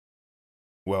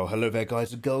Well, hello there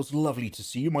guys and girls, lovely to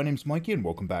see you. My name's Mikey and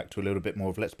welcome back to a little bit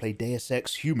more of Let's Play Deus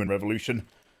Ex Human Revolution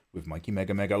with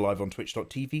MikeyMegaMega live on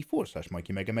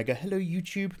twitch.tv/MikeyMegaMega. Hello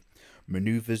YouTube.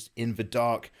 Maneuvers in the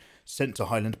dark. Sent to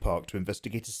Highland Park to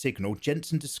investigate a signal.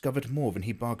 Jensen discovered more than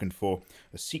he bargained for.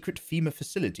 A secret FEMA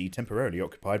facility temporarily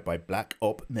occupied by Black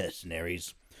Op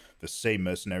mercenaries. The same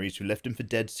mercenaries who left him for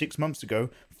dead 6 months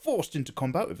ago. Forced into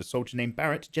combat with a soldier named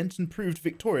Barrett, Jensen proved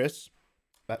victorious.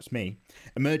 That's me.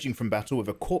 Emerging from battle with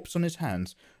a corpse on his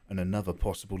hands and another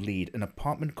possible lead, an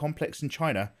apartment complex in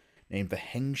China named the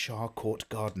Hengsha Court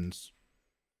Gardens.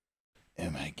 Oh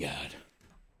my god.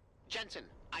 Jensen,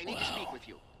 I need to speak with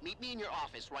you. Meet me in your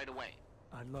office right away.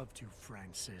 I'd love to,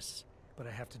 Francis, but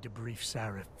I have to debrief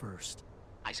Sarif first.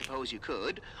 I suppose you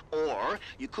could, or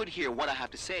you could hear what I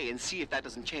have to say and see if that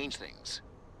doesn't change things.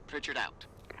 Pritchard out.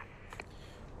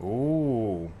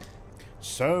 Ooh.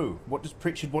 So, what does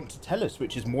Pritchard want to tell us,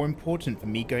 which is more important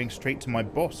than me going straight to my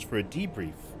boss for a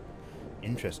debrief?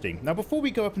 Interesting. Now, before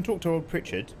we go up and talk to old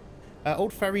Pritchard,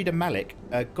 old Farida Malik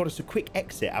got us a quick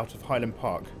exit out of Highland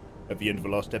Park at the end of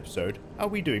the last episode. How are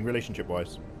we doing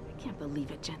relationship-wise? I can't believe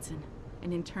it, Jensen.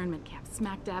 An internment camp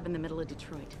smack dab in the middle of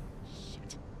Detroit.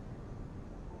 Shit.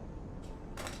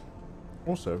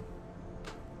 Also,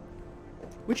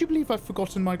 would you believe I've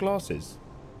forgotten my glasses?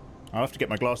 I'll have to get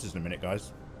my glasses in a minute,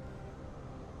 guys.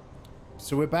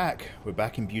 So we're back. We're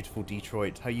back in beautiful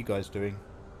Detroit. How you guys doing?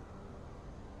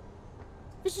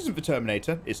 This isn't the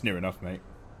Terminator. It's near enough, mate.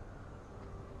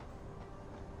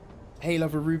 Hey,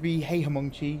 Lover Ruby. Hey,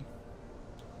 Hamongchi.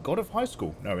 God of High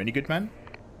School. No, any good, man?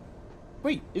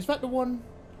 Wait, is that the one?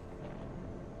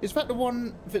 Is that the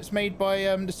one that's made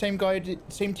by the same guy,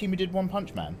 same team who did One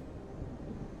Punch Man?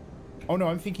 Oh no,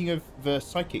 I'm thinking of the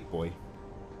Psychic Boy.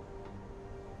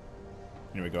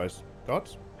 Anyway, guys.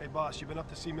 Gods? Hey boss, you been up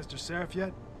to see Mr. Sarif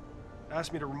yet?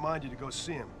 Asked me to remind you to go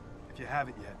see him, if you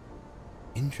haven't yet.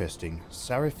 Interesting.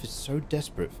 Sarif is so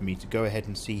desperate for me to go ahead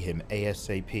and see him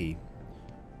ASAP.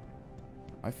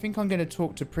 I think I'm going to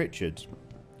talk to Pritchard.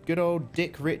 Good old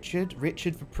Dick Richard.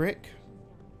 Richard the Prick.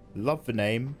 Love the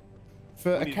name.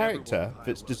 For a character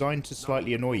that's designed to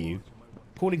slightly annoy you,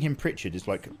 calling him Pritchard is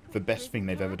like the best thing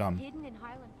they've ever done.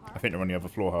 I think they're on the other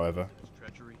floor, however.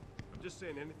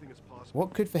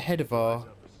 What could the head of our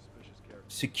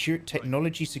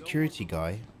technology security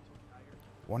guy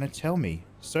want to tell me?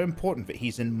 So important that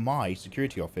he's in my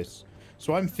security office.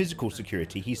 So I'm physical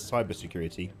security, he's cyber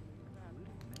security,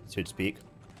 so to speak.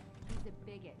 He's a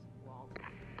bigot, Walt. I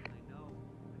know.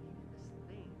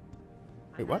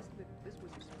 Wait, what? This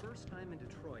was his first time in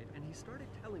Detroit, and he started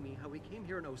telling me how he came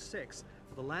here in '06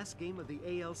 for the last game of the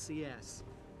ALCS.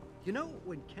 You know,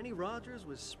 when Kenny Rogers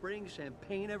was spraying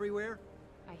champagne everywhere?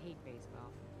 I hate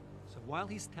baseball. So while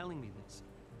he's telling me this,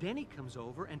 Denny comes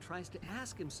over and tries to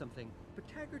ask him something, but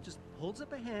Taggart just holds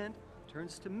up a hand,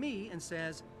 turns to me, and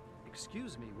says,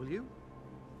 "Excuse me, will you?"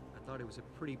 I thought it was a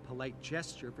pretty polite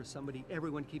gesture for somebody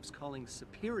everyone keeps calling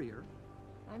superior.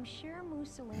 I'm sure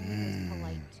Mussolini was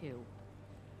polite too.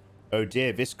 Oh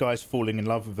dear, this guy's falling in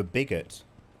love with a bigot.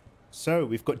 So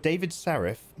we've got David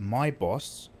Sarif, my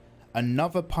boss,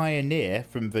 another pioneer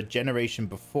from the generation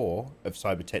before of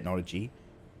cyber technology,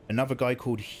 another guy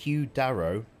called Hugh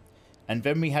Darrow, and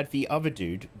then we had the other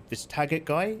dude, this Taggart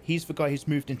guy. He's the guy who's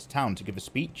moved into town to give a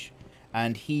speech,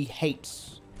 and he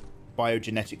hates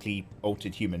biogenetically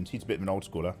altered humans. He's a bit of an old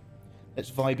schooler. Let's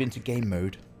vibe into game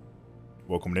mode.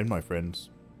 Welcome in, my friends.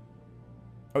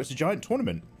 Oh, it's a giant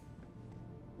tournament.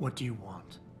 What do you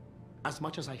want? As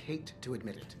much as I hate to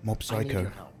admit it, Mob I need Psycho.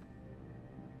 your help.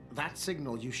 That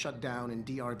signal you shut down in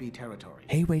DRB territory.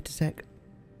 Hey, wait a sec.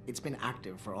 It's been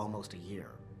active for almost a year.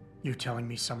 You telling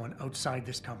me someone outside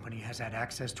this company has had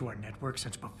access to our network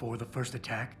since before the first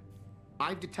attack?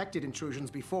 I've detected intrusions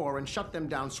before and shut them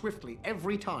down swiftly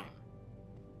every time.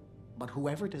 But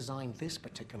whoever designed this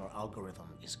particular algorithm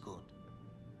is good.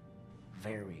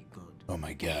 Very good. Oh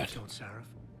my god. Killed Sarif?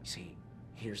 See,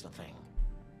 here's the thing.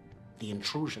 The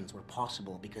intrusions were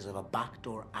possible because of a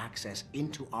backdoor access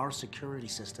into our security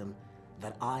system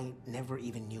that I never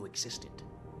even knew existed.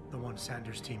 The one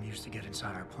Sanders' team used to get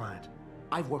inside our plant.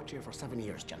 I've worked here for 7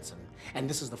 years, Jensen, and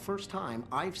this is the first time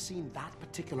I've seen that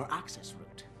particular access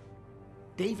route.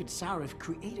 David Sarif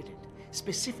created it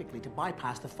specifically to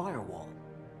bypass the firewall.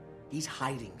 He's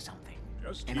hiding something,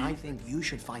 and I think you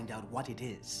should find out what it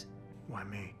is. Why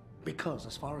me? Because,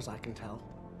 as far as I can tell,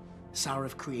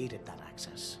 Sarif created that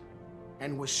access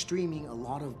and was streaming a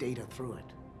lot of data through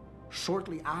it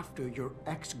shortly after your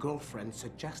ex-girlfriend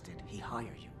suggested he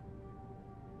hire you.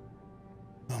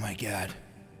 Oh my god.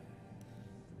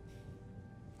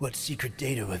 What secret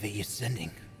data were they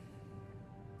sending?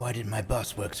 Why did my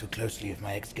boss work so closely with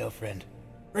my ex-girlfriend?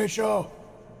 Rachel!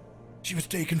 She was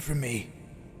taken from me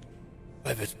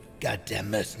by those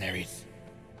goddamn mercenaries.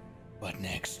 What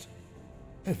next?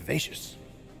 Oh, vivacious.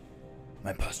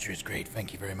 My posture is great,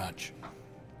 thank you very much.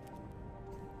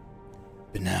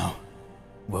 But now,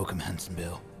 welcome, Handsome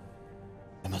Bill.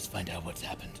 I must find out what's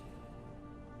happened.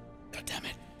 God damn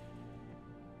it.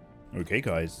 Okay,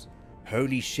 guys.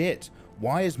 Holy shit.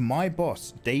 Why is my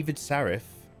boss, David Sarif,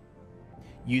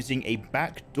 using a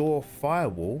backdoor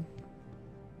firewall?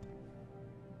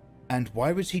 And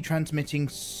why was he transmitting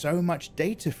so much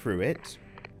data through it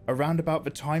around about the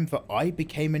time that I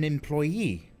became an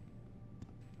employee?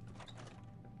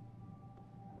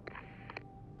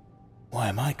 Why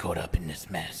am I caught up in this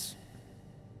mess?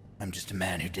 I'm just a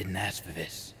man who didn't ask for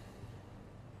this.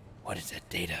 What is that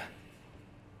data?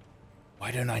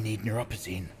 Why don't I need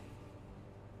neuropazine?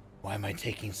 Why am I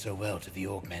taking so well to the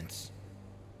augments?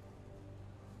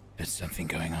 There's something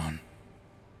going on.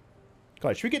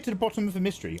 Guys, should we get to the bottom of the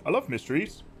mystery? I love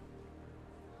mysteries.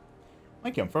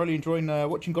 Mikey, I'm thoroughly enjoying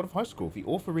watching God of High School. The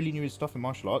author really knew his stuff in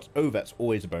martial arts. Oh, that's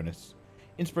always a bonus.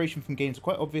 Inspiration from games are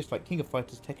quite obvious, like King of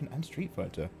Fighters, Tekken, and Street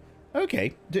Fighter.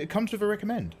 Okay, it comes with a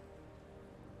recommend.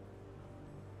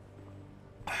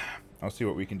 I'll see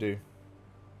what we can do.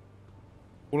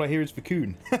 All I hear is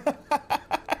Cocoon.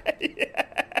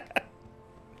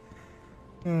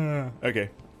 Okay.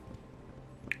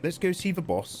 Let's go see the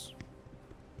boss.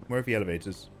 Where are the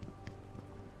elevators?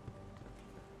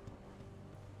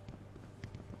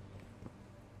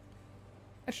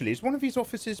 Actually, is one of these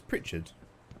offices Pritchard?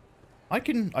 I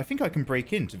think I can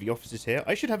break into the offices here.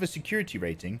 I should have a security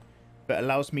rating that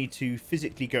allows me to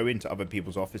physically go into other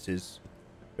people's offices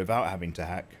without having to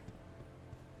hack.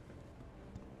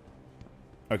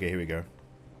 Okay, here we go.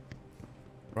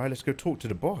 Right, let's go talk to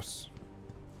the boss.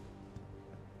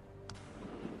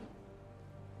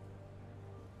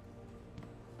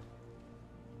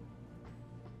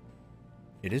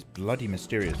 It is bloody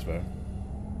mysterious, though.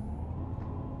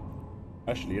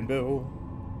 Ashley and Bill.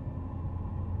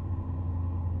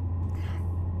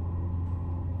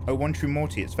 Oh, One True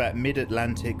Morty. It's that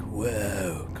mid-Atlantic,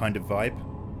 whoa, kind of vibe.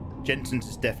 Jensen's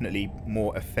is definitely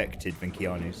more affected than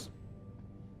Keanu's.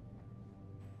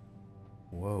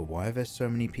 Whoa, why are there so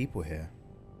many people here?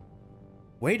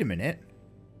 Wait a minute.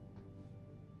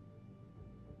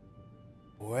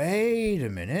 Wait a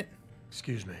minute.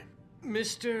 Excuse me.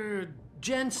 Mr.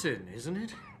 Jensen, isn't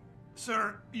it?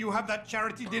 Sir, you have that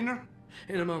charity dinner?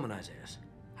 In a moment, Isaiah.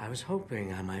 I was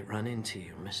hoping I might run into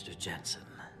you, Mr. Jensen.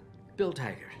 Bill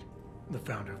Taggart. The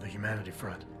founder of the Humanity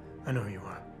Front. I know who you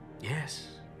are.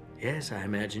 Yes. Yes, I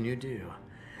imagine you do.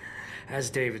 As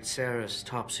David Sarif's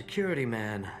top security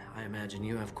man, I imagine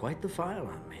you have quite the file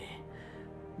on me.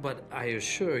 But I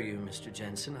assure you, Mr.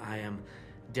 Jensen, I am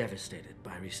devastated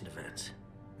by recent events.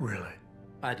 Really?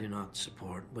 I do not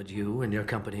support what you and your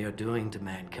company are doing to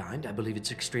mankind. I believe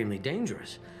it's extremely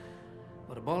dangerous.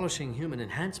 But abolishing human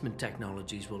enhancement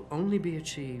technologies will only be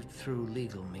achieved through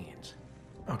legal means.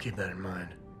 I'll keep that in mind.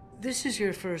 This is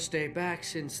your first day back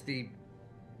since the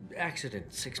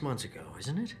accident 6 months ago,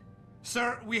 isn't it?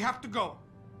 Sir, we have to go.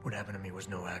 What happened to me was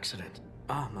no accident.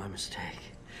 Ah, my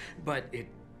mistake. But it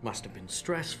must have been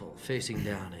stressful facing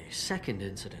down a second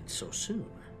incident so soon.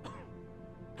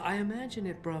 I imagine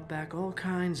it brought back all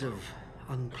kinds of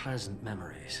unpleasant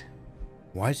memories.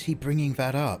 Why is he bringing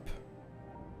that up?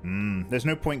 There's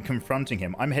no point confronting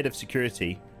him. I'm head of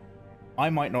security. I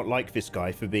might not like this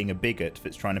guy for being a bigot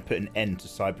that's trying to put an end to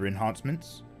cyber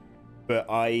enhancements. But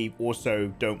I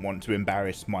also don't want to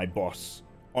embarrass my boss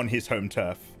on his home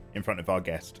turf in front of our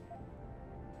guest.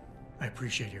 I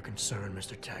appreciate your concern,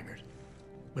 Mr. Taggart.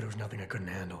 But it was nothing I couldn't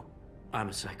handle. I'm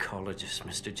a psychologist,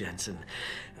 Mr. Jensen.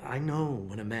 I know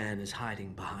when a man is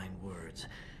hiding behind words.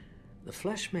 The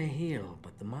flesh may heal,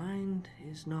 but the mind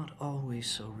is not always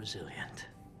so resilient.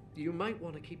 You might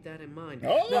want to keep that in mind.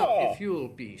 Oh! Now, if you'll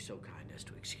be so kind as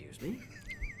to excuse me.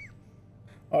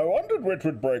 I wondered which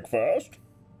would break first.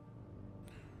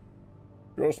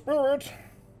 Your spirit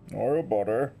or your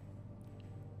body.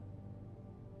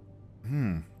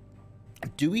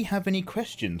 Do we have any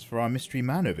questions for our mystery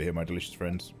man over here, my delicious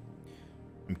friends?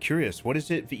 I'm curious, what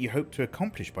is it that you hope to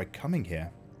accomplish by coming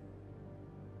here?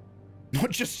 Not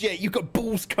just yet, you got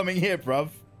balls coming here, bruv.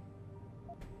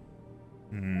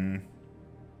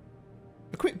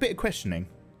 A quick bit of questioning.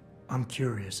 I'm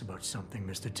curious about something,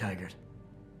 Mr. Taggart.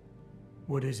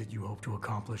 What is it you hope to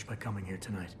accomplish by coming here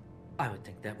tonight? I would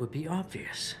think that would be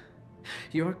obvious.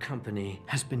 Your company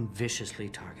has been viciously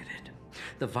targeted.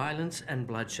 The violence and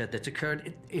bloodshed that's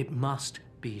occurred, it must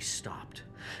be stopped.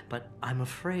 But I'm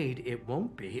afraid it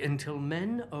won't be until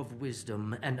men of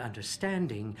wisdom and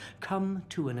understanding come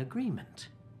to an agreement.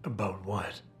 About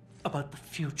what? About the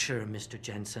future, Mr.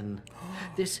 Jensen.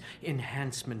 This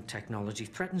enhancement technology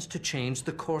threatens to change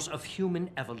the course of human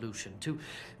evolution, to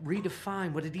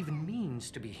redefine what it even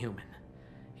means to be human.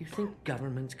 You think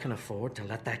governments can afford to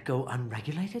let that go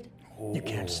unregulated? You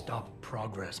can't stop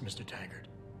progress, Mr. Taggart.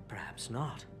 Perhaps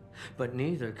not. But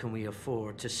neither can we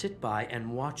afford to sit by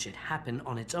and watch it happen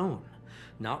on its own.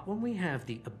 Not when we have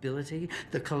the ability,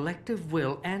 the collective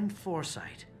will, and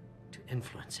foresight to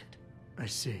influence it. I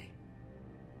see.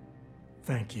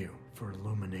 Thank you for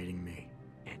illuminating me.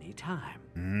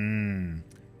 Anytime.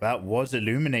 That was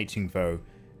illuminating, though.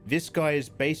 This guy is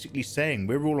basically saying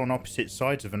we're all on opposite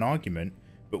sides of an argument,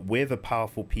 but we're the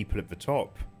powerful people at the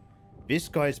top. This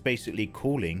guy is basically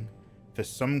calling for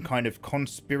some kind of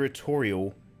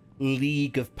conspiratorial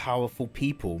league of powerful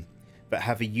people that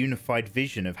have a unified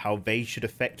vision of how they should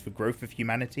affect the growth of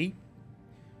humanity.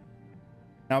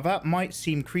 Now, that might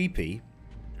seem creepy,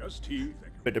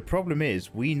 but the problem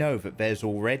is we know that there's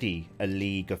already a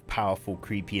league of powerful,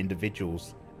 creepy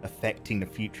individuals affecting the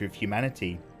future of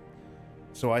humanity.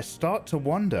 So I start to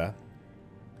wonder,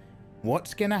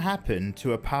 what's going to happen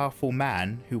to a powerful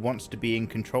man who wants to be in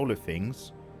control of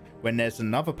things when there's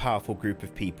another powerful group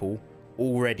of people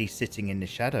already sitting in the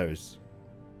shadows?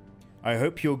 I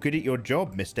hope you're good at your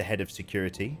job, Mr. Head of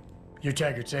Security. You're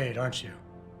Taggart's aide, aren't you?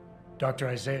 Dr.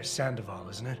 Isaiah Sandoval,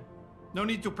 isn't it? No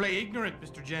need to play ignorant,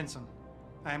 Mr. Jensen.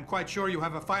 I am quite sure you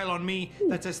have a file on me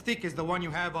that's as thick as the one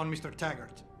you have on Mr.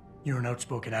 Taggart. You're an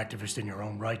outspoken activist in your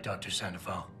own right, Dr.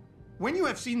 Sandoval. When you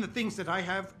have seen the things that I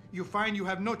have, you find you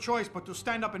have no choice but to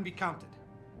stand up and be counted.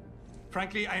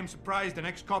 Frankly, I am surprised an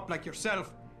ex-cop like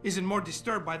yourself isn't more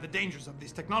disturbed by the dangers of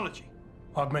this technology.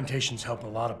 Augmentations help a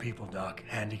lot of people, Doc.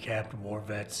 Handicapped, war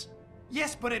vets.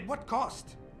 Yes, but at what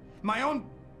cost? My own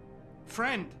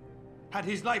friend had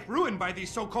his life ruined by these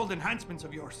so-called enhancements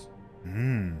of yours.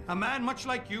 A man much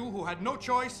like you who had no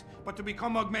choice but to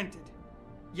become augmented.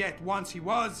 Yet once he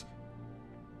was,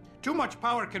 too much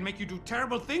power can make you do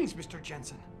terrible things, Mr.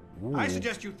 Jensen. I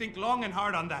suggest you think long and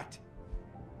hard on that.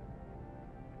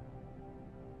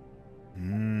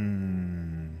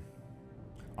 I'm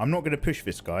not going to push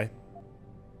this guy.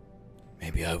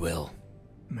 Maybe I will.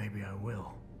 Maybe I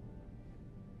will.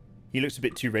 He looks a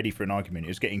bit too ready for an argument. He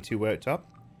was getting too worked up.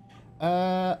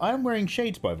 I am wearing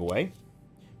shades, by the way.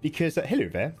 Because, hello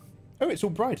there. Oh, it's all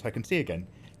bright. I can see again.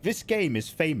 This game is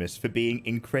famous for being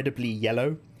incredibly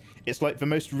yellow. It's like the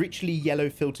most richly yellow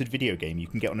filtered video game you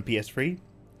can get on a PS3.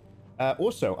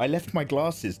 Also, I left my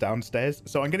glasses downstairs,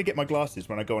 so I'm going to get my glasses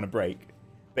when I go on a break.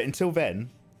 But until then,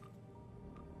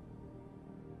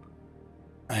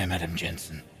 I am Adam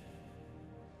Jensen,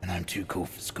 and I'm too cool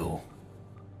for school.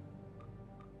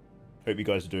 Hope you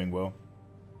guys are doing well.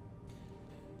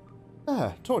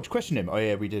 Torch, question him. Oh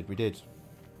yeah, we did.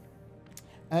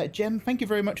 Jem, thank you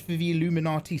very much for the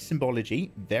Illuminati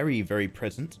symbology. Very, very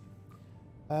present.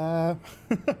 Emoji.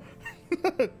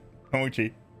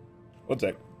 One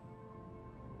sec.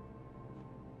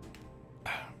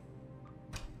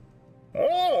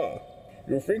 Ah!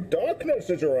 You think darkness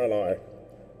is your ally?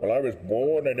 Well, I was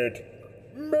born in it.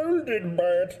 Molded by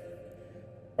it.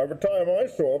 By the time I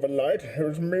saw the light, I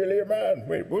was merely a man.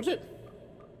 Wait, what was it?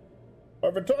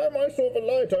 By the time I saw the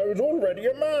light, I was already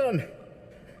a man.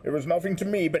 It was nothing to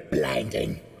me but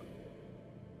blinding.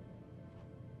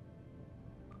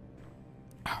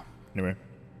 Anyway.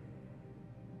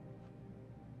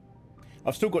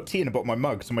 I've still got tea in the bottom of my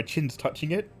mug, so my chin's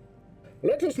touching it.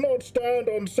 Let us not stand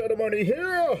on ceremony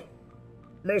here,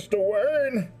 Mr.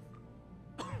 Wayne.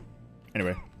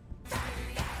 Anyway.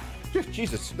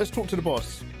 Jesus, let's talk to the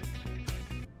boss.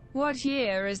 What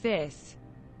year is this?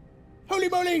 Holy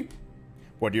moly!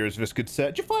 What year is this, good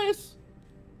sir? Jephias!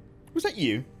 Was that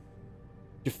you?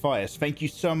 Jephias, thank you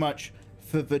so much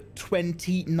for the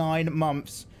 29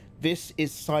 months. This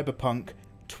is Cyberpunk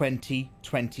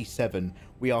 2027.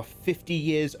 We are 50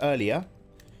 years earlier.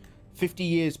 50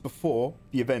 years before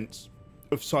the events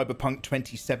of Cyberpunk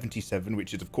 2077,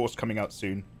 which is, of course, coming out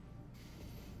soon.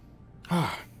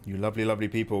 Ah, you lovely, lovely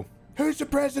people. Who's the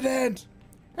president?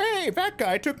 Hey, that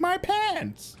guy took my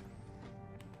pants.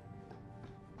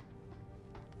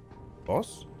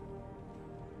 Boss?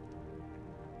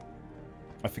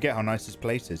 I forget how nice his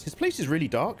place is. His place is really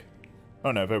dark.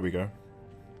 Oh no, there we go.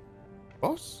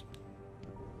 Boss?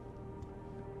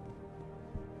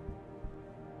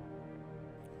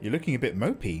 You're looking a bit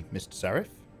mopey, Mr. Sarif.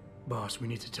 Boss, we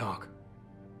need to talk.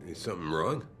 Is something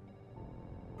wrong?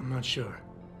 I'm not sure.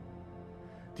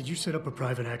 Did you set up a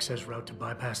private access route to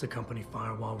bypass the company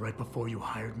firewall right before you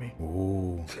hired me?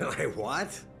 Ooh.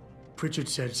 What? Pritchard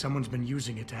said someone's been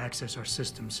using it to access our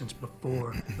system since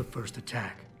before the first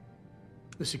attack.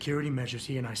 The security measures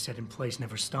he and I set in place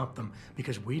never stopped them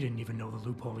because we didn't even know the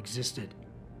loophole existed.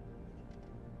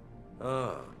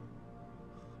 Oh,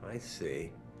 I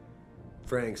see.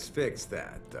 Frank's fixed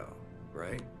that, though,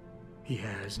 right? He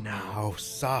has now. Oh,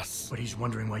 sus. But he's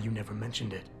wondering why you never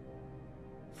mentioned it.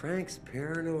 Frank's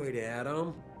paranoid,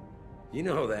 Adam. You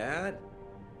know that.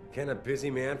 Can a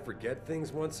busy man forget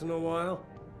things once in a while?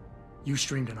 You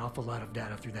streamed an awful lot of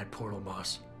data through that portal,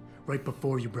 boss. Right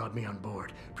before you brought me on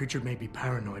board. Preacher may be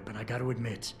paranoid, but I gotta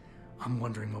admit, I'm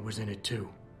wondering what was in it too.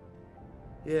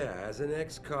 Yeah, as an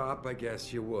ex-cop, I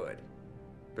guess you would.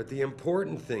 But the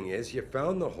important thing is you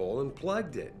found the hole and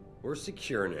plugged it. We're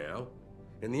secure now.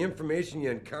 And the information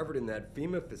you uncovered in that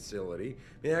FEMA facility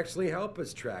may actually help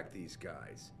us track these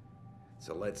guys.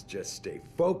 So let's just stay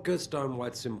focused on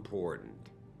what's important.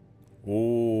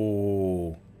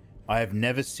 Ooh. I have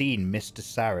never seen Mr.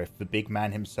 Sarif, the big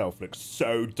man himself, look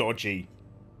so dodgy.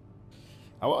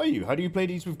 How are you? How do you play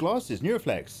these with glasses?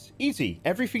 Neuroflex. Easy.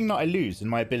 Everything that I lose in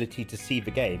my ability to see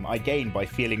the game, I gain by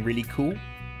feeling really cool.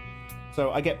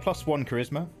 So I get +1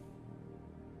 charisma.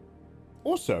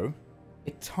 Also,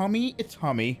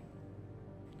 Itami.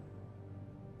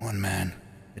 One man,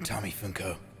 Itami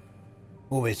Funko.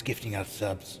 Always gifting out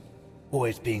subs.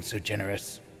 Always being so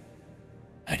generous.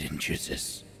 I didn't choose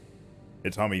this.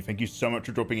 Itami, thank you so much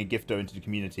for dropping a gifto into the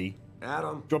community.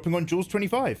 Adam. Dropping on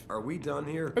Jules25. Are we done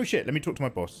here? Oh shit, let me talk to my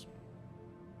boss.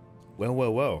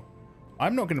 Well.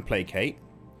 I'm not going to placate.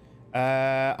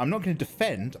 I'm not going to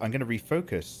defend. I'm going to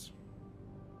refocus.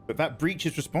 But that breach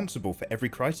is responsible for every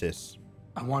crisis.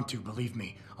 I want to, believe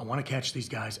me. I want to catch these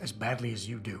guys as badly as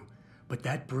you do. But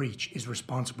that breach is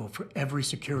responsible for every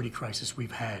security crisis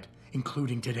we've had,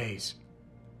 including today's.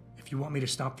 If you want me to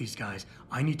stop these guys,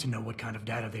 I need to know what kind of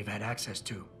data they've had access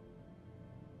to.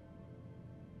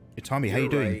 Itami, how you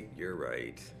doing? You're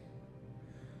right.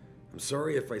 I'm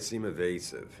sorry if I seem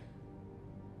evasive.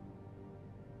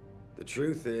 The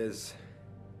truth is,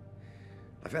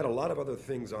 I've had a lot of other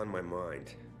things on my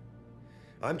mind.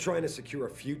 I'm trying to secure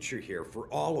a future here for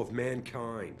all of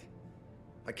mankind.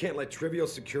 I can't let trivial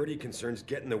security concerns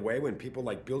get in the way when people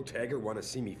like Bill Taggart want to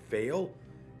see me fail.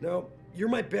 No, you're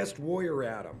my best warrior,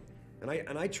 Adam.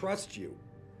 And I trust you.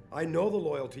 I know the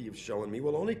loyalty you've shown me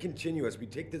will only continue as we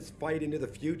take this fight into the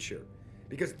future.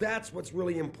 Because that's what's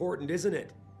really important, isn't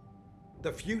it?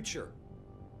 The future.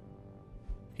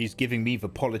 He's giving me the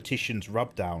politician's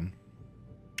rubdown.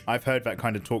 I've heard that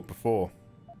kind of talk before.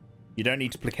 You don't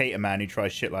need to placate a man who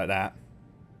tries shit like that.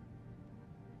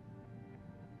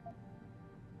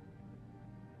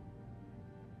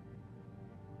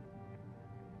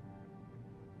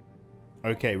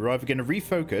 Okay, we're either going to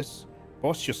refocus.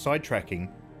 Boss, you're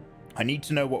sidetracking. I need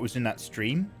to know what was in that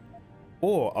stream.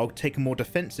 Or I'll take a more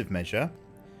defensive measure.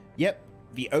 Yep,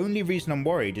 the only reason I'm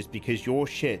worried is because your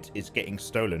shit is getting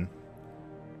stolen.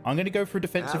 I'm going to go for a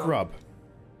defensive Adam, rub.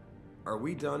 Are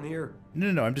we done here?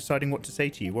 No, I'm deciding what to say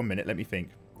to you. 1 minute, let me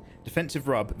think. Defensive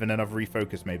rub, then another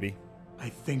refocus maybe. I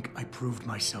think I proved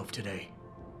myself today.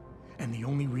 And the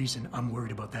only reason I'm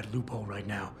worried about that loophole right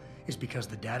now is because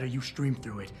the data you streamed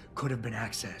through it could have been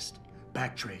accessed,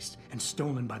 backtraced, and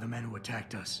stolen by the men who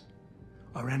attacked us.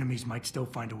 Our enemies might still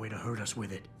find a way to hurt us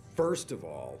with it. First of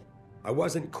all, I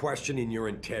wasn't questioning your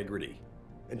integrity.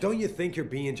 And don't you think you're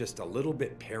being just a little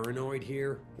bit paranoid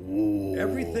here? Ooh.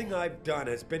 Everything I've done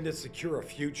has been to secure a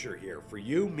future here for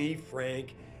you, me,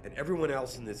 Frank, and everyone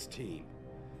else in this team.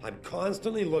 I'm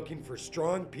constantly looking for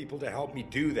strong people to help me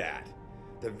do that.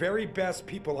 The very best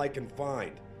people I can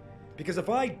find. Because if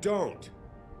I don't,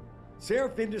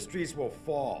 Seraph Industries will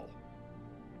fall.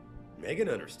 Megan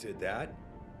understood that.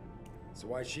 That's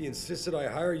why she insisted I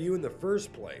hire you in the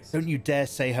first place. Don't you dare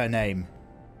say her name.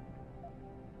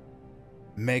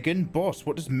 Megan? Boss,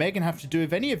 what does Megan have to do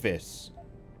with any of this?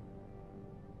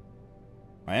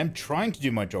 I am trying to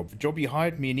do my job. The job you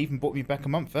hired me and even brought me back a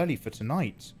month early for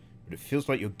tonight. But it feels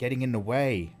like you're getting in the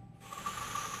way.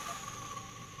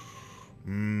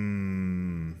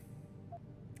 One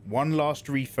last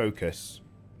refocus.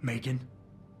 Megan?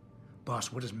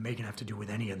 Boss, what does Megan have to do with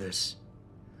any of this?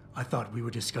 I thought we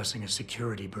were discussing a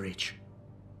security breach.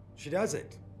 She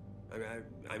doesn't.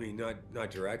 I mean,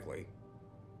 not directly.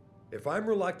 If I'm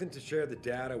reluctant to share the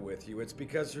data with you, it's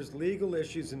because there's legal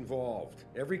issues involved.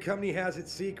 Every company has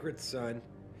its secrets, son.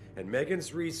 And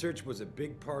Megan's research was a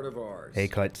big part of ours. Hey,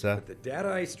 Kleitzer. But the data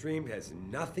I streamed has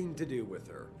nothing to do with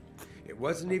her. It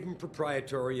wasn't even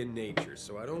proprietary in nature,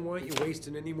 so I don't want you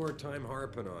wasting any more time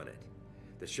harping on it.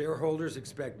 The shareholders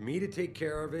expect me to take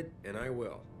care of it, and I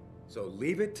will. So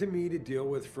leave it to me to deal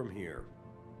with from here.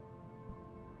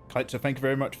 Kleitzer, thank you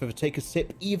very much for the take a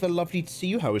sip. Eva, lovely to see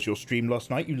you. How was your stream last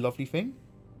night, you lovely thing?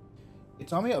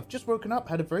 It's Army. I've just woken up,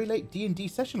 had a very late D&D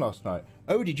session last night.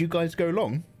 Oh, did you guys go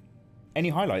long? Any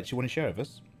highlights you want to share with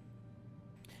us?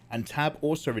 And Tab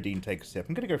also redeemed Take a Sip.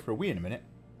 I'm going to go for a wee in a minute.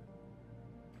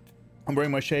 I'm wearing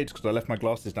my shades because I left my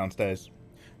glasses downstairs.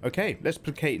 Okay, let's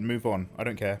placate and move on. I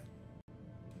don't care.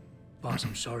 Boss,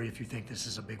 I'm sorry if you think this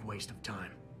is a big waste of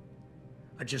time.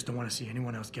 I just don't want to see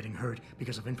anyone else getting hurt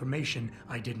because of information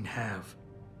I didn't have.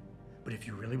 But if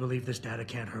you really believe this data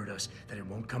can't hurt us, that it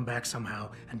won't come back somehow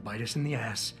and bite us in the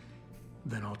ass,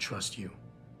 then I'll trust you.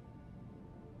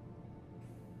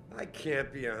 I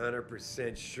can't be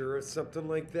 100% sure of something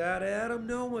like that, Adam.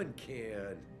 No one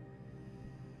can.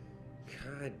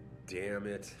 God damn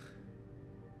it.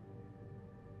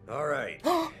 All right.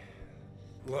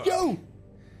 Look, Yo!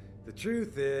 The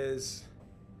truth is,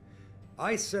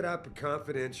 I set up a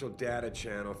confidential data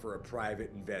channel for a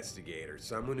private investigator,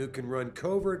 someone who can run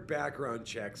covert background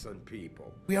checks on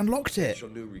people. We unlocked it. Potential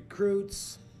new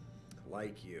recruits,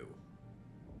 like you.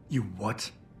 You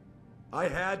what? I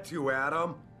had to,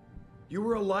 Adam. You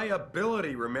were a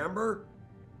liability, remember?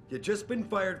 You'd just been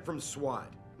fired from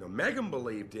SWAT. Now, Megan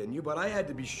believed in you, but I had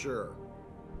to be sure.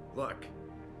 Look,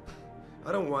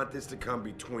 I don't want this to come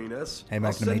between us. Hey,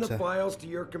 I'll send the Magnameter. files to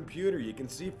your computer. You can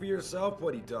see for yourself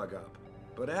what he dug up.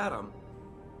 But Adam,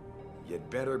 you'd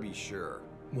better be sure.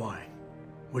 Why?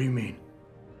 What do you mean?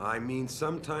 I mean,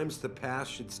 sometimes the past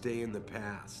should stay in the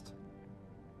past.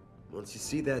 Once you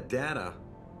see that data,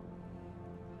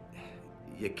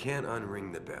 you can't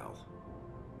unring the bell.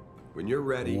 When you're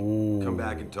ready, come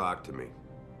back and talk to me.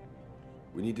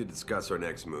 We need to discuss our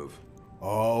next move.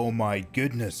 Oh my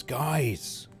goodness,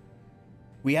 guys.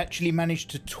 We actually managed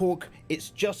to talk. It's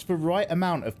just the right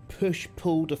amount of push,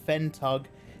 pull, defend, tug.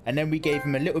 And then we gave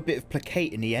him a little bit of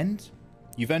placate in the end.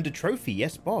 You've earned a trophy,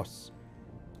 yes, boss.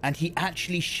 And he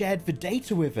actually shared the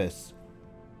data with us.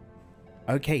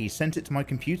 Okay, he sent it to my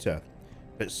computer.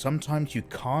 But sometimes you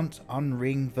can't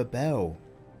unring the bell.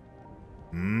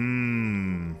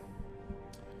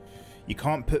 You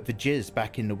can't put the jizz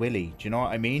back in the willy. Do you know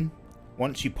what I mean?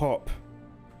 Once you pop,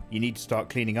 you need to start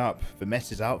cleaning up. The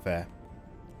mess is out there.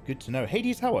 Good to know.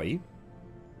 Hades, how are you?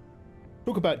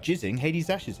 Talk about jizzing. Hades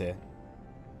Ash is here.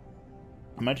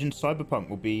 Imagine Cyberpunk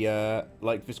will be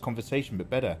like this conversation, but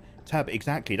better. Tab,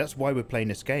 exactly. That's why we're playing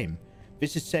this game.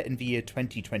 This is set in the year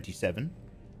 2027.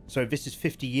 So this is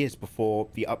 50 years before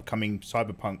the upcoming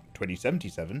Cyberpunk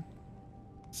 2077.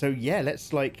 So yeah, let's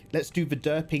do the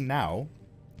derping now.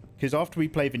 Because after we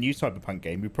play the new Cyberpunk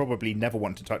game, we probably never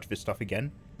want to touch this stuff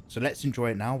again. So let's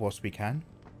enjoy it now whilst we can.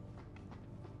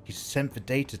 He's sent the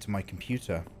data to my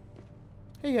computer.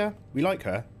 Hey, yeah, we like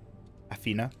her.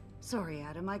 Athena. Sorry,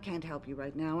 Adam, I can't help you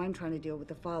right now. I'm trying to deal with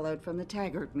the fallout from the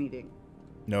Taggart meeting.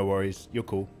 No worries, you're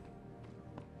cool.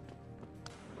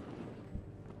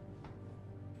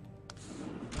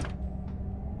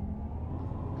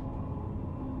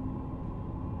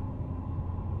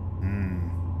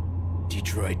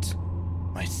 Detroit,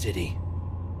 my city.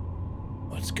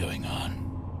 What's going on?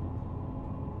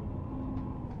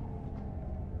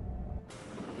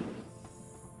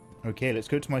 Okay, let's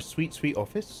go to my sweet, sweet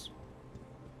office.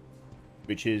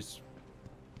 Which is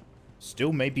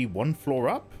still maybe one floor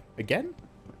up again?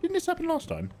 Didn't this happen last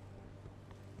time?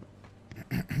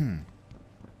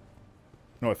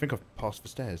 No, I think I've passed the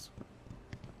stairs.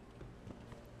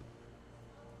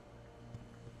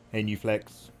 Hey, new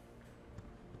flex.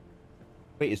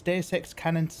 Wait, is Deus Ex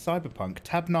canon to Cyberpunk?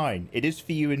 Tab 9. It is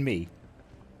for you and me.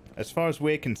 As far as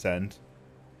we're concerned,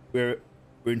 we're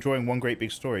enjoying one great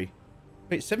big story.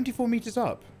 Wait, 74 meters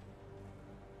up.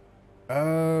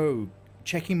 Oh,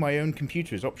 checking my own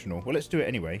computer is optional. Well, let's do it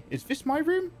anyway. Is this my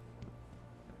room?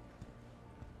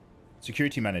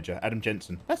 Security manager, Adam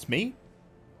Jensen. That's me.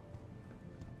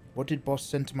 What did boss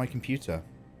send to my computer?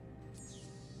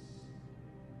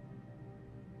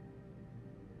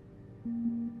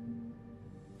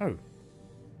 Oh.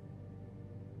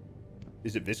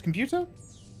 Is it this computer?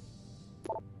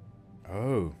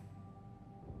 Oh.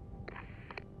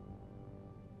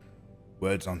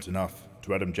 Words aren't enough.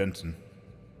 To Adam Jensen.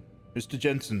 Mr.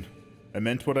 Jensen, I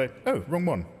meant what I... Oh, wrong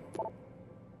one.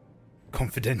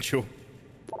 Confidential.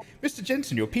 Mr.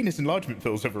 Jensen, your penis enlargement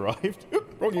pills have arrived.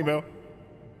 Wrong email.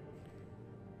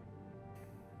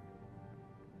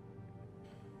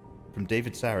 From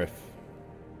David Sarif.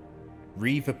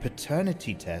 Reaver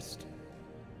paternity test.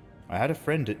 I had a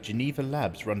friend at Geneva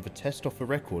Labs run the test off the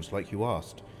records like you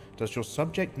asked. Does your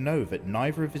subject know that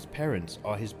neither of his parents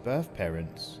are his birth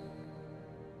parents?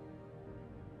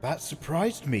 That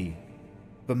surprised me.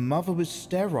 The mother was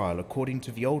sterile according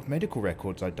to the old medical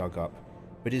records I dug up,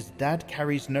 but his dad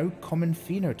carries no common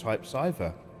phenotypes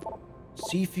either.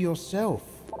 See for yourself.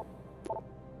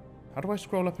 How do I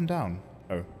scroll up and down?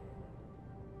 Oh.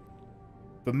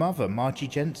 The mother, Margie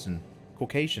Jensen,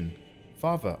 Caucasian.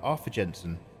 Father, Arthur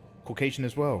Jensen, Caucasian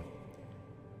as well.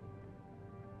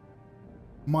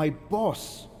 My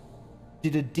boss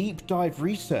did a deep dive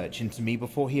research into me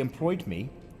before he employed me,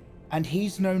 and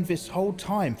he's known this whole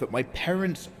time that my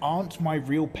parents aren't my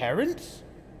real parents?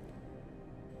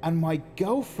 And my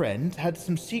girlfriend had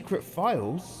some secret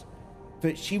files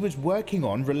that she was working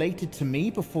on related to me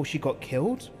before she got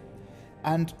killed.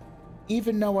 And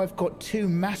even though I've got 2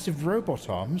 massive robot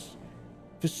arms,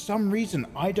 for some reason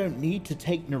I don't need to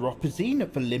take neuropazine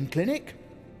at the limb clinic.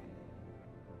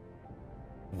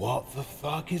 What the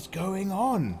fuck is going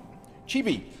on?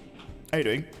 Chibi, how you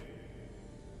doing?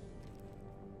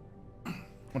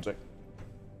 One sec.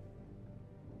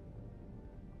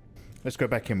 Let's go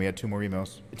back in. We had 2 more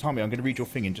emails. Tommy, I'm going to read your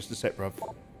thing in just a sec, bruv.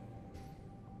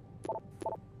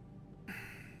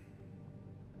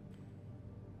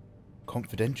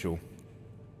 Confidential.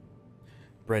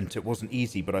 Brent, it wasn't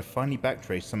easy, but I finally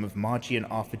backtraced some of Margie and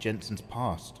Arthur Jensen's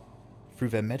past through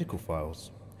their medical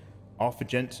files. Arthur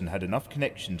Jensen had enough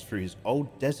connections through his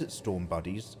old Desert Storm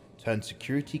buddies turned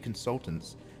security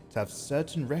consultants to have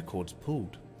certain records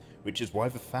pulled, which is why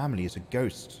the family is a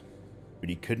ghost, but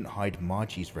he couldn't hide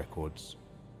Margie's records.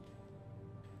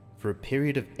 For a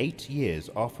period of 8 years,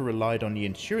 Arthur relied on the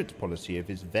insurance policy of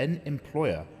his then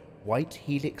employer, White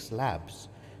Helix Labs,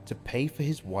 to pay for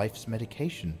his wife's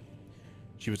medication.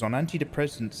 She was on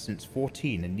antidepressants since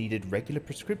 14 and needed regular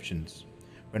prescriptions.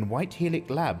 When White Helix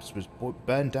Labs was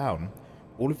burned down,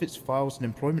 all of its files and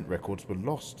employment records were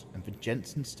lost, and the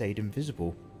Jensen stayed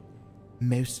invisible.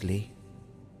 Mostly.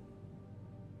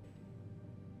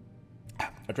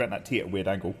 I drank that tea at a weird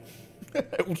angle.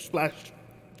 It all splashed.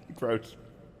 Gross.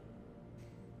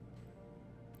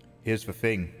 Here's the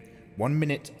thing. 1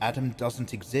 minute Adam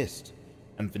doesn't exist,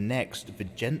 and the next the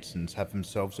Jensens have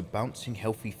themselves a bouncing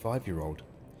healthy 5-year-old.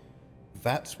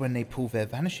 That's when they pull their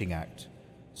vanishing act.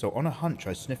 So on a hunch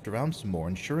I sniffed around some more,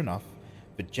 and sure enough,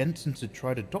 the Jensens had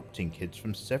tried adopting kids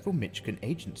from several Michigan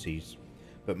agencies,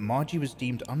 but Margie was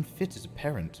deemed unfit as a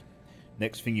parent.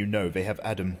 Next thing you know, they have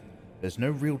Adam. There's no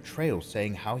real trail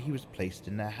saying how he was placed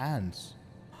in their hands.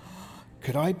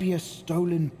 Could I be a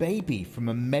stolen baby from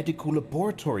a medical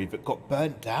laboratory that got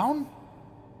burnt down?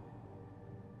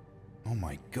 Oh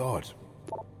my god.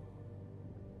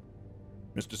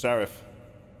 Mr. Sarif,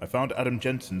 I found Adam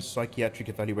Jensen's psychiatric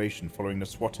evaluation following the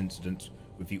SWAT incident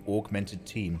with the augmented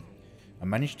team. I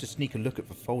managed to sneak a look at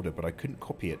the folder, but I couldn't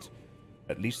copy it.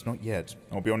 At least not yet.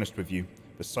 I'll be honest with you,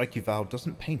 the psych eval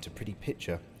doesn't paint a pretty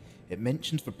picture. It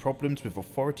mentions the problems with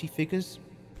authority figures,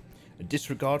 a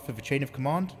disregard for the chain of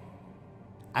command,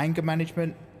 anger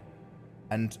management,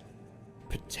 and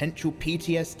potential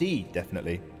PTSD,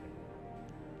 definitely.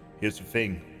 Here's the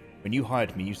thing. When you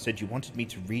hired me, you said you wanted me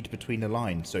to read between the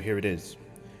lines, so here it is.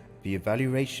 The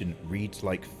evaluation reads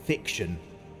like fiction.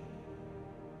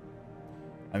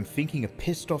 I'm thinking a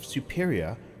pissed-off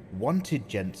superior wanted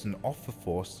Jensen off the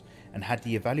force and had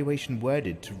the evaluation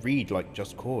worded to read like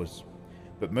just cause.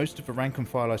 But most of the rank and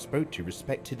file I spoke to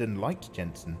respected and liked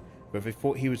Jensen, where they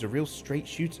thought he was a real straight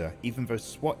shooter, even though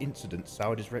SWAT incidents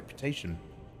soured his reputation.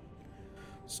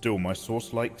 Still, my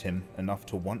source liked him enough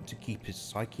to want to keep his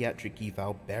psychiatric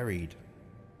eval buried.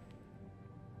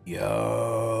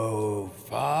 Yo,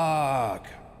 fuck.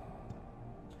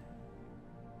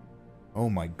 Oh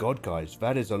my god, guys,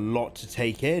 that is a lot to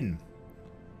take in.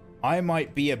 I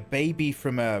might be a baby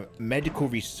from a medical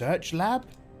research lab?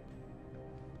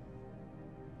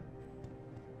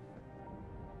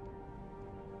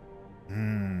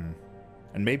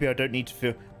 And maybe I don't need to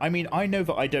feel... I mean, I know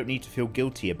that I don't need to feel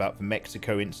guilty about the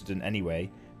Mexico incident anyway,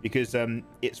 because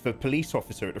it's the police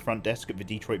officer at the front desk at the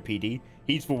Detroit PD.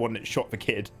 He's the one that shot the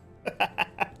kid.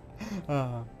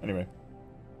 Anyway.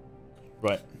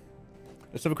 Right.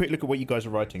 Let's have a quick look at what you guys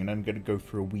are writing, and I'm going to go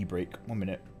for a wee break. 1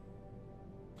 minute.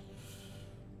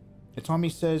 Itami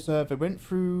says they went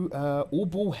through all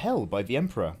ball hell by the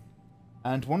Emperor.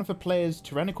 And one of the player's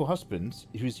tyrannical husbands,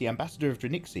 who is the ambassador of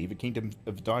Dranixi, the kingdom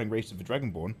of the dying race of the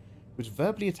Dragonborn, was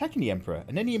verbally attacking the Emperor,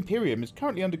 and any Imperium is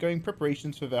currently undergoing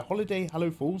preparations for their holiday Hallow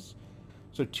Falls.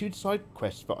 So 2 side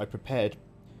quests that I prepared.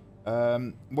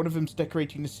 One of them's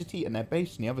decorating the city and their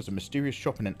base, and the other's a mysterious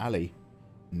shop in an alley.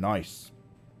 Nice.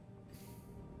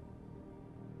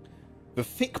 The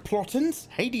Thick Plottons?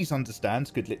 Hades understands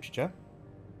good literature.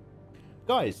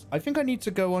 Guys, I think I need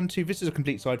to go on to... This is a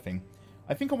complete side thing.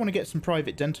 I think I want to get some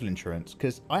private dental insurance,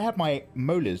 because I had my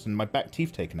molars and my back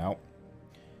teeth taken out.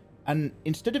 And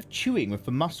instead of chewing with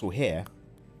the muscle here,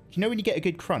 you know when you get a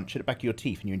good crunch at the back of your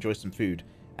teeth and you enjoy some food,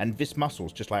 and this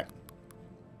muscle's just like...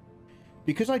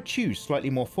 because I choose slightly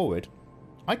more forward,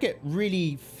 I get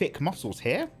really thick muscles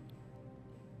here.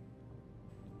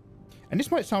 And this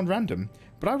might sound random,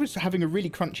 but I was having a really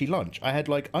crunchy lunch. I had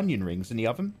like onion rings in the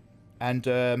oven and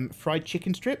fried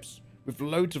chicken strips with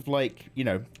loads of like, you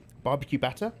know, barbecue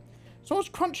batter. So I was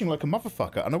crunching like a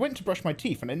motherfucker, and I went to brush my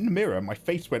teeth, and in the mirror, my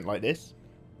face went like this.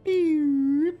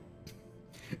 With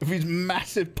these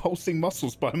massive pulsing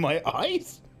muscles by my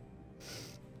eyes.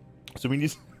 So we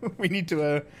need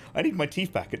to, I need my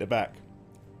teeth back at the back.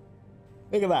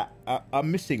 Look at that. I'm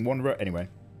missing one row. Anyway.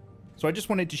 So I just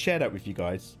wanted to share that with you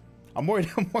guys. I'm worried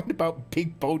about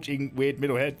big, bulging, weird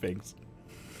middle head things.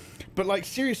 But, like,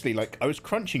 seriously, like, I was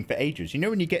crunching for ages. You know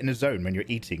when you get in a zone when you're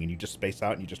eating and you just space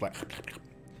out and you just, like...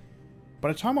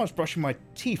 By the time I was brushing my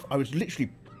teeth, I was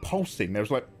literally pulsing. There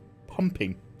was, like,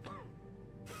 pumping.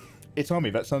 It's Army.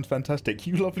 That sounds fantastic.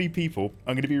 You lovely people.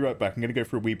 I'm going to be right back. I'm going to go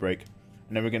for a wee break.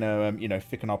 And then we're going to, you know,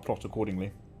 thicken our plot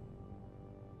accordingly.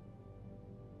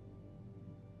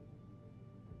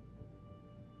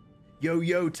 Yo,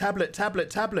 yo, tablet, tablet,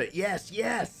 tablet. Yes,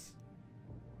 yes.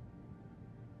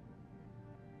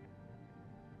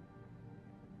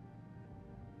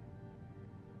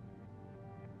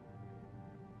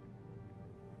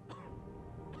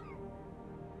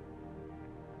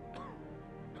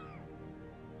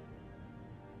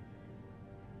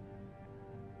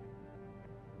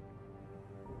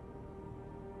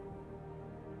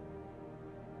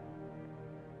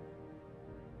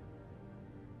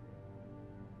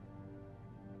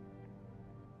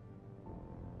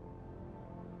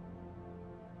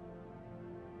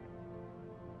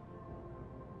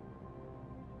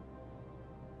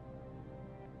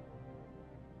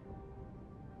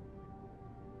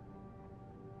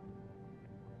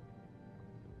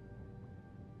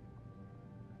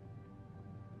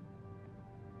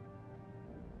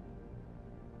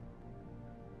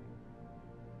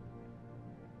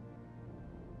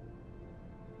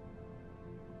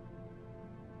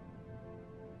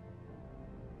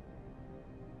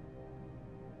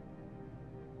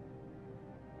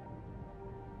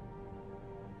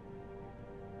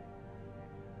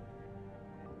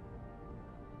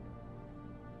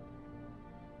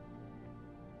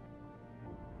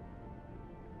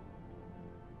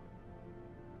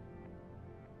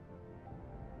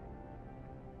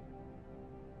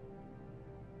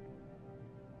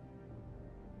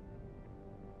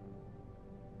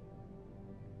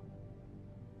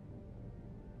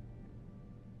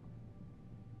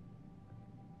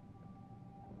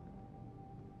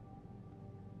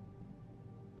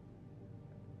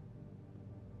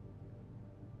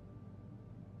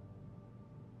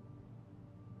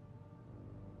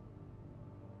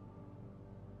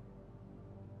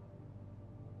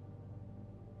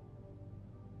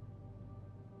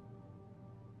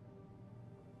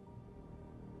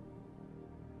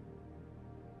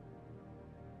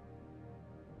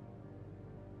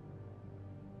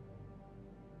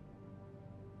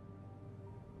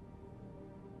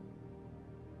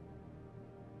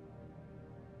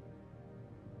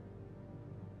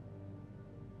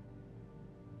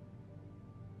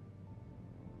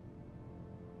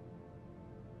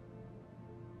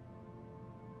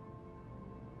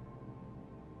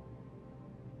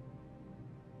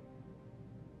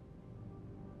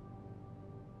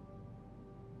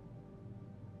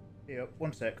 Here,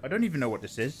 one sec. I don't even know what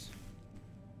this is.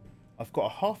 I've got a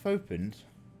half opened.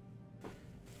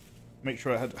 Make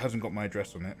sure it hasn't got my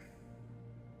address on it.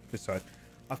 This side.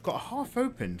 I've got a half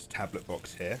opened tablet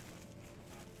box here.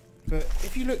 But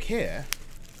if you look here,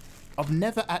 I've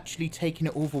never actually taken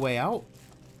it all the way out.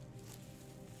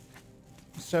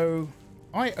 So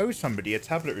I owe somebody a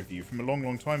tablet review from a long,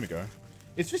 long time ago.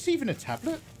 Is this even a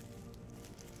tablet?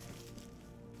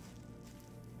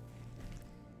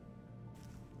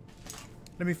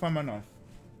 Let me find my knife.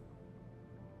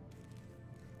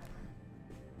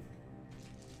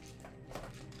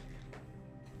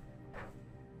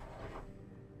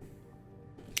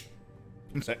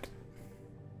 One sec.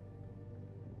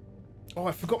 Oh,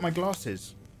 I forgot my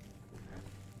glasses.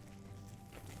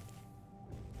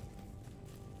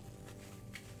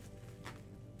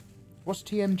 What's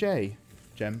TMJ,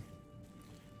 Gem?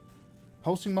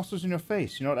 Pulsing muscles in your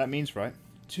face. You know what that means, right?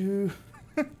 2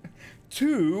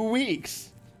 weeks.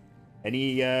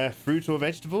 Any fruit or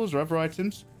vegetables or other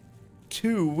items?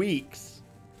 2 weeks.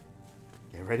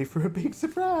 Get ready for a big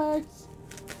surprise.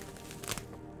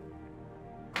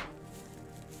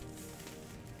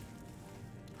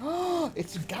 Oh,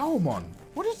 it's a Gaomon.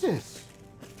 What is this?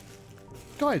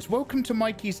 Guys, welcome to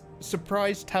Mikey's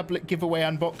surprise tablet giveaway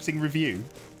unboxing review.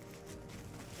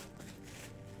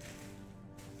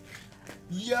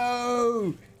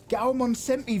 Yo! Galmon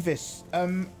sent me this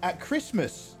at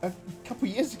Christmas a couple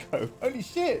years ago. Holy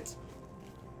shit.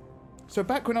 So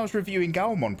back when I was reviewing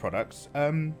Galmon products,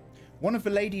 one of the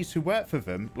ladies who worked for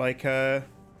them, like,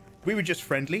 we were just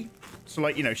friendly. So,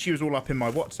 like, you know, she was all up in my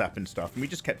WhatsApp and stuff, and we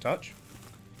just kept touch.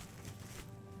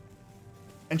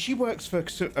 And she works for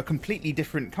a completely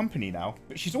different company now,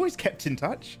 but she's always kept in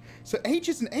touch. So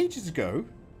ages and ages ago,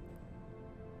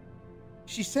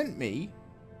 she sent me,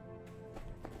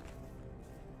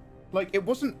 like, it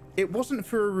wasn't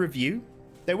for a review.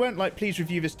 They weren't like, please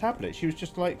review this tablet. She was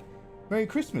just like, Merry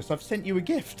Christmas, I've sent you a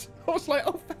gift. I was like,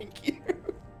 oh, thank you.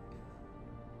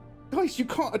 Guys, you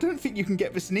can't, I don't think you can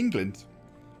get this in England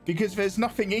because there's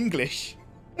nothing English.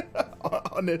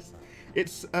 Honest.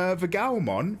 It's the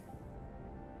Galmon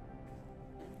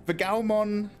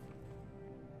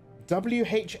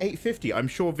WH850.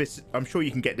 I'm sure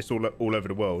you can get this all over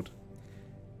the world.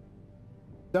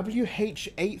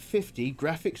 WH850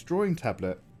 graphics drawing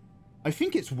tablet. I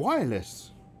think it's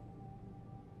wireless.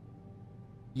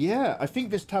 Yeah, I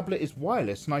think this tablet is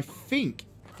wireless, and I think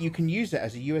you can use it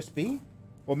as a USB,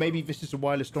 or maybe this is a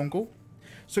wireless dongle.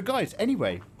 So guys,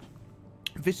 anyway,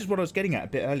 this is what I was getting at a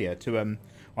bit earlier to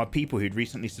our people who'd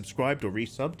recently subscribed or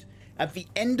resubbed. At the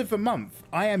end of the month,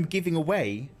 I am giving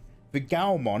away the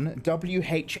Galmon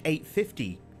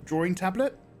WH850 drawing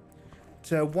tablet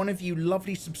to one of you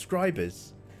lovely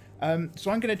subscribers.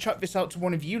 So I'm going to chuck this out to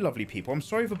one of you lovely people. I'm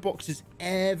sorry if the box is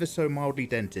ever so mildly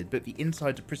dented, but the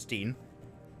insides are pristine.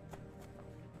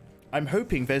 I'm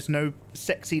hoping there's no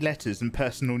sexy letters and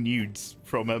personal nudes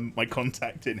from my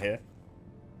contact in here.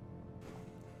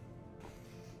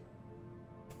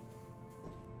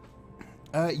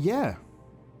 Yeah.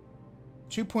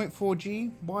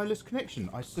 2.4G wireless connection.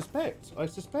 I suspect.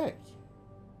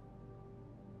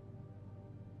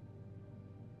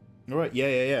 Alright,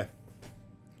 yeah.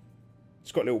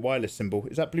 It's got a little wireless symbol.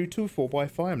 Is that Bluetooth or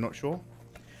Wi-Fi? I'm not sure.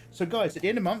 So guys, at the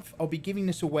end of the month, I'll be giving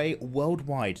this away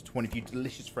worldwide to one of you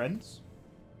delicious friends.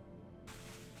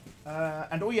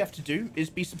 And all you have to do is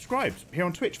be subscribed here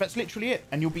on Twitch. That's literally it.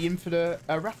 And you'll be in for the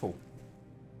raffle.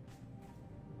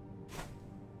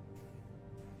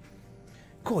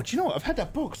 God, you know what? I've had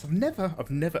that box. I've never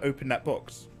opened that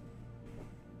box.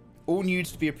 All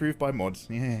nudes to be approved by mods.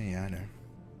 Yeah,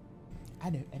 I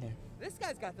know. This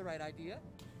guy's got the right idea.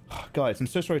 Guys, I'm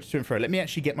so sorry to and fro. Let me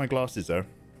actually get my glasses, though.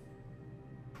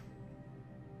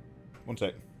 One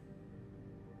sec.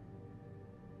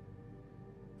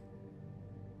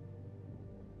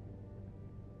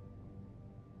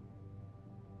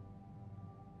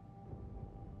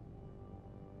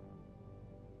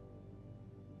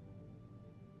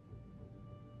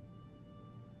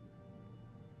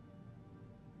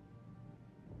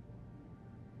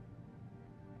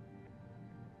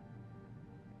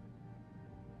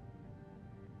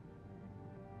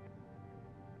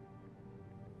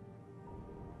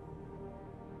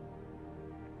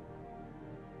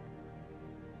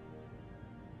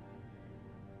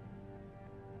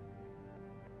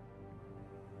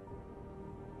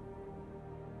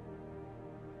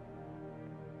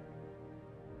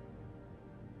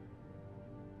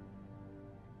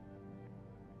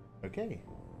 Okay.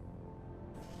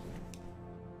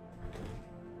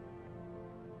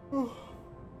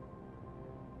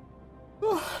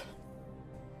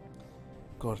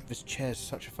 God, this chair's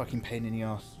such a fucking pain in the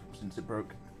ass since it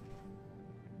broke.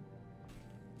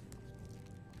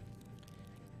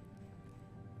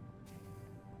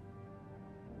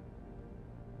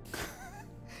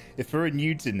 If there are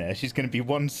nudes in there, she's going to be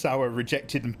one sour,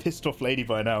 rejected and pissed off lady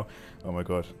by now. Oh my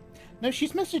god. No,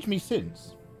 she's messaged me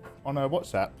since on her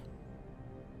WhatsApp.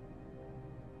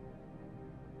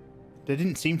 There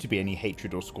didn't seem to be any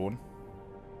hatred or scorn.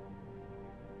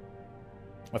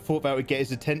 I thought that would get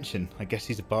his attention. I guess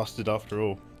he's a bastard after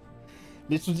all.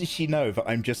 Little did she know that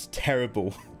I'm just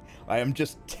terrible. I am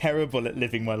just terrible at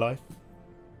living my life.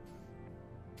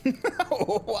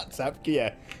 WhatsApp?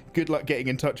 Yeah. Good luck getting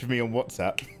in touch with me on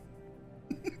WhatsApp.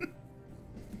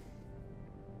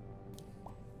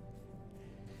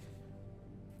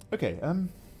 Okay, can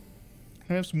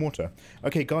I have some water?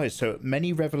 Okay, guys, so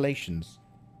many revelations.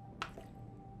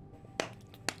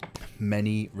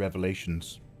 Many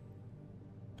revelations.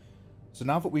 So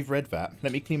now that we've read that,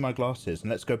 let me clean my glasses and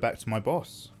let's go back to my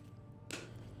boss.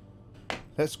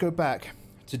 Let's go back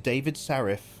to David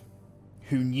Sarif,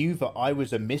 who knew that I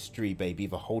was a mystery baby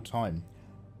the whole time.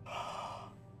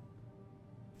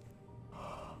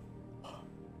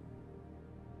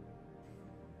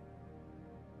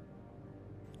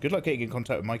 Good luck getting in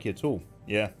contact with Mikey at all.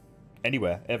 Yeah.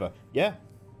 Anywhere, ever. Yeah.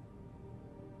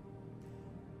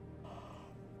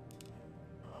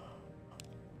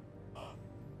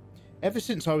 Ever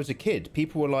since I was a kid,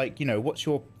 people were like, you know, what's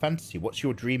your fantasy? What's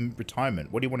your dream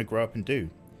retirement? What do you want to grow up and do?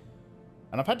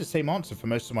 And I've had the same answer for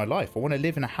most of my life. I want to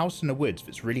live in a house in the woods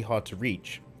that's really hard to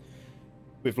reach,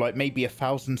 with like maybe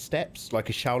 1,000 steps, like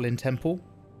a Shaolin temple,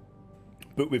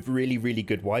 but with really, really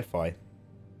good Wi-Fi.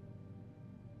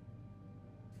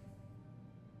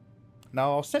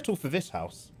 Now, I'll settle for this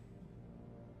house.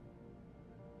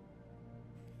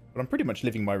 But I'm pretty much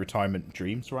living my retirement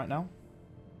dreams right now.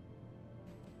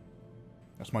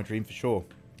 That's my dream for sure.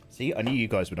 See, I knew you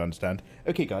guys would understand.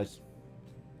 Okay, guys.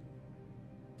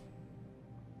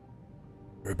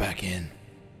 We're back in.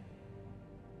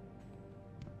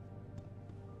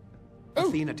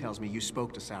 Athena tells me you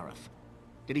spoke to Sarif.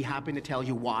 Did he happen to tell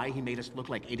you why he made us look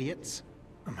like idiots?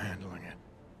 I'm handling it.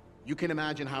 You can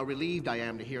imagine how relieved I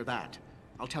am to hear that.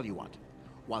 I'll tell you what.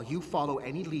 While you follow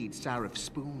any lead Sarif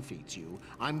spoon-feeds you,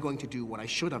 I'm going to do what I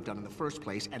should have done in the first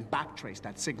place and backtrace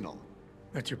that signal.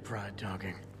 That's your pride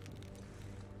talking.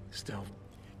 Still,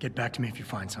 get back to me if you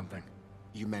find something.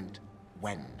 You meant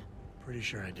when? Pretty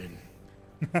sure I didn't.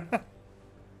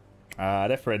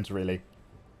 They're friends, really.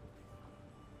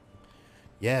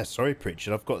 Yeah, sorry,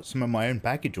 Pritchard. I've got some of my own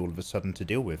baggage all of a sudden to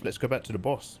deal with. Let's go back to the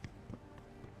boss.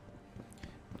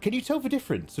 Can you tell the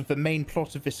difference of the main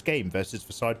plot of this game versus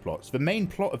the side plots? The main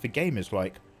plot of the game is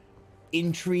like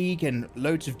intrigue and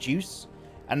loads of juice,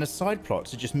 and the side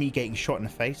plots are just me getting shot in the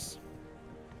face.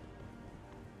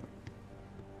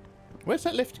 Where's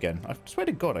that lift again? I swear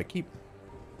to God, I keep...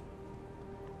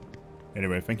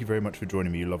 Anyway, thank you very much for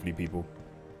joining me, you lovely people.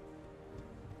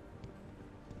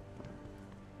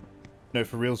 No,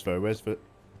 for reals though, where's the...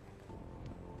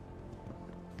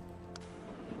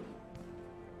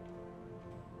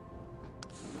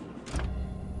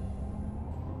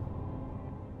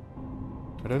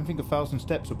 I don't think 1,000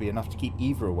 steps will be enough to keep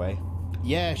Eva away.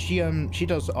 Yeah, she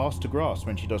does arse to grass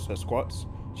when she does her squats.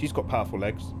 She's got powerful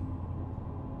legs.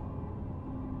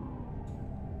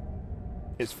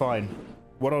 It's fine.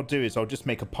 What I'll do is I'll just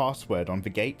make a password on the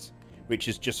gate, which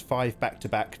is just 5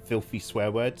 back-to-back filthy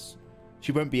swear words.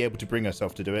 She won't be able to bring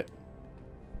herself to do it.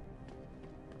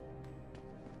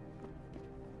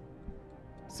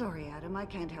 Sorry, Adam, I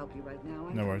can't help you right now.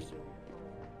 No worries.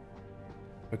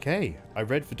 Okay, I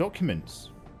read the documents.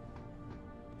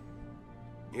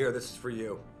 Here, this is for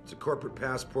you. It's a corporate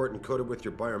passport encoded with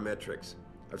your biometrics.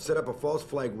 I've set up a false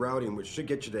flag routing which should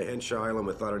get you to Henshaw Island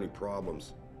without any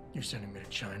problems. You're sending me to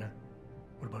China?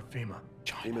 What about FEMA?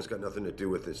 FEMA's got nothing to do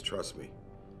with this, trust me.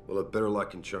 We'll have better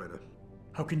luck in China.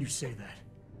 How can you say that?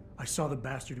 I saw the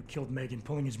bastard who killed Megan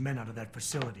pulling his men out of that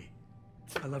facility.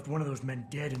 I left one of those men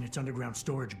dead in its underground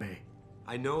storage bay.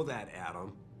 I know that,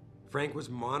 Adam. Frank was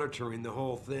monitoring the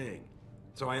whole thing.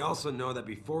 So I also know that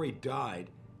before he died,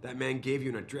 that man gave you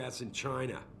an address in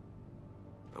China.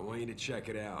 I want you to check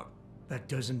it out. That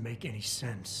doesn't make any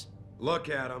sense. Look,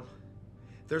 Adam.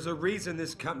 There's a reason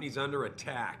this company's under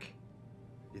attack.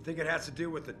 You think it has to do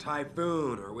with the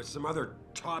Typhoon or with some other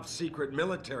top-secret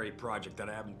military project that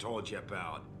I haven't told you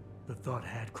about? The thought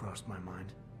had crossed my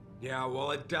mind. Yeah,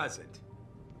 well, it doesn't.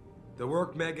 The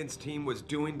work Megan's team was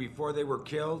doing before they were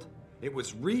killed, it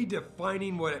was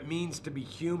redefining what it means to be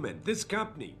human. This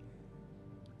company,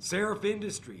 Seraph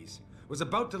Industries, was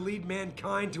about to lead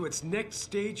mankind to its next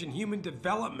stage in human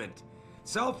development.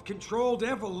 Self-controlled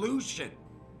evolution.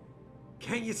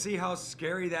 Can't you see how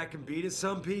scary that can be to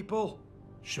some people?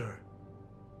 Sure.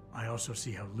 I also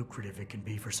see how lucrative it can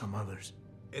be for some others.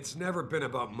 It's never been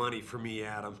about money for me,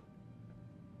 Adam.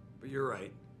 But you're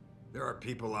right. There are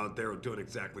people out there who don't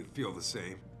exactly feel the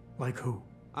same. Like who?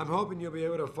 I'm hoping you'll be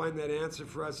able to find that answer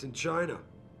for us in China.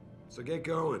 So get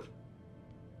going.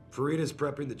 Farida's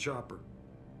prepping the chopper.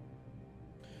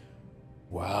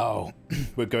 Wow.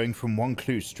 We're going from one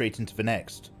clue straight into the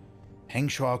next.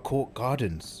 Hengsha Court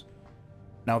Gardens.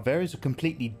 Now, there is a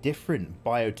completely different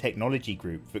biotechnology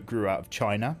group that grew out of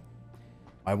China.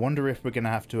 I wonder if we're going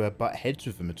to have to butt heads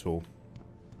with them at all.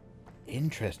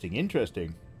 Interesting,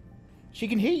 interesting. She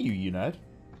can hear you, you nerd.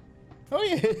 Oh,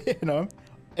 yeah, you know.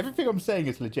 Everything I'm saying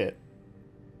is legit.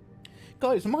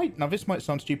 Guys, now this might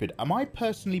sound stupid. Am I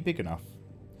personally big enough?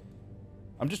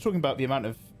 I'm just talking about the amount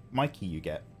of Mikey you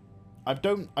get. I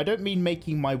don't mean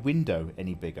making my window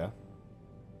any bigger.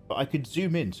 But I could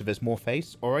zoom in so there's more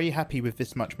face, or are you happy with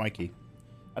this much Mikey?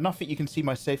 Enough that you can see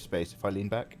my safe space if I lean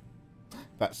back.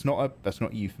 That's not a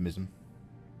euphemism.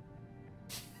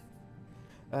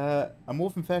 A more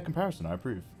than fair comparison, I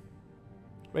approve.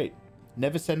 Wait,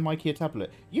 never send Mikey a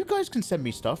tablet. You guys can send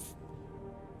me stuff.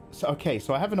 So, okay,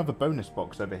 so I have another bonus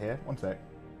box over here. One sec.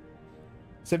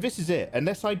 So this is it.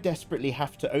 Unless I desperately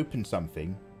have to open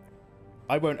something,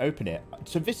 I won't open it.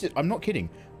 So this is, I'm not kidding.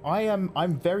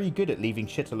 I'm very good at leaving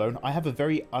shit alone. I have a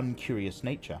very uncurious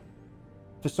nature.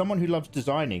 For someone who loves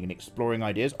designing and exploring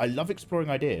ideas, I love exploring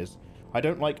ideas. I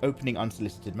don't like opening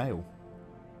unsolicited mail.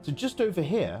 So just over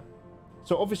here,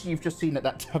 so obviously you've just seen that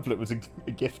that tablet was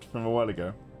a gift from a while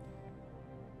ago.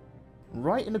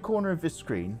 Right in the corner of this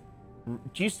screen,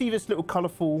 do you see this little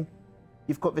colourful,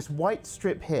 you've got this white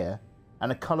strip here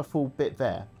and a colourful bit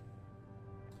there.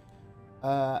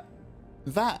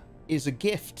 That is a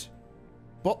gift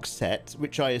box set,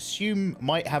 which I assume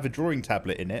might have a drawing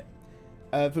tablet in it,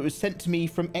 that was sent to me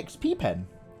from XP Pen.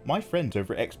 My friends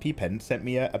over at XP Pen sent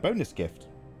me a bonus gift.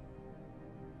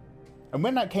 And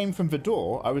when that came from the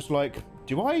door, I was like,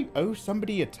 do I owe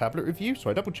somebody a tablet review? So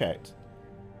I double checked.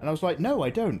 And I was like, no, I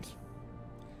don't.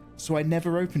 So I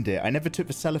never opened it. I never took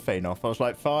the cellophane off. I was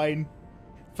like, fine.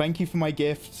 Thank you for my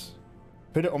gift.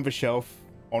 Put it on the shelf.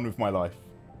 On with my life.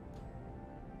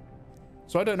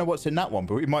 So I don't know what's in that one,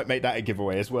 but we might make that a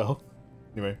giveaway as well.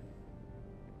 Anyway.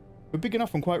 We're big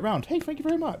enough and quite round. Hey, thank you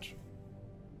very much.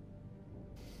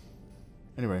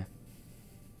 Anyway.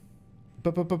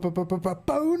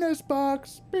 Bonus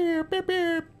box. Beep, beep,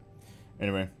 beep.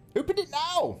 Anyway. Open it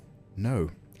now. No.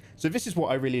 So this is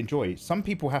what I really enjoy. Some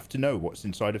people have to know what's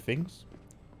inside of things.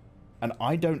 And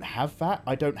I don't have that.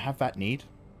 I don't have that need.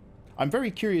 I'm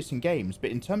very curious in games,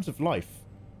 but in terms of life,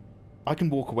 I can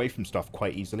walk away from stuff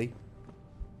quite easily.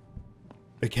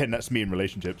 Again, that's me in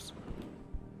relationships.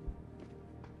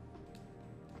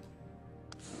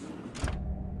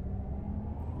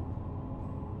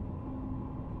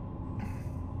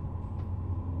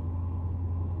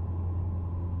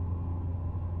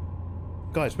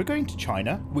 Guys, we're going to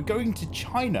China. We're going to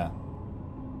China.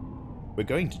 We're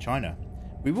going to China.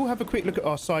 We will have a quick look at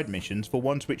our side missions for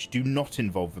ones which do not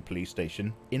involve the police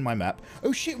station in my map.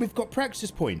 Oh shit, we've got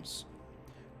practice points.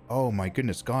 Oh my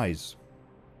goodness, guys.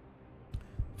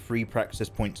 Free practice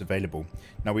points available.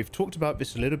 Now, we've talked about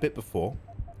this a little bit before.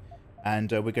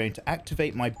 And we're going to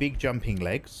activate my big jumping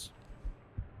legs.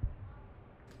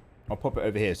 I'll pop it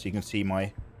over here so you can see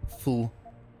my full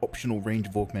optional range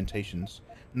of augmentations.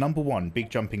 Number 1, big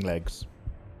jumping legs.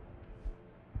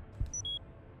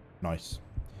 Nice.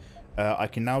 I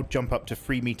can now jump up to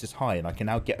 3 meters high, and I can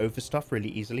now get over stuff really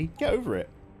easily. Get over it.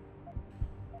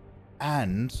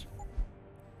 And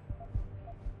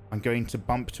I'm going to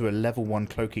bump to a level 1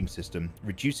 cloaking system.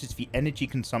 Reduces the energy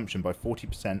consumption by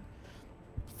 40%.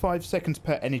 5 seconds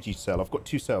per energy cell. I've got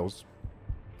 2 cells.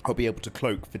 I'll be able to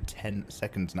cloak for 10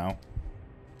 seconds now.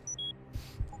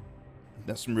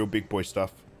 That's some real big boy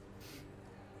stuff.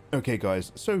 Okay,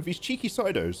 guys. So, these cheeky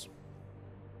sidos.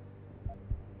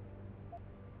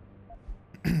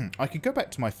 I could go back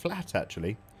to my flat,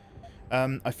 actually.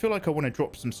 I feel like I want to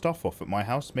drop some stuff off at my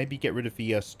house. Maybe get rid of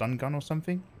the stun gun or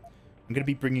something. I'm going to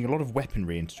be bringing a lot of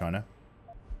weaponry into China.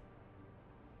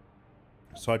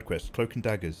 Side quest. Cloak and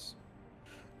daggers.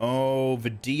 Oh,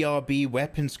 the DRB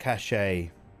weapons cache. A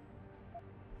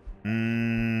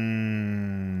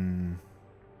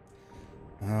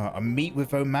meet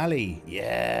with O'Malley.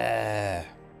 Yeah.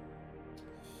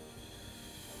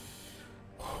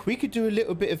 We could do a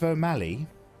little bit of O'Malley.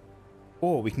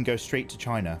 Or we can go straight to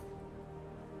China.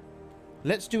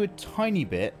 Let's do a tiny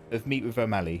bit of meet with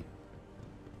O'Malley.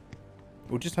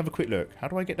 We'll just have a quick look. How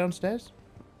do I get downstairs?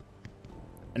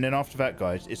 And then after that,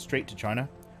 guys, it's straight to China.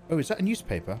 Oh, is that a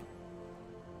newspaper?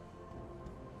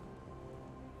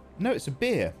 No, it's a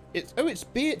beer. It's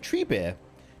beer, tree beer.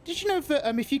 Did you know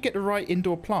that if you get the right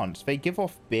indoor plants, they give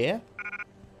off beer?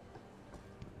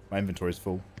 My inventory is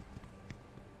full.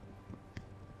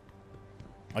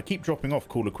 I keep dropping off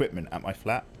cool equipment at my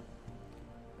flat.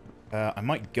 I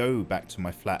might go back to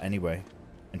my flat anyway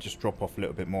and just drop off a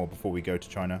little bit more before we go to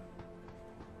China.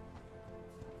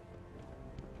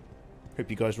 Hope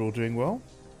you guys are all doing well.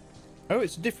 Oh,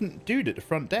 it's a different dude at the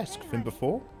front desk than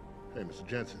before. Hey, Mr.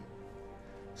 Jensen.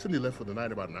 Cindy left for the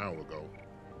night about an hour ago.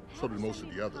 So did most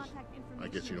of the others. I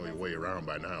guess you know your way around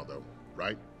by now, though,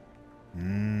 right?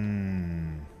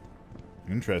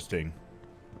 Interesting.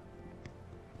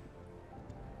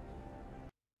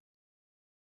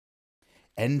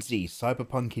 NZ,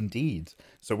 Cyberpunk indeed.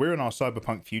 So we're in our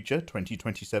Cyberpunk future,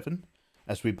 2027,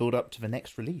 as we build up to the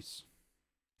next release.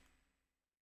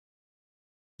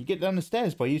 You get down the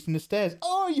stairs by using the stairs.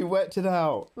 Oh, you worked it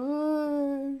out.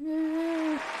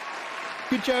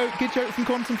 Good joke from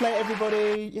Contemplate,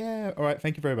 everybody. Yeah, all right,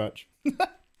 thank you very much.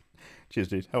 Cheers,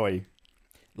 dude. How are you?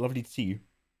 Lovely to see you.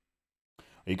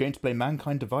 Are you going to play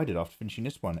Mankind Divided after finishing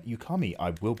this one? Yukami,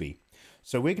 I will be.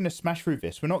 So we're going to smash through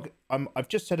this. We're not. I've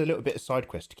just said a little bit of side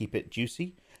quest to keep it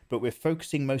juicy, but we're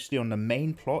focusing mostly on the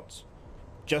main plot,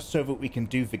 just so that we can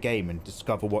do the game and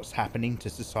discover what's happening to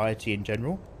society in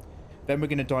general. Then we're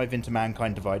going to dive into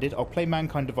Mankind Divided. I'll play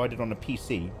Mankind Divided on a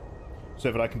PC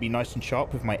so that I can be nice and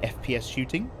sharp with my FPS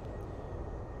shooting.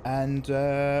 And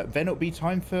then it'll be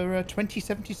time for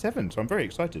 2077, so I'm very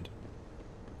excited.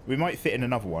 We might fit in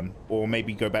another one, or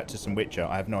maybe go back to some Witcher.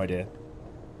 I have no idea.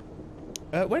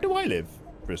 Where do I live,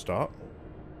 for a start?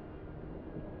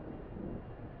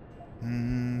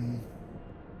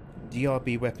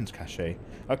 DRB weapons cache.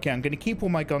 Okay, I'm going to keep all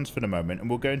my guns for the moment, and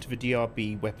we'll go into the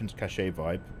DRB weapons cache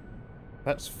vibe.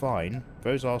 That's fine.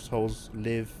 Those assholes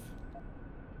live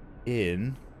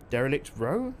in Derelict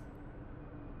Row?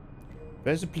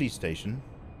 There's a police station.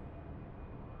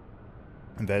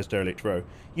 And there's Derelict Row.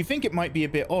 You think it might be a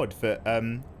bit odd that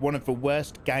one of the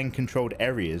worst gang-controlled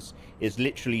areas is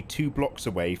literally 2 blocks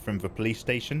away from the police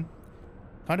station?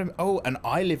 Kind of. Oh, and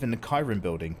I live in the Chiron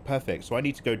building. Perfect. So I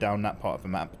need to go down that part of the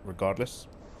map regardless.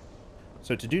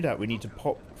 So to do that, we need to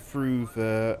pop through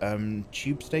the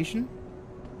tube station.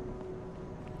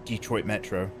 Detroit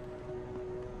Metro.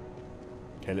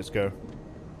 Okay, let's go.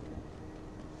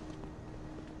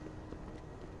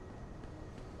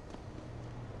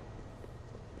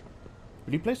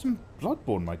 Will you play some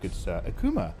Bloodborne, my good sir?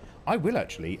 Akuma, I will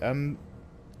actually.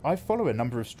 I follow a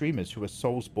number of streamers who are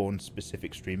Soulsborne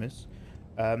specific streamers.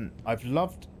 I've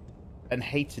loved and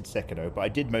hated Sekiro, but I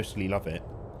did mostly love it.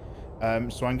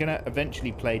 So I'm going to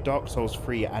eventually play Dark Souls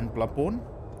 3 and Bloodborne.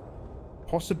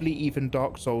 Possibly even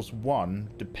Dark Souls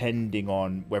 1, depending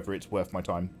on whether it's worth my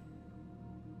time.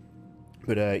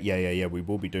 But yeah, we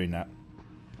will be doing that.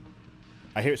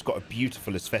 I hear it's got a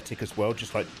beautiful aesthetic as well,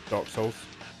 just like Dark Souls.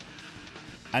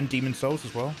 And Demon Souls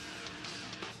as well.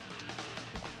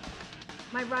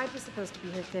 My ride was supposed to be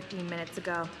here 15 minutes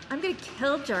ago. I'm gonna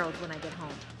kill Gerald when I get home.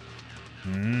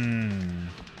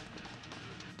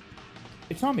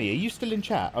 Itami, are you still in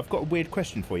chat? I've got a weird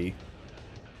question for you.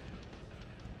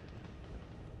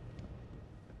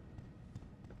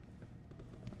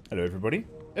 Hello, everybody.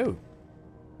 Oh,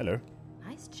 hello.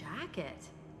 Nice jacket.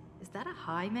 Is that a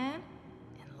high man?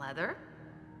 In leather?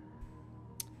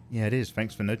 Yeah, it is.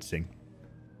 Thanks for noticing.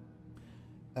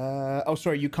 Oh,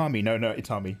 sorry, Yukami. No,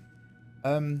 Itami.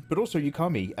 But also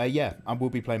Yukami. Yeah, I will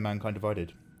be playing Mankind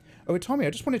Divided. Oh, Itami, I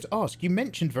just wanted to ask. You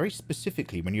mentioned very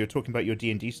specifically when you were talking about your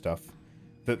D&D stuff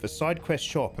that the side quest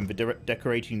shop and the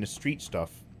decorating the street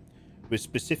stuff was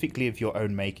specifically of your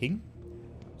own making.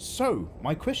 So,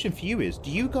 my question for you is,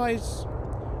 do you guys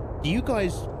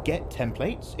get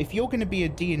templates? If you're going to be a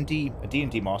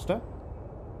D&D master,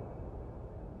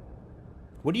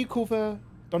 what do you call the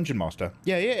dungeon master?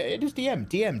 Yeah, it is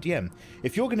DM.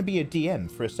 If you're going to be a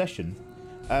DM for a session,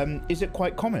 is it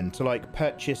quite common to like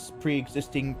purchase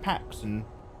pre-existing packs and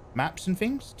maps and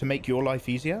things to make your life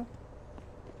easier?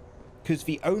 Because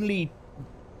the only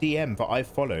DM that I've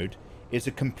followed is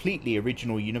a completely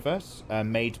original universe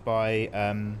made by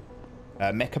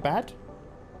Mechabad.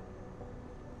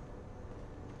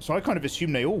 So I kind of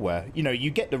assume they all were. You know,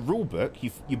 you get the rule book,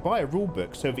 you buy a rule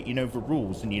book so that you know the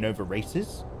rules and you know the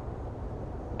races.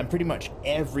 And pretty much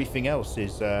everything else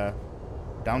is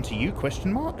down to you,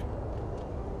 question mark?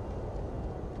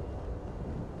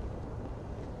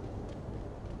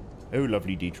 Oh,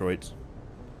 lovely Detroit.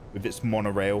 With its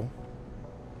monorail.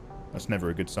 That's never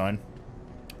a good sign.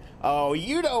 Oh,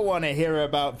 you don't want to hear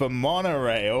about the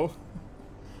monorail.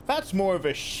 That's more of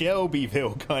a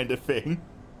Shelbyville kind of thing.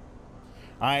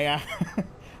 I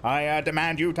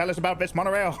demand you tell us about this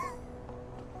monorail.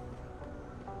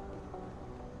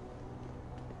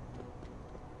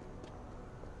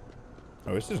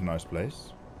 Oh, this is a nice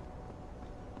place.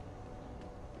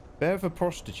 Bear the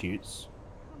prostitutes.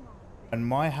 And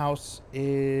my house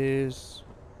is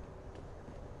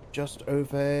just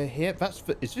over here.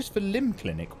 Is this the Limb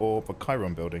Clinic or the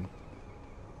Chiron building?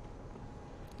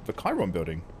 The Chiron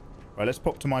building. Right, let's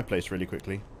pop to my place really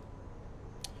quickly.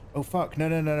 Oh, fuck.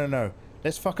 No.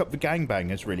 Let's fuck up the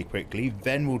gangbangers really quickly.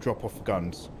 Then we'll drop off the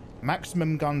guns.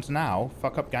 Maximum guns now.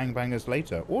 Fuck up gangbangers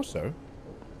later. Also,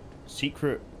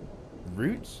 secret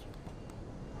routes?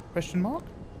 Question mark?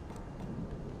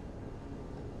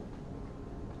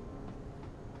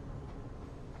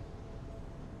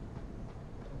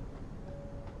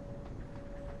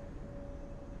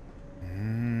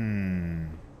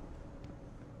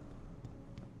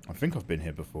 I think I've been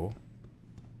here before.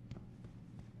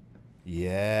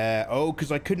 Yeah. Oh,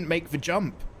 because I couldn't make the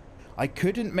jump. I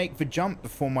couldn't make the jump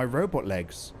before my robot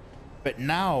legs. But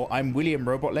now I'm William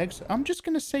Robot Legs. I'm just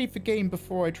going to save the game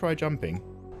before I try jumping.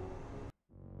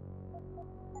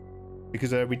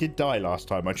 Because we did die last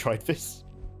time I tried this.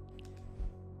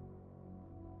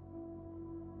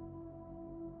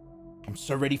 I'm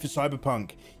so ready for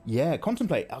Cyberpunk. Yeah,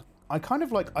 Contemplate. I kind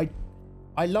of like...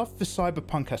 I love the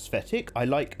cyberpunk aesthetic. I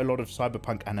like a lot of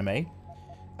cyberpunk anime.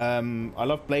 I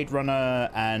love Blade Runner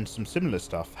and some similar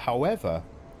stuff. However,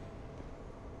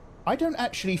 I don't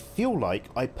actually feel like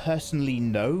I personally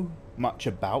know much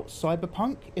about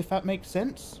cyberpunk, if that makes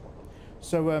sense.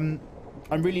 So I'm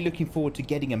really looking forward to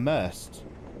getting immersed.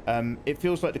 It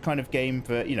feels like the kind of game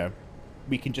that, you know,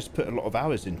 we can just put a lot of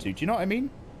hours into. Do you know what I mean?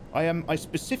 I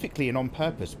specifically and on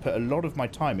purpose put a lot of my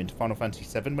time into Final Fantasy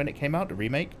VII when it came out, the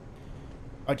remake.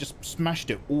 I just smashed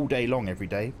it all day long every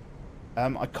day.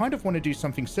 I kind of want to do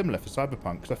something similar for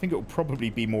Cyberpunk, because I think it will probably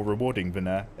be more rewarding than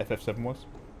FF7 was.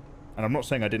 And I'm not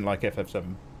saying I didn't like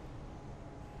FF7.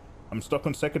 I'm stuck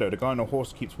on Sekiro. The guy on a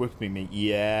horse keeps whipping me.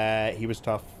 Yeah, he was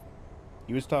tough.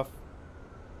 He was tough.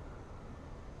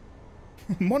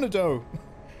 Monodo!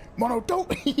 Monodo!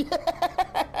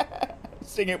 Yeah!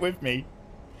 Sing it with me.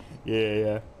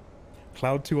 Yeah.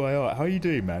 Cloud2IR, how are you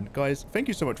doing, man? Guys, thank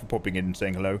you so much for popping in and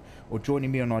saying hello, or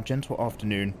joining me on our gentle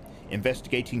afternoon,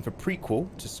 investigating the prequel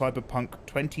to Cyberpunk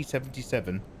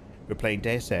 2077. We're playing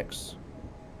Deus Ex.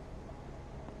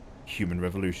 Human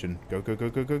Revolution. Go, go, go,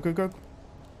 go, go, go, go.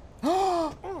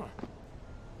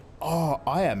 Oh,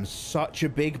 I am such a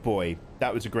big boy.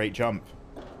 That was a great jump.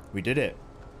 We did it.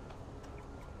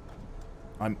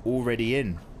 I'm already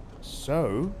in.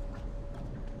 So...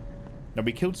 Now,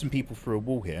 we killed some people through a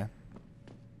wall here.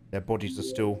 Their bodies are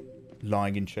still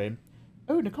lying in shame.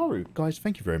 Oh, Nakaru. Guys,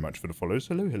 thank you very much for the follows.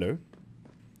 Hello, hello.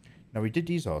 Now, we did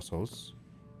these arseholes.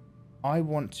 I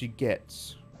want to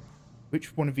get...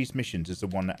 Which one of these missions is the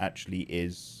one that actually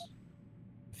is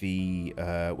the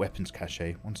weapons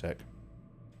cache? One sec.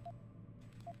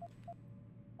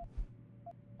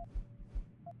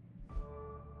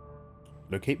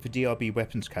 Locate the DRB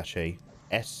weapons cache.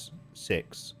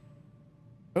 S6.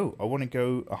 Oh, I want to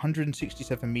go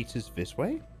 167 meters this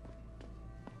way?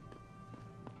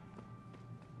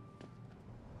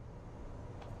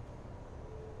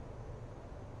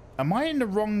 Am I in the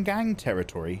wrong gang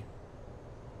territory?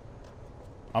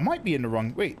 I might be in the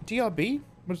wrong... Wait, DRB?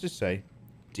 What does this say?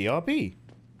 DRB.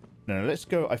 No, let's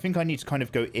go. I think I need to kind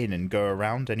of go in and go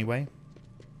around anyway.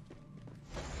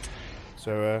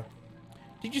 So,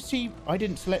 did you see? I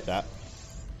didn't select that.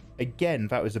 Again,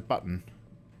 that was a button.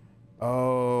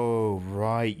 Oh,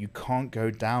 right. You can't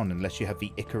go down unless you have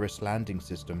the Icarus landing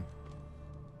system.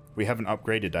 We haven't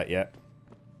upgraded that yet.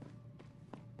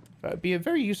 That would be a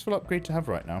very useful upgrade to have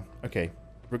right now. Okay.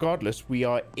 Regardless, we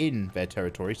are in their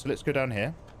territory, so let's go down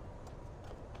here.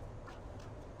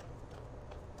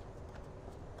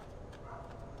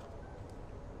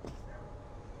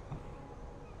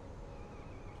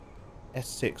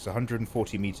 S6,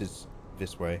 140 meters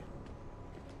this way.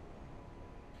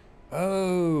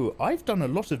 Oh, I've done a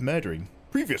lot of murdering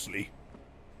previously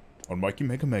on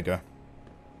MikeyMegaMega.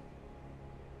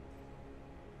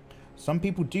 Some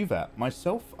people do that.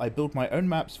 Myself, I build my own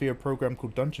maps via a program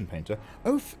called Dungeon Painter.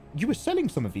 Oh, you were selling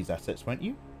some of these assets, weren't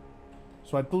you?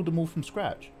 So I build them all from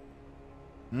scratch.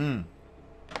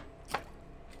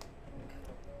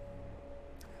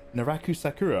 Naraku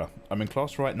Sakura. I'm in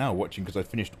class right now watching because I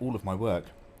finished all of my work.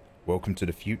 Welcome to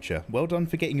the future. Well done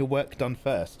for getting your work done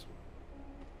first.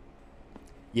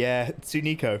 Yeah,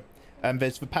 Tsuniko.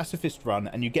 There's the pacifist run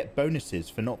and you get bonuses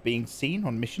for not being seen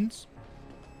on missions.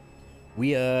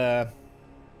 We're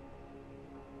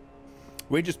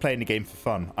just playing the game for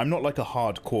fun. I'm not like a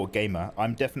hardcore gamer.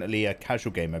 I'm definitely a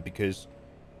casual gamer because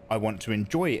I want to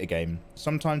enjoy a game.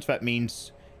 Sometimes that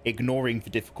means ignoring the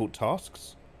difficult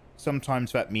tasks.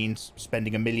 Sometimes that means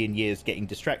spending a million years getting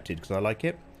distracted because I like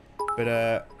it.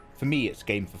 But for me, it's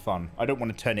game for fun. I don't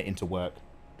want to turn it into work.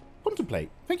 Contemplate.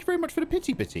 Thank you very much for the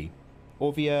pity.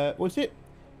 Or the, what's it?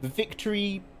 The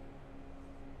victory...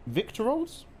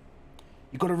 Victorolls?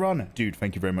 You gotta run. Dude,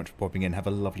 thank you very much for popping in. Have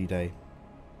a lovely day.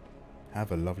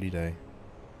 Have a lovely day.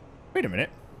 Wait a minute.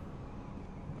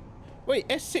 Wait,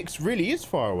 S6 really is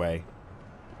far away.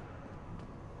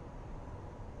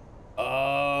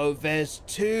 Oh, there's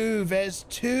two. There's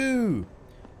two.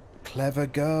 Clever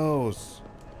girls.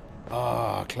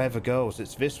 Ah, clever girls.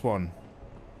 It's this one.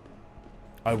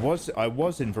 I was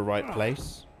in the right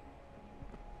place.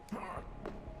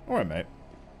 Alright, mate.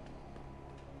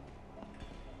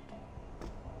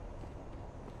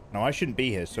 No, I shouldn't be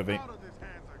here, so they...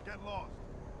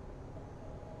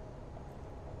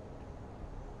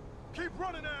 Keep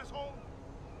running, asshole!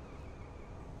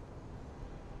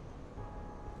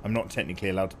 I'm not technically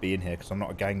allowed to be in here because I'm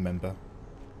not a gang member.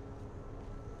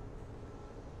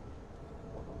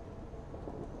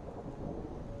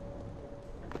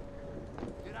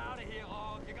 Get out of here,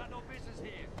 Hog. You got no business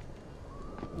here.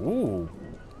 Ooh.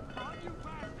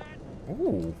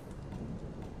 Ooh.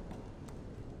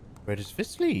 Where does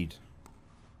this lead?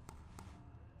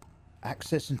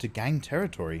 Access into gang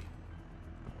territory.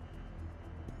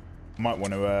 Might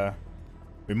want to,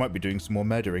 we might be doing some more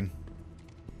murdering.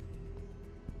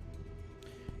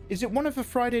 Is it one of the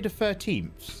Friday the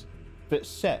 13th that's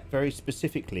set very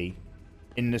specifically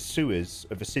in the sewers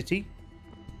of a city?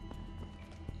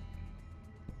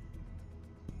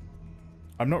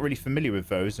 I'm not really familiar with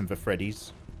those and the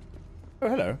Freddy's. Oh,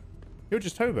 hello. You're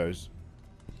just hobos.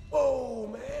 Whoa,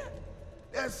 man.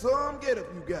 That's some getup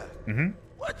you got. Mm-hmm.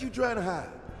 What you trying to hide?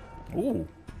 Ooh.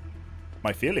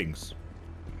 My feelings.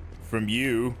 From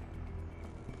you.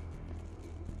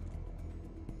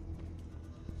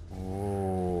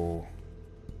 Oh.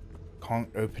 Can't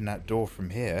open that door from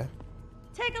here.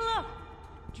 Take a look.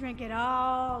 Drink it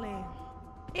all in.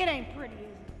 It ain't pretty, is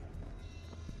it?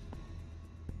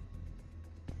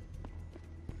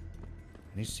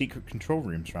 Any secret control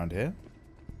rooms around here?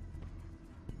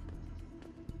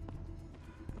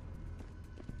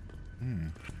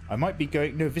 I might be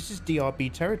going... No, this is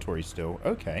DRB territory still.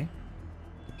 Okay.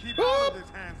 Keep out of this,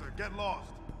 Hanser. Get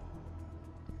lost.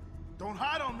 Don't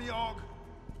hide on me, Og.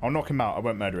 I'll knock him out. I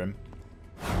won't murder him.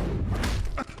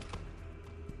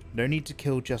 No need to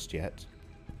kill just yet.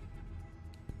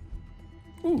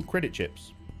 Ooh, credit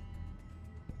chips.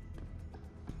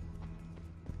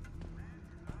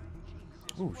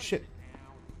 Ooh, shit.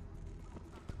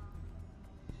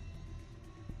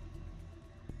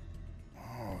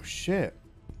 Oh, shit.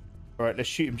 Alright, let's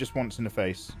shoot him just once in the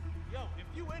face. Yo, if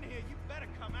you in here, you better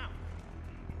come out.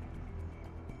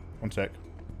 One sec.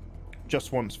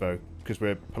 Just once, though, because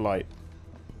we're polite.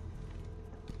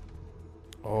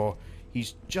 Oh,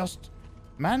 he's just...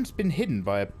 Man's been hidden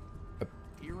by a...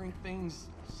 Hearing things,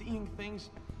 seeing things.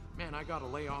 Man, I gotta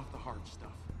lay off the hard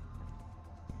stuff.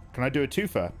 Can I do a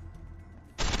twofer?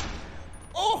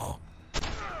 Oh!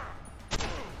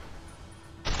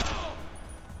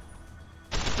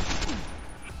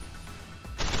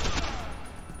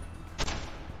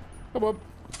 Come on.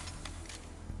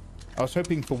 I was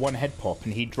hoping for one head pop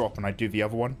and he'd drop and I'd do the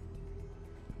other one.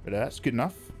 But that's good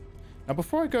enough. Now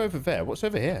before I go over there, what's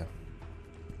over here?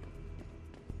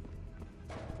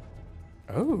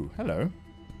 Oh, hello.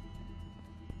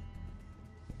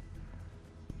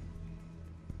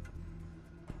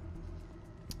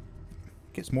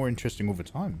 Gets more interesting all the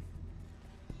time.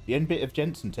 The end bit of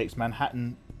Jensen takes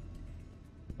Manhattan...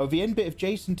 Oh, the end bit of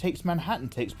Jason Takes Manhattan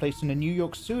takes place in the New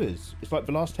York sewers. It's like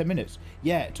the last 10 minutes.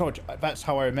 Yeah, Todd, that's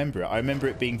how I remember it. I remember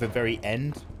it being the very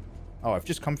end. Oh, I've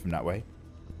just come from that way.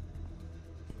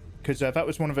 Because that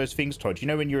was one of those things, Todd. You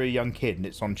know when you're a young kid and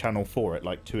it's on Channel 4 at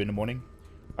like 2 in the morning?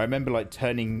 I remember like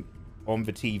turning on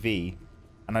the TV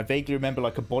and I vaguely remember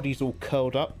like a body's all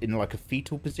curled up in like a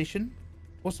fetal position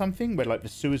or something where like the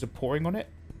sewers are pouring on it.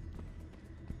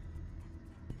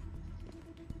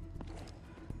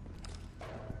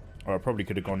 Or I probably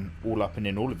could have gone all up and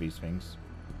in all of these things.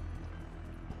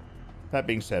 That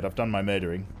being said, I've done my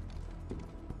murdering.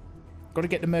 Got to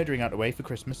get the murdering out of the way for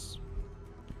Christmas.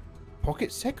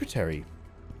 Pocket secretary.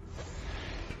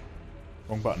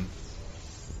 Wrong button.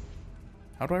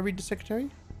 How do I read the secretary?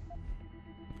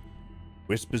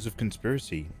 Whispers of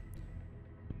conspiracy.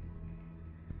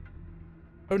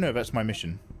 Oh no, that's my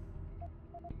mission.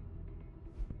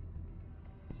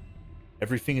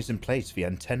 Everything is in place. The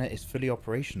antenna is fully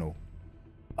operational.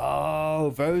 Oh,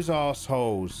 those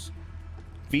assholes.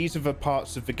 These are the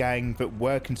parts of the gang that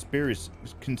were conspirators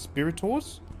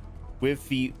with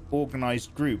the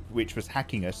organized group which was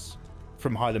hacking us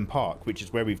from Highland Park, which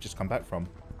is where we've just come back from.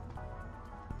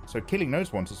 So killing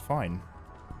those ones is fine.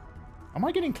 Am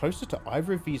I getting closer to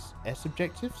either of these S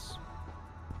objectives?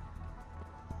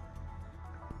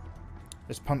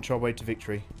 Let's punch our way to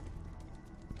victory.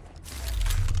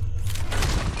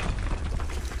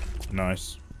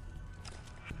 Nice.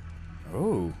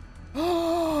 Oh.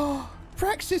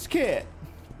 Praxis kit!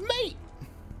 Mate!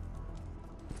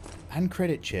 And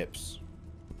credit chips.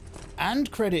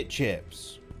 And credit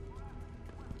chips.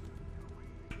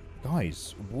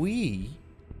 Guys, we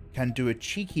can do a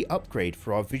cheeky upgrade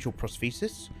for our visual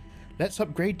prosthesis. Let's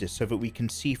upgrade this so that we can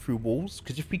see through walls.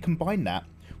 Because if we combine that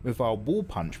with our wall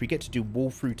punch, we get to do wall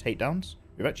through takedowns.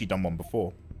 We've actually done one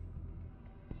before.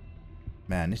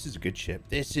 Man, this is a good ship.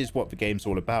 This is what the game's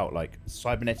all about, like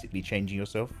cybernetically changing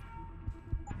yourself.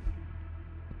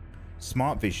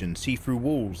 Smart vision, see through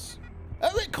walls.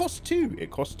 Oh, it costs 2.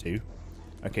 It costs 2.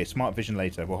 Okay, smart vision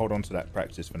later. We'll hold on to that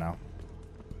practice for now.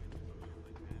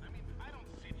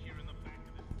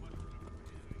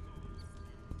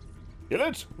 Kill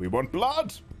it! We want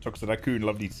blood! Toxic Raccoon,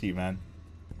 lovely to see you, man.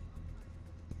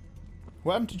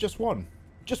 What happened to just one?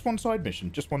 Just one side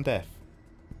mission, just one death.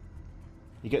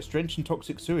 He gets drenched in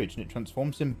toxic sewage and it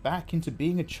transforms him back into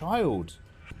being a child.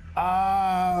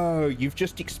 Oh, you've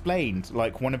just explained,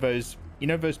 like, one of those, you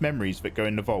know, those memories that go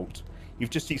in the vault. You've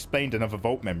just explained another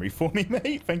vault memory for me,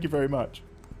 mate. Thank you very much.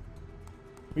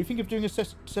 What do you think of doing a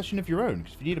session of your own?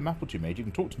 Because if you need a map or two made, you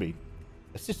can talk to me.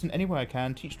 Assist in any way I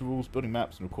can, teach the rules, building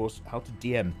maps, and of course, how to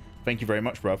DM. Thank you very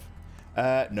much, bruv.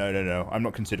 No. I'm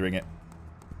not considering it.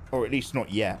 Or at least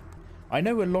not yet. I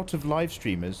know a lot of live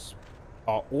streamers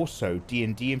are also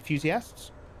D&D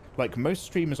enthusiasts. Like, most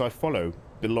streamers I follow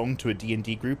belong to a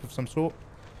D&D group of some sort.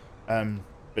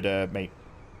 Mate,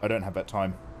 I don't have that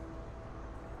time.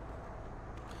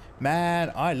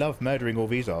 Man, I love murdering all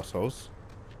these arseholes.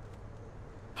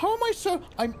 How am I so...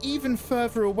 I'm even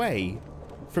further away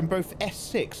from both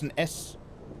S6 and S6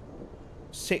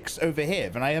 over here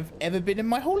than I have ever been in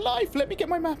my whole life. Let me get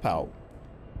my map out.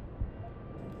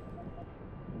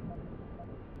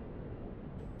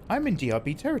 I'm in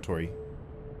DRB territory.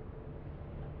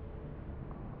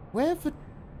 Where the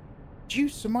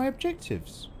deuce are my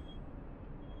objectives?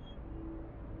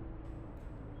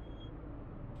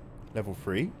 Level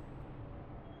 3?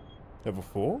 Level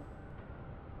 4?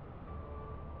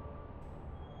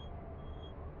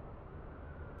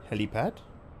 Helipad?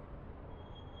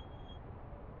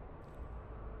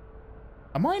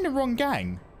 Am I in the wrong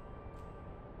gang?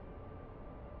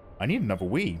 I need another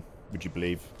Wii, would you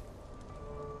believe?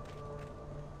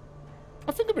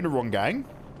 I think I'm in the wrong gang.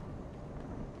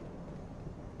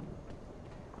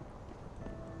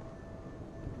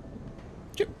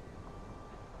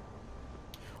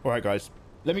 Alright guys,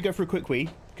 let me go for a quick wee,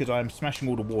 because I'm smashing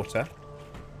all the water.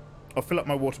 I'll fill up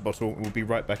my water bottle and we'll be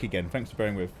right back again. Thanks for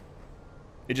bearing with.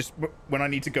 It just, when I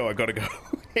need to go, I gotta go.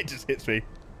 It just hits me.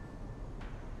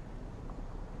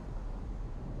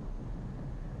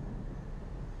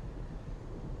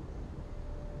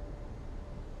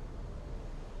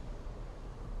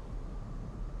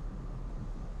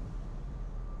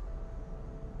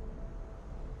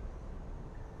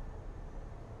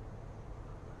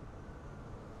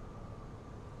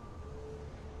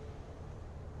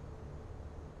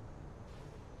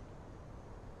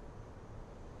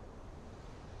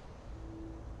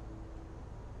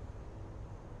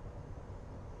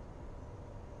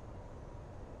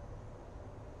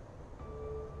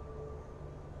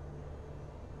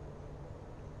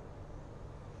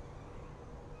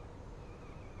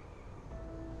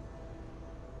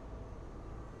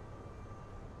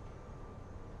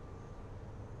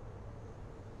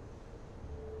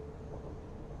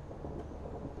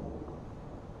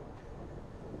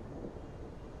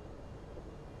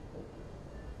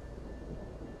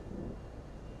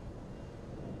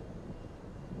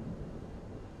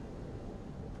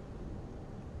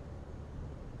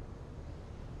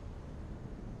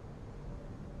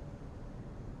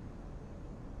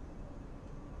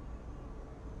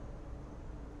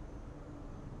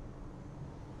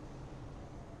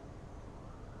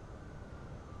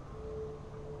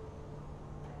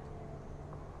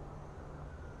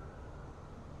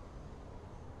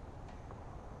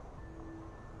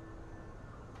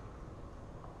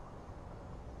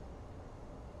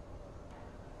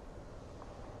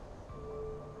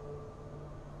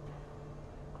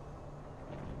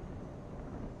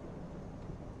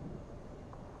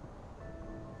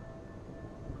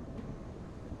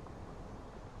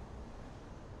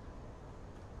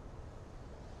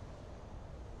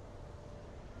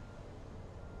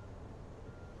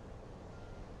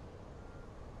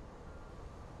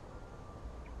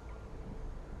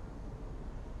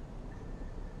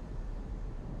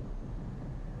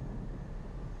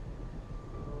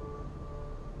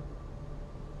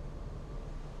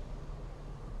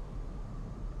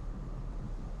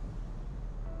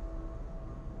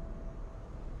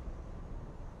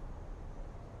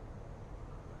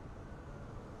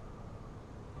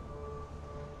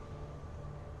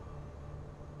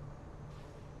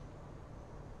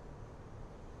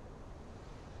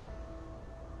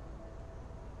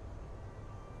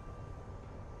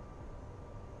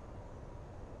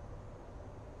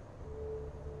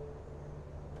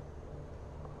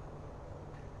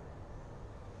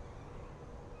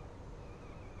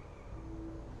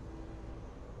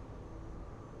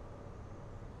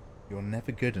 You're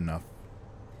never good enough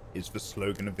is the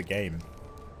slogan of the game.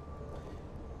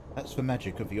 That's the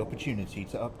magic of the opportunity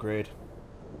to upgrade.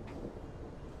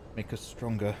 Make us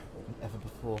stronger than ever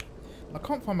before. I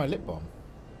can't find my lip balm.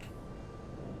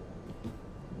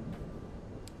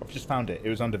 I've just found it. It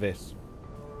was under this.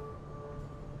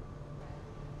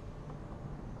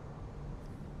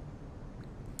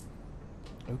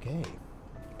 Okay.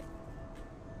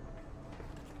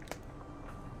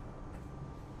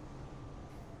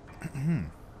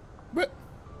 What?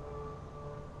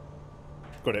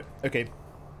 Got it. Okay.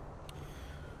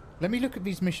 Let me look at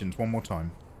these missions one more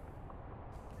time.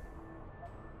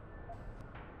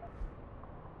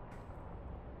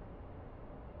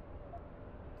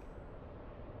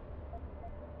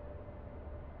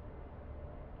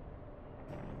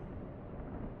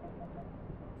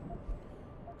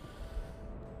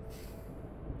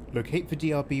 Locate the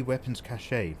DRB weapons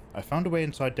cache. I found a way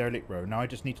inside Derelict Row. Now I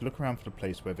just need to look around for the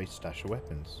place where they stash the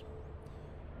weapons.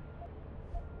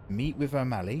 Meet with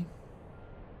O'Malley.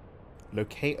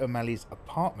 Locate O'Malley's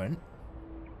apartment.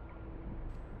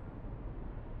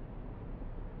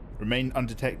 Remain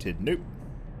undetected. Nope.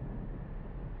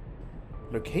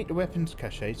 Locate the weapons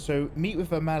cache. So meet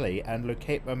with O'Malley and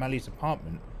locate O'Malley's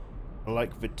apartment are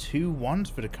like the two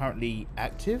ones that are currently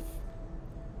active.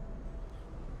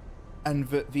 And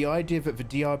the idea that the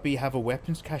DRB have a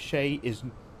weapons cache is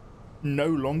no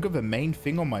longer the main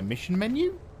thing on my mission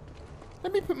menu?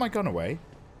 Let me put my gun away.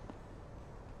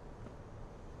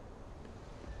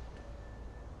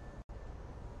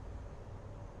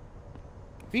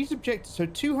 These objectives, so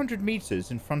 200 meters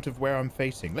in front of where I'm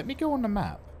facing. Let me go on the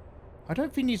map. I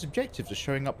don't think these objectives are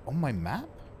showing up on my map.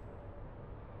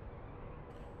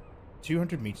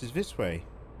 200 meters this way.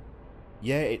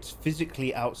 Yeah, it's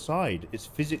physically outside. It's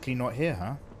physically not here,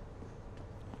 huh?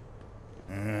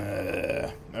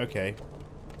 Okay.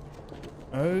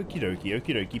 Okie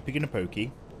dokie, pig in a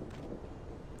pokey.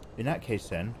 In that case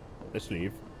then, let's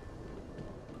leave.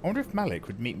 I wonder if Malik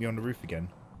would meet me on the roof again.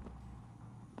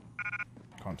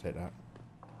 Can't take that.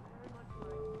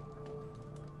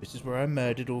 This is where I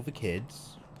murdered all the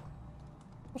kids.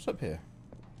 What's up here?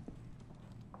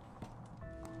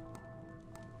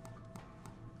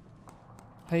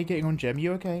 How are you getting on, Jem?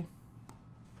 You okay?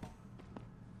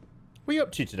 What are you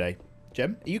up to today?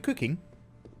 Jem, are you cooking?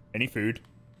 Any food?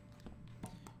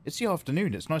 It's the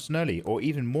afternoon. It's nice and early, or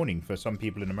even morning for some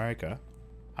people in America.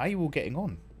 How are you all getting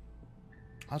on?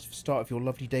 How's the start of your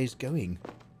lovely days going?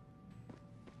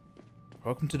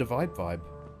 Welcome to the Vibe.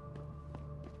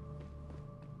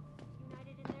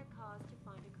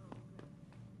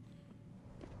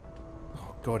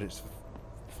 Oh god, it's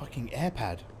a fucking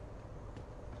AirPad.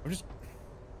 I'm just...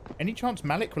 Any chance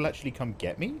Malik will actually come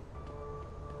get me?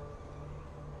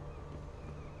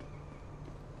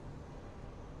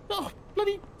 Oh,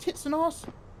 bloody tits and ass.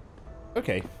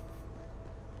 Okay.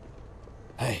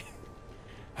 Hey,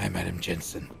 I'm Adam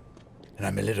Jensen, and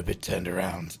I'm a little bit turned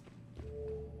around.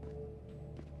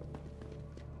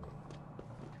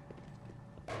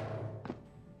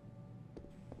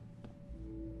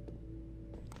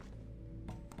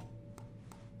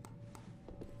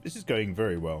 This is going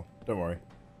very well, don't worry.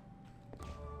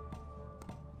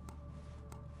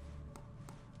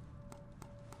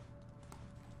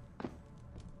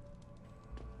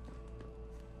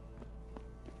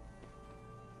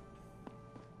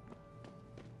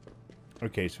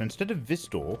 Okay, so instead of this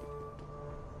door,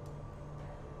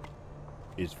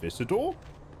 is this a door?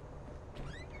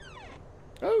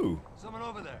 Oh! Someone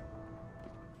over there.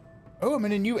 Oh, I'm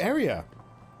in a new area.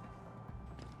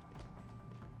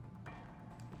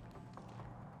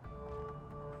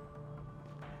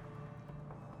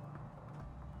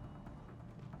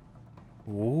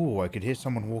 Oh, I could hear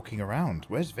someone walking around.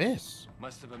 Where's this?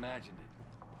 Must have imagined it.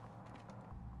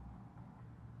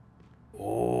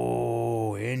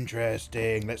 Oh,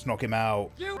 interesting. Let's knock him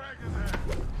out.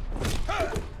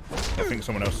 I think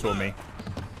someone else saw me.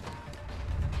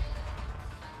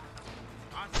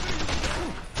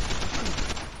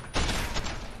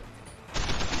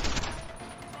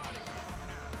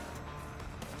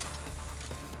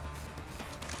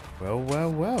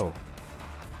 Well.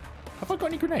 Have I got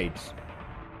any grenades?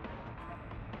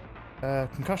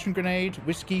 Concussion grenade,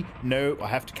 whiskey. No, I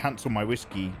have to cancel my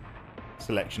whiskey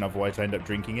selection, otherwise I end up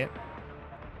drinking it.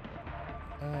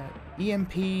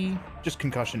 EMP, just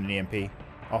concussion and EMP.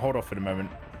 I'll hold off for the moment.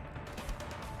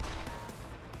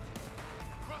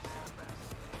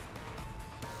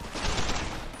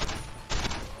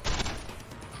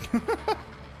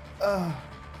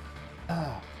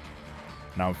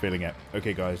 Now I'm feeling it.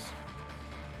 Okay, guys.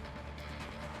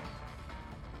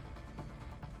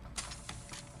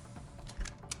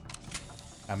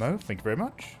 Ammo, thank you very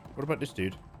much. What about this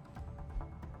dude?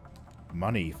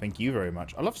 Money, thank you very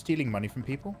much. I love stealing money from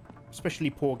people, especially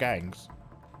poor gangs.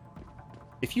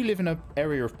 If you live in an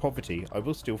area of poverty, I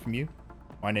will steal from you.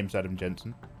 My name's Adam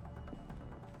Jensen.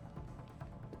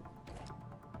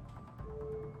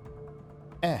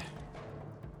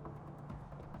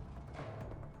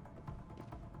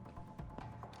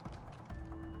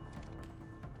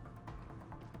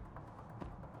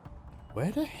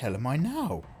 Where the hell am I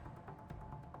now?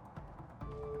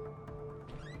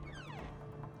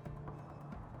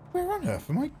 Where on earth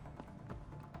am I?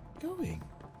 going?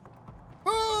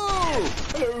 Oh!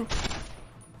 Hello!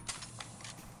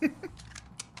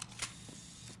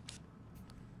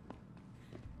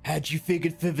 Had you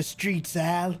figured for the streets,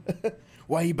 Al?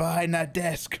 Why are you behind that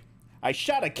desk? I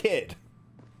shot a kid.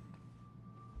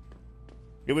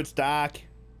 It was dark.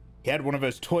 He had one of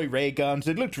those toy ray guns.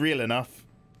 It looked real enough.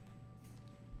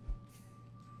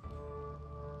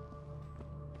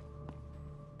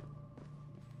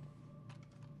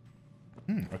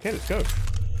 Okay, let's go.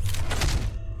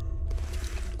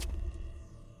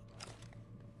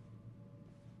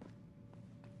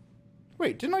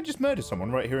 Wait, didn't I just murder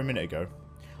someone right here a minute ago?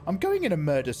 I'm going in a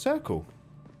murder circle.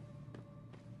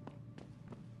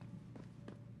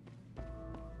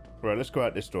 Right, let's go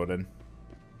out this door then.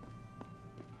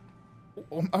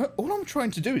 All I'm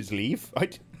trying to do is leave. I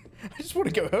just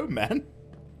want to go home, man.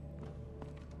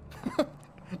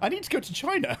 I need to go to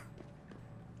China.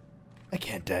 I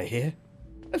can't die here.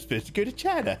 I'm supposed to go to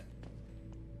China.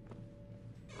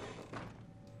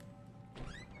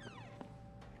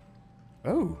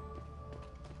 Oh.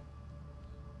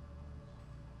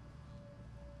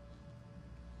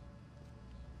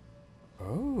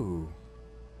 Oh.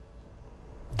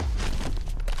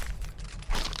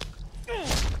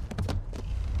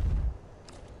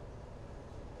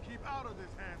 Keep out of this,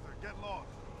 Hanser. Get lost.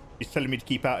 He's telling me to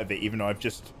keep out of it, even though I've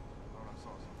just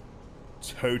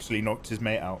totally knocked his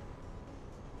mate out.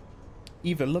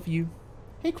 Eva, love you.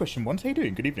 Hey, question one. How you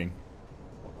doing? Good evening.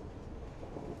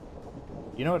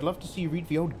 You know, I'd love to see you read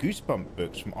the old Goosebump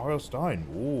books from R.L. Stine.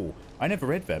 Ooh, I never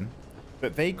read them,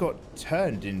 but they got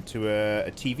turned into a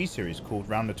TV series called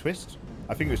Round the Twist.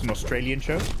 I think it was an Australian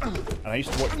show, and I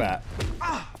used to watch that.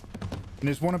 And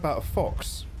there's one about a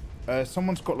fox.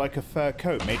 Someone's got like a fur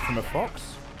coat made from a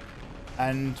fox,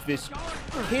 and this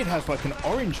kid has like an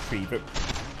orange tree that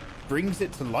brings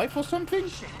it to life or something.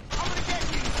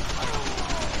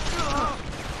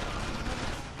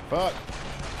 Fuck.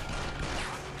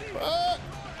 Fuck.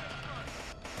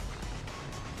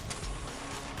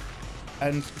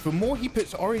 And the more he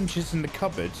puts oranges in the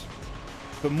cupboard,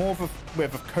 the more where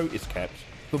the coat is kept,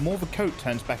 the more the coat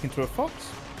turns back into a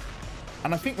fox.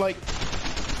 And I think, like,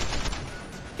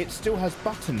 it still has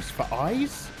buttons for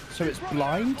eyes, so it's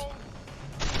blind.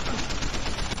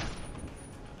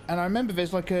 And I remember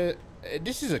there's like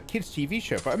this is a kid's TV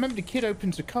show, but I remember the kid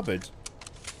opens a cupboard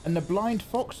and the blind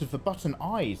fox with the button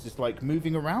eyes is like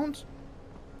moving around.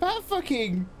 That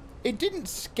fucking, it didn't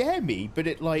scare me, but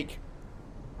it like,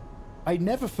 I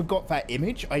never forgot that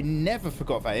image. I never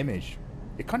forgot that image.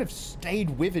 It kind of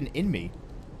stayed in me.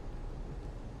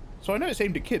 So I know it's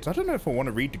aimed at kids. I don't know if I want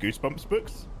to read the Goosebumps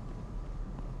books.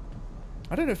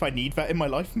 I don't know if I need that in my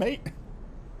life, mate.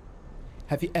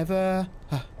 Have you ever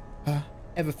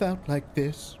felt like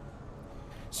this?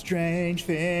 Strange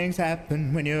things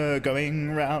happen when you're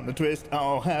going round the twist.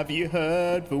 Oh, have you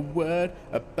heard the word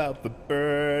about the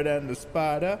bird and the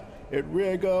spider? It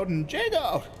wriggled and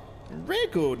jiggled,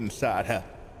 wriggled inside her.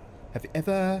 Have you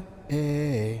ever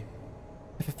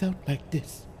felt like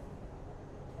this?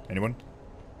 Anyone?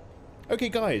 Okay,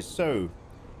 guys, so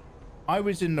I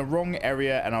was in the wrong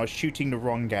area and I was shooting the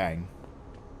wrong gang.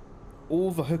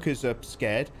 All the hookers are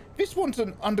scared. This one's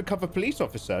an undercover police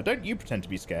officer. Don't you pretend to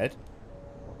be scared.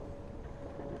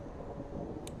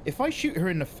 If I shoot her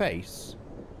in the face,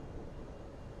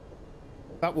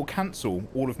 that will cancel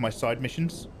all of my side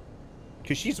missions.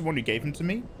 Because she's the one who gave them to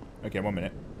me. Okay, 1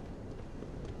 minute.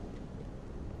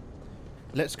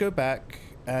 Let's go back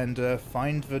and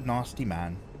find the nasty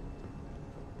man.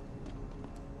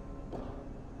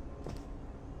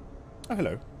 Oh,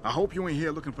 hello. I hope you ain't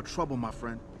here looking for trouble, my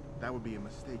friend. That would be a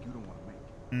mistake you don't want to make.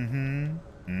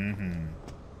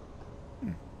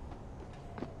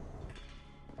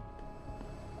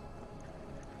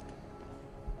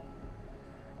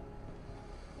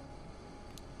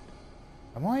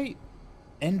 Am I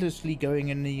endlessly going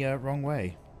in the wrong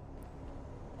way?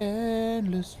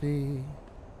 Endlessly,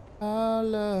 I'll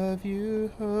love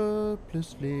you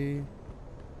hopelessly.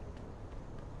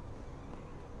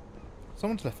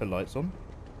 Someone's left the lights on.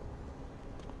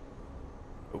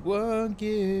 But won't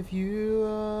give you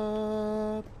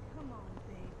up. Come on,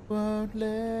 baby. Won't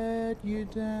let you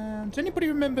down. Does anybody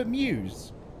remember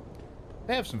Muse?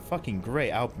 They have some fucking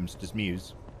great albums, does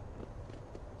Muse.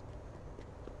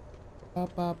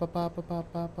 That's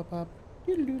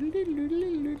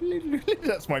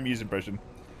my Muse impression.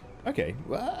 Okay.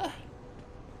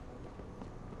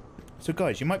 So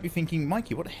guys, you might be thinking,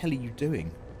 Mikey, what the hell are you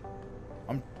doing?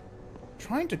 I'm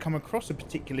trying to come across a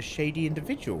particular shady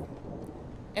individual.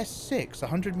 S6,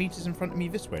 100 meters in front of me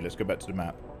this way. Let's go back to the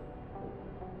map.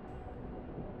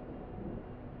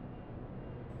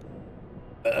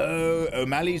 Oh,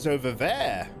 O'Malley's over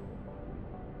there.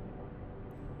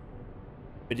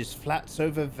 But his flat's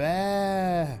over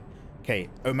there. Okay,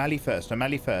 O'Malley first.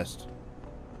 O'Malley first.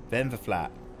 Then the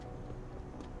flat.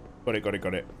 Got it, got it,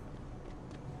 got it.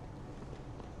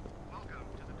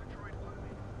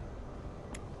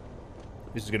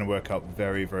 This is going to work out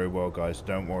very, very well, guys.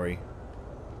 Don't worry.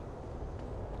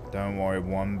 Don't worry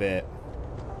one bit.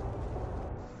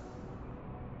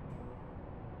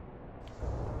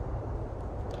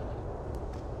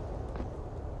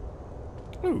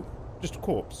 Ooh, just a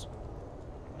corpse.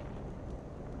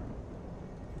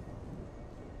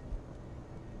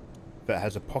 That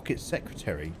has a pocket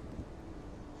secretary.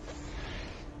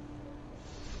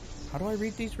 How do I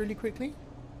read these really quickly?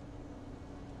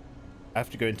 I have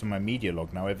to go into my media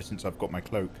log now ever since I've got my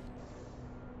cloak.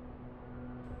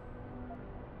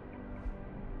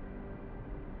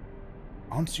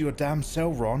 Answer your damn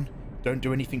cell, Ron. Don't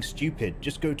do anything stupid.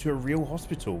 Just go to a real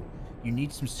hospital. You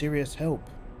need some serious help.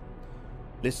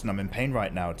 Listen, I'm in pain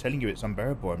right now. Telling you it's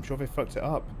unbearable. I'm sure they fucked it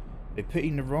up. They put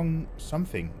in the wrong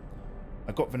something.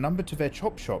 I got the number to their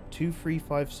chop shop,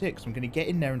 2356. I'm going to get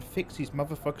in there and fix these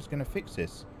motherfuckers. Going to fix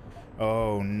this.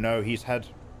 Oh no, he's had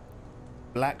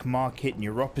black market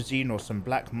neuropathy or some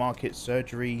black market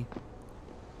surgery.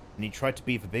 And he tried to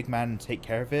be the big man and take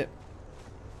care of it.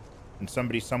 And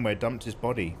somebody somewhere dumped his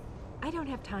body. I don't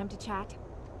have time to chat.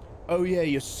 Oh yeah,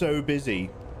 you're so busy.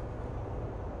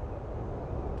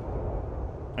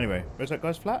 Anyway, where's that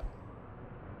guy's flat?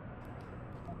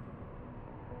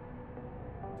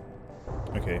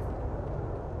 Okay.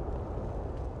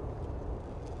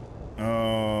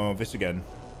 Oh, this again.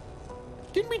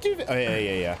 Didn't we do that? Oh,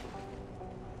 yeah.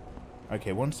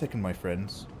 Okay, 1 second, my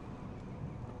friends.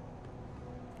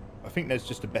 I think there's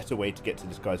just a better way to get to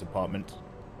this guy's apartment.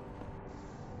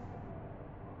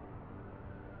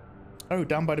 Oh,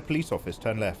 down by the police office.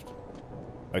 Turn left.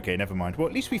 Okay, never mind. Well,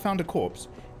 at least we found a corpse.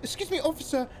 Excuse me,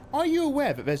 officer. Are you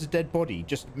aware that there's a dead body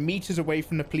just meters away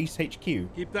from the police HQ?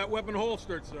 Keep that weapon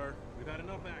holstered, sir. We've had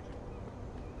enough action.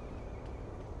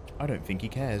 I don't think he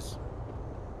cares.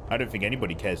 I don't think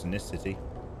anybody cares in this city.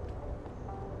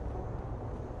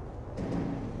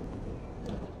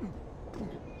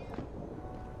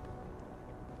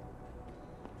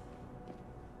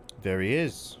 There he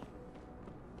is.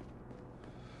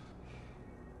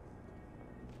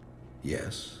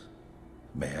 Yes.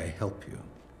 May I help you?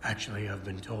 Actually, I've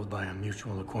been told by a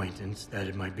mutual acquaintance that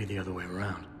it might be the other way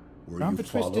around. Round for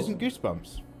Twist isn't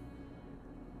Goosebumps.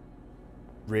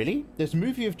 Really? There's a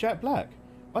movie of Jack Black.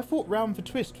 I thought Round for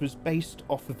Twist was based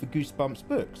off of the Goosebumps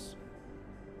books.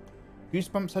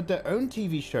 Goosebumps had their own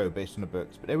TV show based on the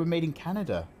books, but they were made in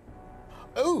Canada.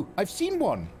 Oh, I've seen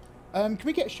one. Can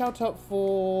we get a shout out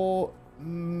for...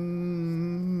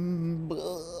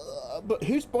 but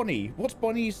who's Bonnie? What's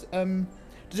Bonnie's...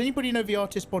 Does anybody know the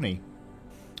artist Bonnie?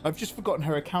 I've just forgotten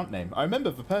her account name. I remember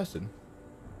the person.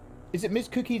 Is it Miss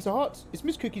Cookie's Art? It's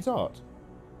Miss Cookie's Art.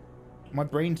 My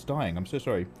brain's dying. I'm so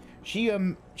sorry. She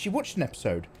watched an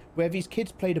episode where these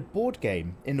kids played a board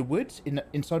game in the woods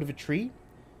inside of a tree,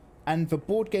 and the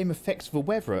board game affects the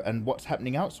weather and what's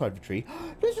happening outside the tree.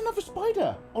 There's another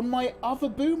spider on my other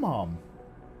boom arm.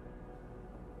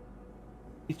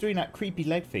 He's doing that creepy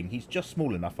leg thing. He's just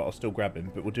small enough that I'll still grab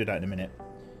him, but we'll do that in a minute.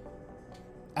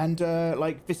 And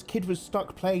like this kid was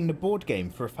stuck playing the board game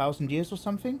for 1,000 years or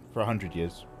something, for 100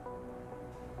 years.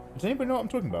 Does anybody know what I'm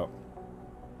talking about?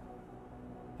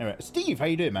 Anyway, Steve, how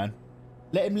you doing, man?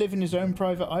 Let him live in his own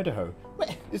private Idaho.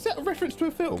 Wait, is that a reference to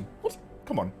a film? What?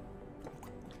 Come on.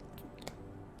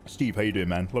 Steve, how you doing,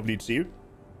 man? Lovely to see you.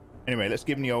 Anyway, let's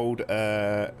give him the old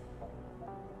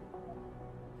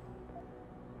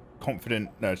confident.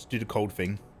 No, let's do the cold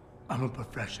thing. I'm a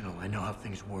professional. I know how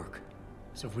things work.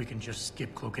 So if we can just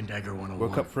skip Cloak and Dagger 101.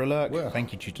 Woke up for a lurk. Well,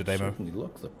 thank you, Tutor Demo. Certainly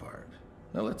look the part.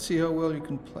 Now let's see how well you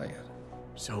can play it.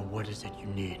 So what is it you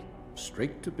need?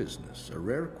 Straight to business, a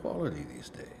rare quality these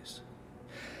days.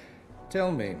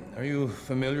 Tell me, are you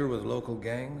familiar with local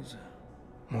gangs?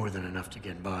 More than enough to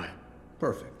get by.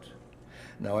 Perfect.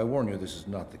 Now I warn you, this is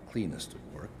not the cleanest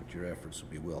of work, but your efforts will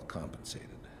be well compensated.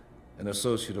 An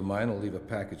associate of mine will leave a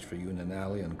package for you in an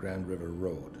alley on Grand River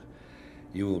Road.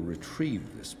 You will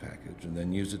retrieve this package and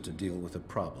then use it to deal with a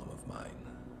problem of mine.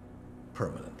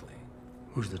 Permanently.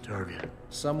 Who's the target?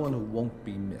 Someone who won't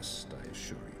be missed, I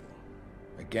assure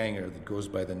you. A ganger that goes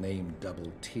by the name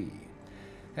Double T.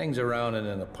 Hangs around in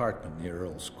an apartment near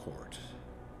Earl's Court.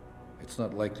 It's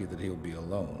not likely that he'll be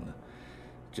alone,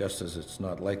 just as it's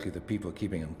not likely the people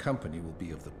keeping him company will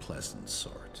be of the pleasant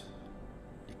sort.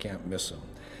 You can't miss him.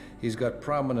 He's got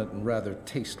prominent and rather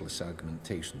tasteless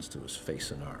augmentations to his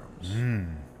face and arms.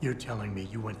 You're telling me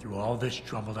you went through all this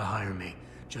trouble to hire me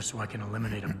just so I can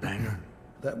eliminate a banger?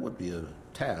 That would be a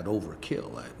tad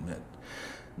overkill, I admit.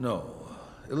 No,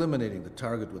 eliminating the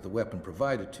target with the weapon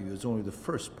provided to you is only the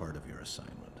first part of your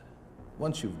assignment.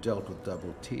 Once you've dealt with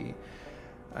Double T,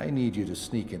 I need you to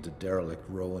sneak into Derelict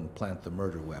Row and plant the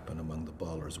murder weapon among the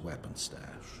Baller's weapon stash.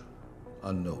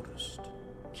 Unnoticed.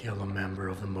 Kill a member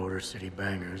of the Motor City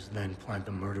Bangers, then plant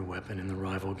the murder weapon in the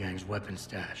rival gang's weapon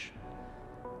stash.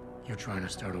 You're trying to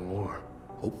start a war.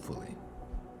 Hopefully.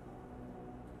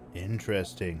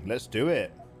 Interesting. Let's do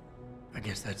it. I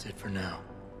guess that's it for now.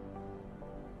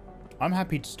 I'm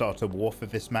happy to start a war for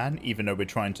this man, even though we're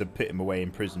trying to put him away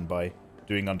in prison by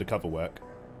doing undercover work.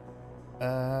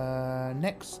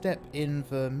 Next step in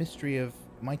the mystery of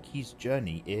Mikey's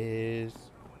journey is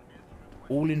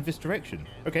all in this direction.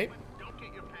 Okay.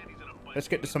 Let's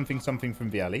get to something from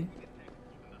the alley.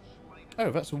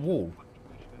 Oh, that's a wall.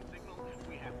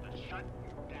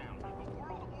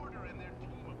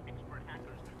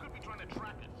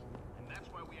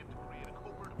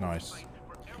 Nice.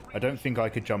 I don't think I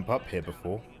could jump up here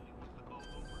before.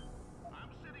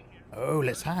 Oh,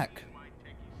 let's hack.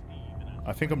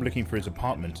 I think I'm looking for his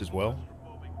apartment as well.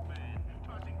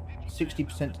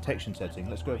 60% detection setting.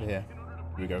 Let's go over here.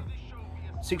 Here we go.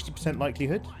 60%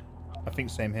 likelihood. I think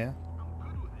same here.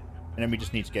 And then we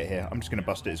just need to get here. I'm just going to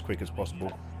bust it as quick as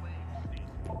possible.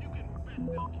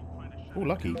 Oh,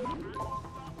 lucky.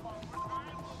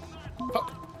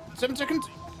 Fuck. 7 seconds.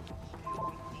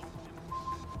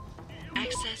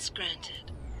 Access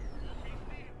granted.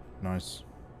 Nice.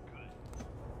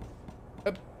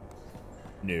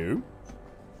 No.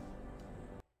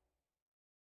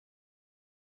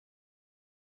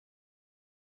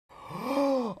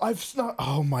 I've snuck.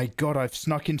 Oh my god, I've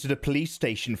snuck into the police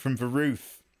station from the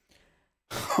roof.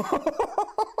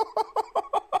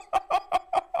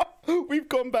 We've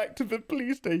gone back to the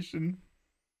police station.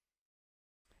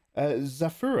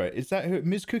 Zafura, is that who?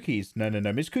 Ms. Cookies? No.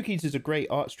 Ms. Cookies is a great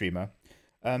art streamer.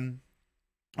 I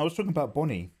was talking about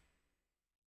Bonnie.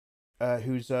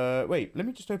 Who's, wait, let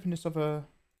me just open this other...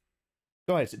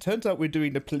 Guys, it turns out we're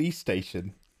doing the police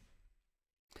station.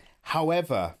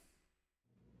 However,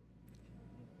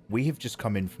 we have just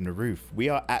come in from the roof. We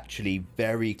are actually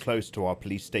very close to our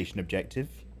police station objective.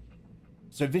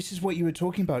 So this is what you were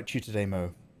talking about, Tutor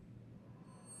Mo.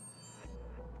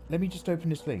 Let me just open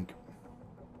this link.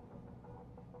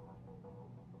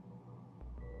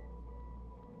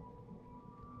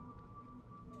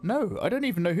 No, I don't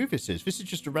even know who this is. This is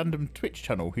just a random Twitch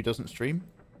channel who doesn't stream.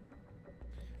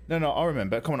 No, I'll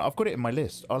remember. Come on, I've got it in my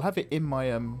list. I'll have it in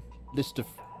my list of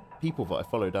people that I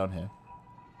follow down here.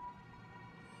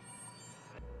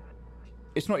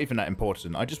 It's not even that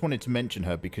important. I just wanted to mention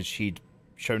her because she'd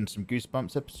shown some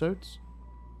Goosebumps episodes.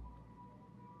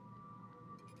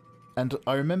 And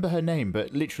I remember her name,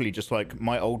 but literally just like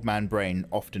my old man brain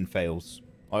often fails.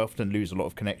 I often lose a lot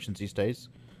of connections these days.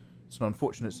 It's an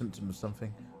unfortunate symptom of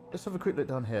something. Let's have a quick look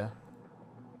down here.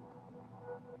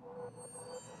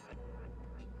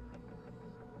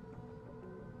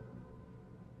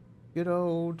 Good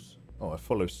old... Oh, I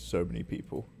follow so many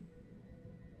people.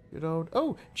 Good old...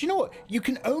 Oh, do you know what? You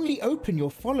can only open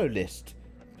your follow list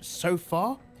so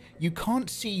far. You can't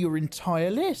see your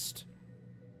entire list.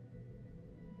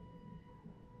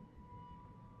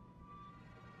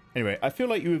 Anyway, I feel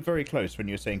like you were very close when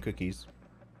you were saying cookies.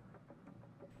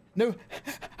 No,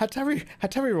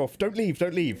 Hatarirov, don't leave,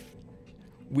 don't leave.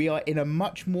 We are in a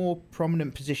much more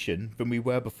prominent position than we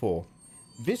were before.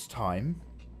 This time...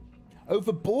 Oh,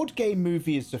 the board game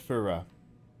movie is Zafura.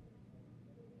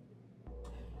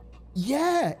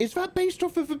 Yeah, is that based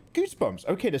off of the Goosebumps?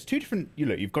 Okay, there's two different... You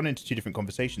look, you've gone into two different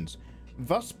conversations.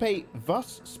 Thus Spake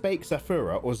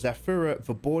Zafura, or Zafura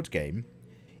the board game,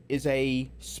 is a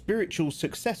spiritual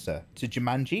successor to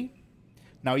Jumanji.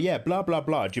 Now, yeah, blah, blah,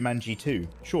 blah, Jumanji 2,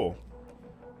 sure.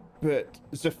 But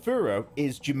Zafura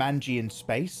is Jumanji in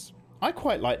space. I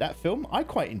quite like that film. I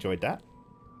quite enjoyed that.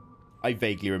 I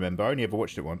vaguely remember. I only ever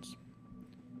watched it once.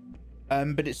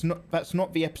 But it's not. That's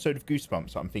not the episode of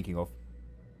Goosebumps that I'm thinking of.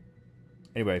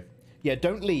 Anyway, yeah,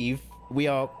 don't leave. We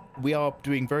are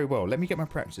doing very well. Let me get my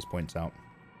practice points out.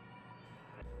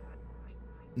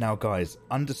 Now, guys,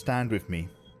 understand with me.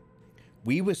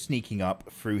 We were sneaking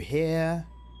up through here,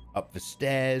 up the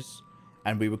stairs,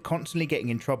 and we were constantly getting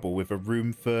in trouble with a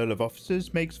room full of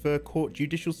officers makes the court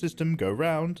judicial system go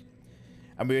round.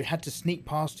 And we had to sneak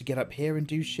past to get up here and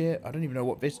do shit. I don't even know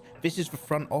what this is the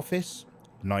front office.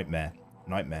 Nightmare.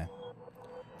 Nightmare.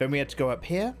 Then we had to go up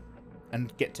here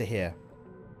and get to here.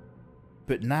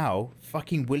 But now,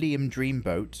 fucking William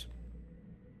Dreamboat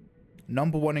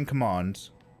Number 1 in command.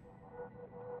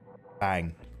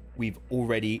 Bang. We're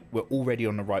already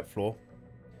on the right floor.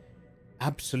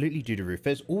 Absolutely do the roof.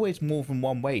 There's always more than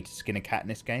one way to skin a cat in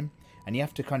this game, and you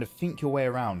have to kind of think your way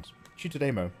around. Shoot a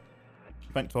demo.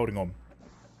 Thanks for holding on.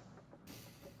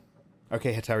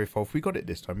 Okay, Hatari Folf, we got it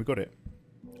this time. We got it.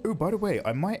 Oh, by the way,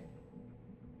 I'm going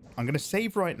to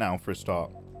save right now for a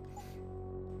start.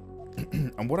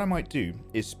 And what I might do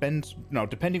is spend... Now,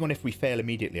 depending on if we fail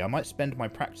immediately, I might spend my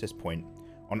practice point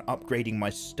on upgrading my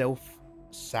stealth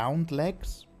sound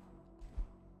legs.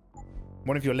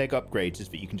 One of your leg upgrades is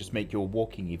that you can just make your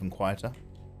walking even quieter.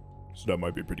 So that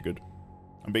might be pretty good.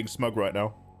 I'm being smug right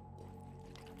now.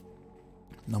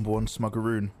 Number 1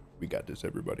 smuggeroon. We got this,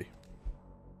 everybody.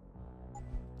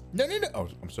 No. Oh,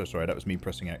 I'm so sorry. That was me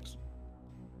pressing X.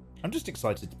 I'm just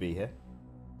excited to be here.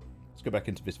 Let's go back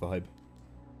into this vibe.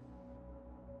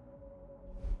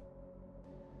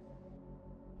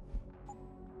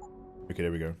 Okay,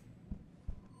 there we go.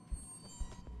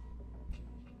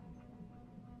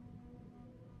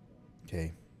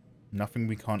 Okay. Nothing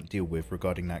we can't deal with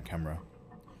regarding that camera.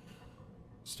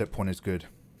 Step 1 is good.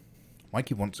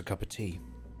 Mikey wants a cup of tea.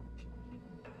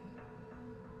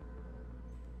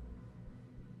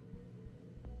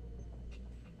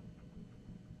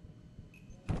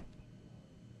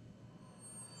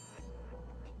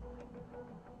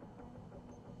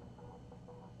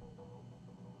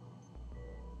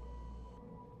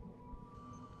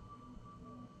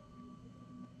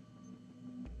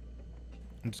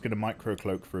 I'm just going to micro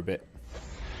cloak for a bit.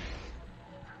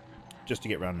 Just to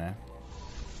get around there.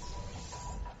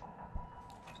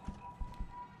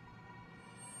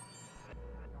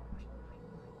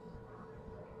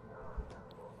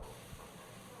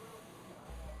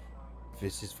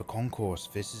 This is for concourse.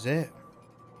 This is it.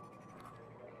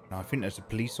 Now, I think there's a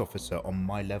police officer on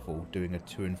my level doing a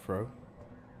to and fro.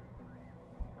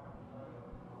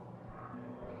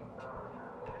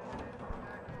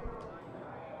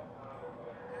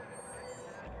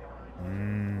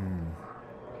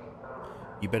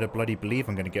 You better bloody believe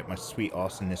I'm going to get my sweet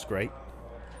arse in this grate.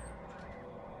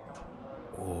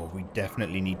 Oh, we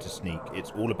definitely need to sneak. It's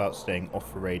all about staying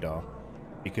off the radar.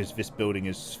 Because this building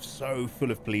is so full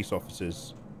of police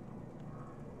officers.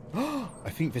 I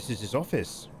think this is his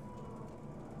office.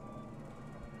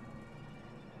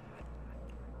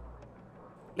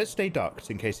 Let's stay ducked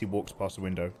in case he walks past the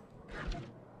window.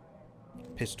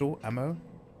 Pistol, ammo.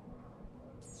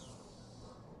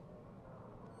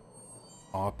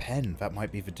 Our pen. That might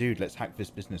be the dude. Let's hack this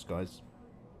business, guys.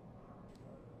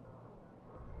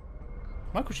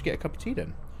 Michael should get a cup of tea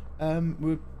then.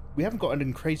 We haven't got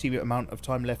a crazy amount of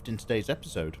time left in today's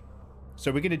episode.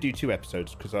 So we're going to do 2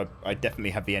 episodes because I definitely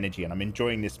have the energy and I'm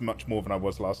enjoying this much more than I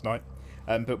was last night.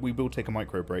 But we will take a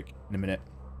micro break in a minute.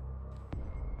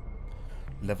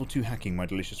 Level 2 hacking, my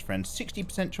delicious friend.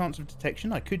 60% chance of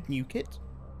detection. I could nuke it.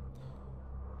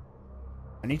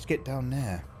 I need to get down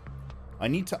there. I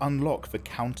need to unlock the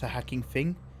counter-hacking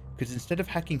thing, because instead of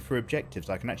hacking for objectives,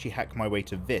 I can actually hack my way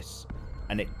to this,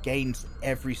 and it gains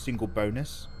every single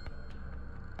bonus.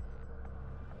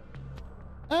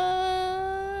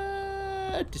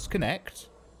 Disconnect.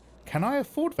 Can I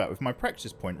afford that with my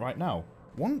practice point right now?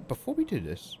 Before we do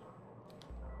this,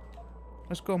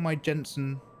 let's go on my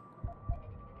Jensenography.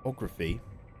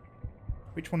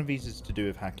 Which one of these is to do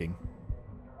with hacking?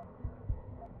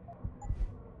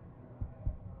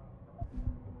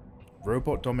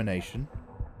 Robot domination.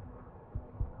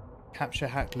 Capture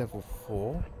hack level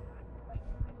 4.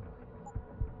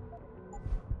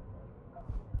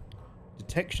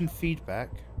 Detection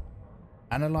feedback.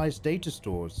 Analyze data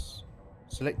stores.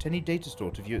 Select any data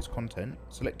store to view its content.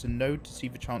 Select a node to see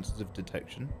the chances of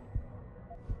detection.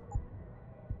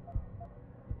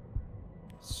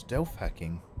 Stealth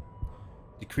hacking.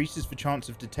 Decreases the chance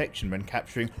of detection when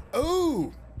capturing...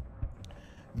 Oh!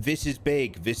 This is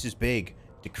big. This is big.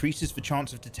 Decreases the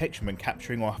chance of detection when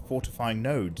capturing or fortifying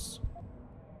nodes.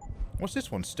 What's this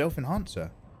one? Stealth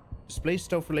enhancer. Displays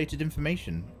stealth-related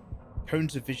information.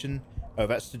 Cones of vision. Oh,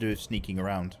 that's to do with sneaking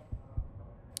around.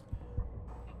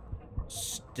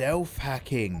 Stealth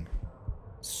hacking.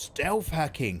 Stealth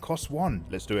hacking. Cost 1.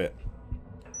 Let's do it.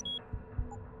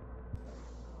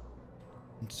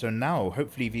 So now,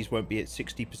 hopefully these won't be at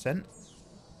 60%.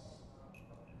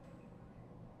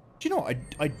 Do you know what?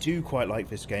 I do quite like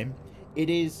this game. It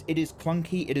is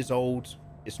clunky, it is old,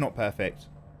 it's not perfect.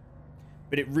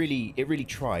 But it really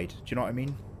tried. Do you know what I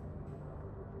mean?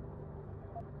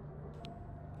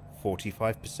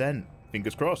 45%.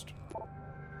 Fingers crossed.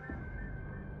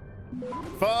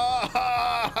 Fuck!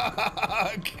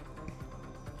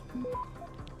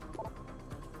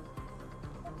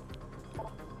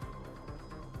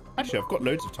 Actually, I've got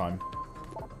loads of time.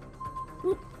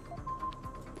 Ooh.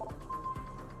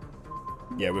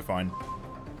 Yeah, we're fine.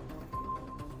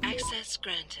 Access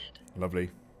granted.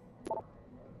 Lovely.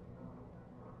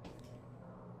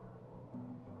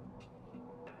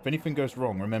 If anything goes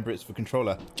wrong, remember it's the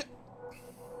controller.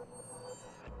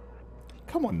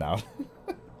 Come on now.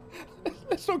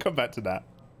 Let's not come back to that.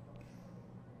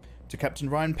 To Captain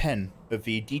Ryan Penn of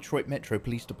the Detroit Metro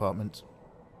Police Department.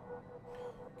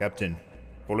 Captain,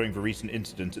 following the recent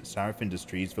incident at Sarif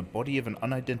Industries, the body of an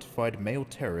unidentified male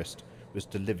terrorist was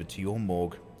delivered to your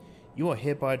morgue. You are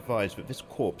hereby advised that this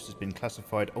corpse has been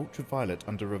classified ultraviolet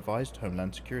under revised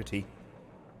Homeland Security.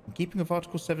 In keeping with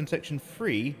Article 7, Section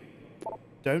 3,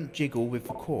 don't jiggle with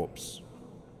the corpse.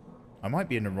 I might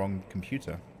be in the wrong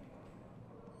computer.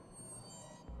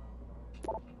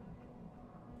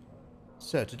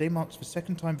 Sir, today marks the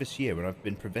second time this year when I've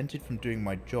been prevented from doing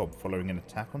my job following an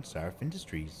attack on Sarif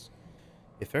Industries.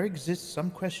 If there exists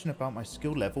some question about my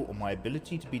skill level or my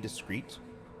ability to be discreet,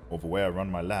 or the way I run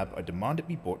my lab, I demand it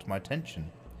be brought to my attention.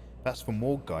 That's the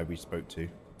morgue guy we spoke to.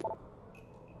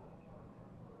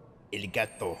 Il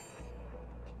gatto.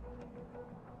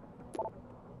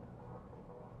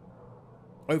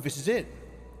 Oh, this is it.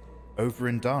 Over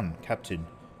and done, Captain.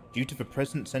 Due to the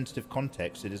present sensitive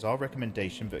context, it is our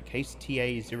recommendation that case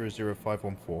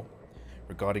TA-00514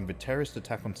 regarding the terrorist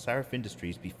attack on Sarif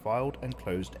Industries be filed and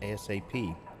closed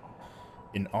ASAP.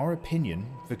 In our opinion,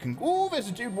 oh, there's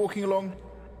a dude walking along.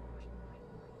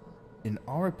 In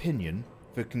our opinion,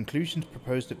 the conclusions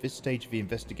proposed at this stage of the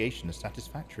investigation are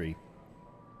satisfactory.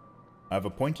 I have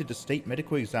appointed a state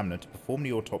medical examiner to perform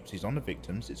the autopsies on the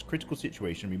victims. It's a critical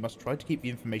situation. We must try to keep the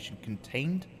information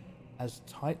contained as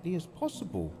tightly as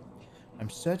possible. I'm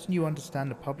certain you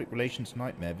understand the public relations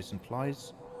nightmare this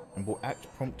implies and will act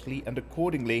promptly and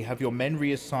accordingly. Have your men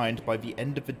reassigned by the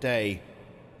end of the day.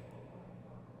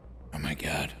 Oh my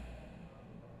god.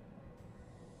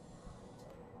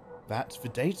 That's the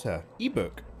data.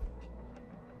 Ebook.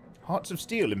 Hearts of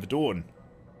Steel in the dawn.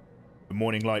 The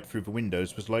morning light through the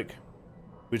windows was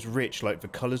rich like the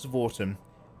colours of autumn.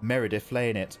 Meredith lay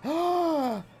in it.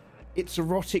 Ah! It's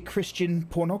erotic Christian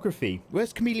pornography.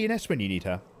 Where's Chameleon S when you need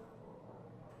her?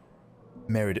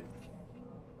 Meredith.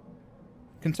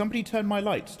 Can somebody turn my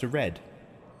lights to red?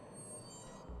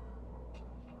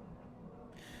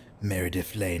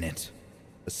 Meredith lay in it.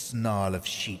 A snarl of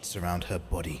sheets around her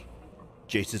body.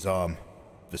 Jace's arm,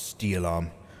 the steel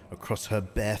arm, across her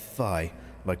bare thigh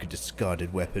like a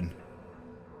discarded weapon.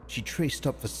 She traced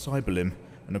up the cyberlimb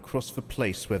and across the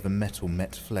place where the metal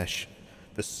met flesh,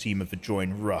 the seam of the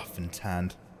joint rough and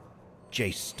tanned.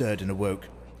 Jace stirred and awoke.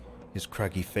 His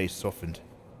craggy face softened.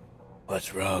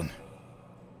 What's wrong?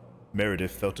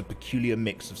 Meredith felt a peculiar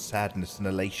mix of sadness and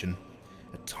elation,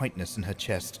 a tightness in her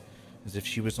chest, as if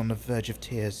she was on the verge of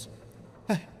tears.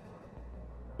 I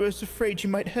was afraid you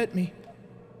might hurt me.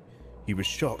 He was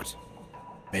shocked.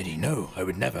 Medi, no, I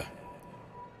would never.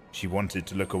 She wanted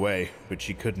to look away, but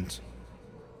she couldn't.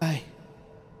 I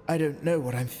don't know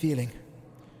what I'm feeling.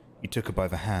 He took her by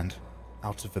the hand,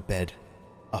 out of the bed,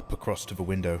 up across to the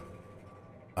window.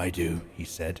 I do, he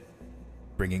said,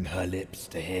 bringing her lips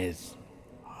to his.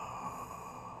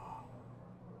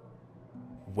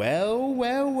 Well,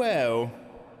 well, well.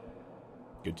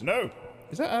 Good to know.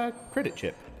 Is that a credit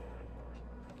chip?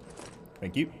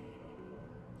 Thank you.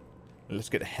 Let's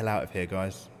get the hell out of here,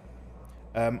 guys.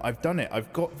 I've done it.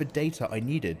 I've got the data I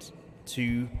needed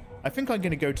to... I think I'm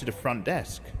going to go to the front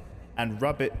desk and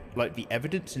rub it, like, the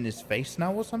evidence in his face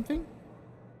now or something.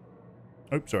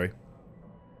 Oh, sorry.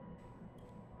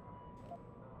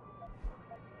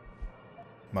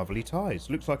 Motherly ties.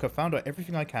 Looks like I found out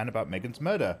everything I can about Megan's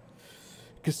murder.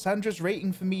 Cassandra's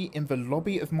waiting for me in the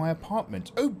lobby of my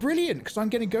apartment. Oh, brilliant, because I'm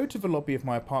going to go to the lobby of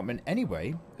my apartment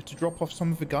anyway to drop off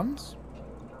some of the guns.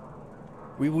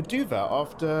 We will do that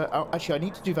after... Actually, I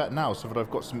need to do that now so that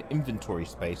I've got some inventory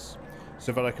space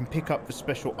so that I can pick up the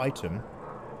special item.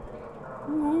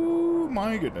 Ooh,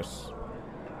 my goodness.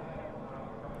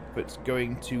 That's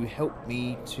going to help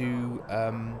me to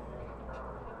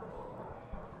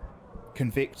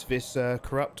convict this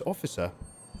corrupt officer.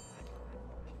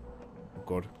 Oh,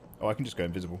 God. Oh, I can just go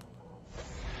invisible.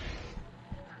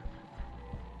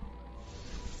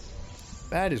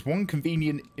 That is one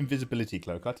convenient invisibility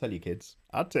cloak, I'll tell you, kids.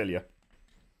 I'll tell you.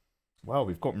 Wow,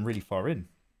 we've gotten really far in.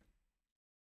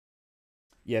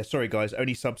 Yeah, sorry, guys.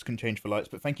 Only subs can change for lights,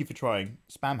 but thank you for trying.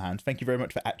 Spam hand, thank you very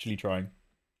much for actually trying.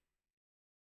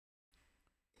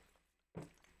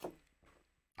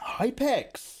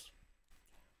 Hypex!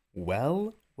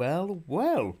 Well, well,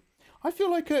 well. I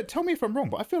feel like, tell me if I'm wrong,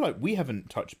 but I feel like we haven't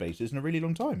touched bases in a really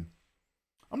long time.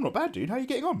 I'm not bad, dude. How are you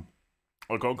getting on?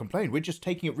 I can't complain. We're just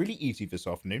taking it really easy this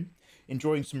afternoon,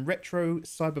 enjoying some retro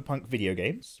cyberpunk video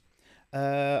games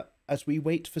as we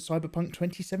wait for Cyberpunk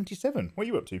 2077. What are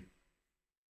you up to?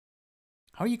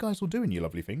 How are you guys all doing, you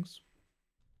lovely things?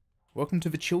 Welcome to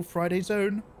the Chill Friday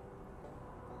Zone.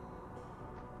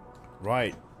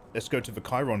 Right, let's go to the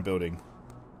Chiron building.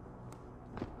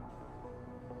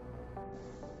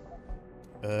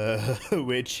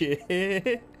 Which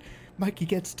here, Mikey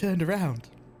gets turned around.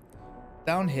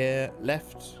 Down here,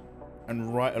 left,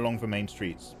 and right along the main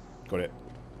streets. Got it.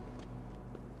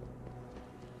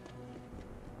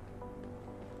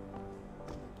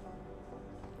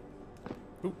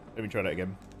 Ooh, let me try that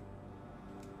again.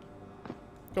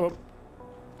 Come on.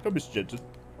 Come, Mr. Jensen.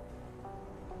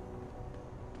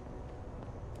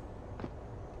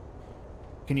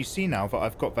 Can you see now that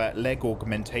I've got that leg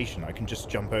augmentation? I can just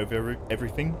jump over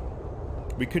everything.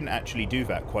 We couldn't actually do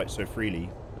that quite so freely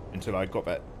until I got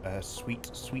that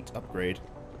sweet upgrade.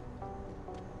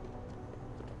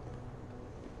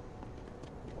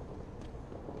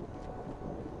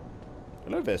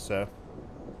 Hello there, sir.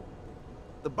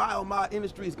 The biomod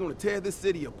industry is going to tear this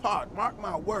city apart. Mark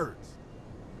my words.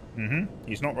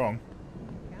 He's not wrong.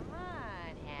 Come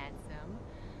on, handsome.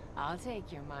 I'll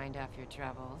take your mind off your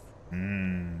troubles.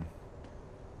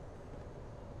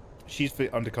 She's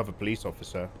the undercover police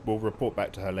officer. We'll report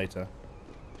back to her later.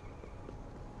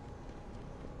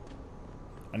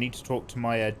 I need to talk to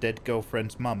my dead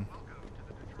girlfriend's mum.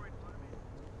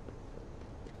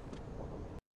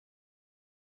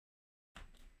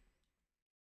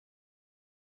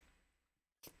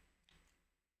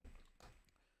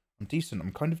 I'm decent.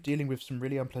 I'm kind of dealing with some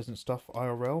really unpleasant stuff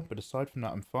IRL, but aside from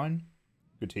that, I'm fine.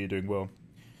 Good to hear you're doing well.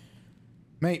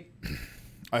 Mate,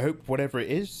 I hope whatever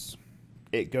it is,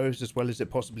 it goes as well as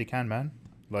it possibly can, man.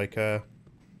 Like, I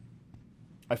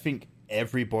think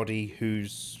everybody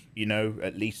who's, you know,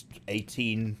 at least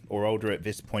 18 or older at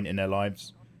this point in their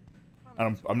lives,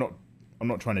 and I'm not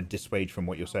trying to dissuade from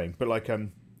what you're saying, but like, oh,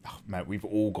 man, we've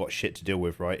all got shit to deal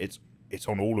with, right? It's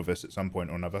on all of us at some point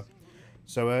or another.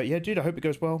 So, yeah, dude, I hope it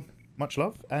goes well. Much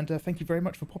love, and thank you very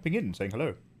much for popping in and saying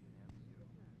hello.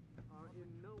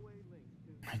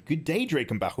 Good day,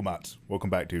 Drake and Bachumat. Welcome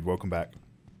back, dude. Welcome back.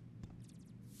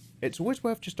 It's always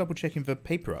worth just double-checking the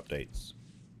paper updates.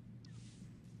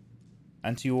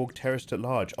 Anti-org terrorist at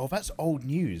large. Oh, that's old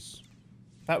news.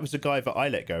 That was the guy that I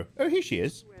let go. Oh, here she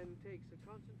is.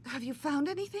 Have you found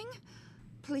anything?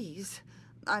 Please,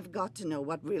 I've got to know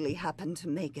what really happened to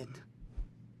Megan.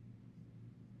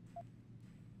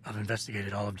 I've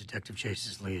investigated all of Detective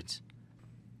Chase's leads.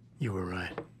 You were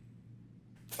right.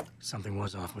 Something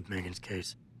was off with Megan's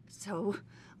case. So,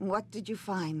 what did you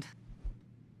find?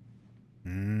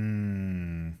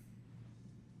 I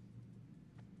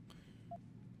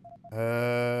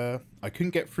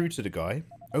couldn't get through to the guy.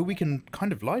 Oh, we can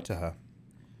kind of lie to her.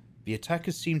 The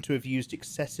attackers seem to have used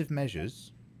excessive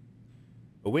measures.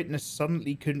 A witness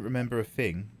suddenly couldn't remember a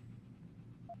thing.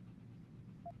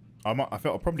 I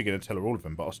felt I'm probably going to tell her all of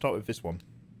them, but I'll start with this one.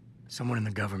 Someone in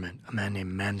the government, a man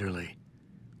named Manderley,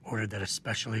 ordered that a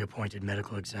specially appointed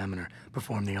medical examiner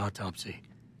perform the autopsy.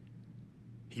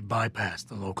 He bypassed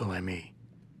the local ME.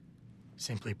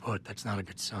 Simply put, that's not a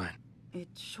good sign. It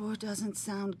sure doesn't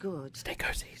sound good. Stay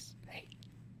cozies. Hey.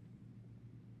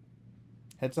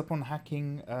 Heads up on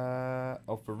hacking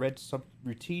of the red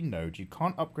subroutine node. You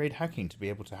can't upgrade hacking to be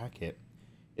able to hack it.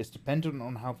 It's dependent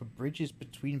on how the bridges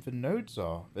between the nodes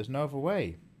are. There's no other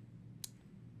way.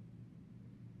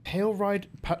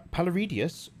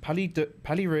 Palirideus?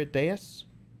 Paliriderus.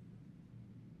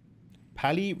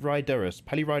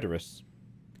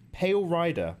 Pale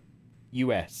Rider,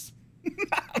 US.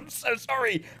 I'm so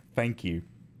sorry. Thank you.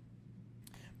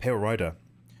 Pale Rider.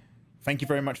 Thank you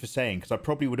very much for saying, because I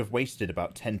probably would have wasted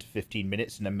about 10 to 15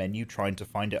 minutes in a menu trying to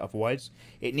find it otherwise.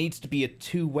 It needs to be a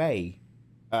two-way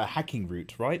hacking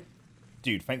route, right?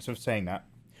 Dude, thanks for saying that.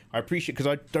 I appreciate, because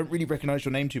I don't really recognize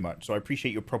your name too much, so I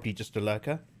appreciate you're probably just a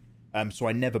lurker. So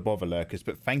I never bother lurkers,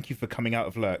 but thank you for coming out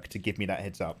of lurk to give me that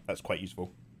heads up. That's quite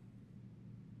useful.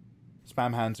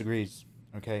 Spam Hands agrees.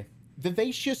 Okay.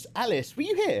 Vivacious Alice, were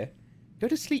you here? Go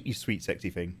to sleep, you sweet, sexy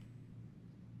thing.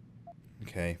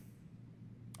 Okay.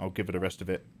 I'll give her the rest of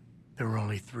it. There were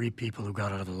only 3 people who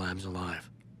got out of the labs alive.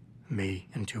 Me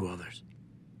and 2 others.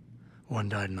 One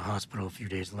died in the hospital a few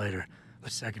days later. The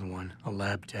second one, a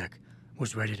lab tech,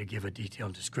 was ready to give a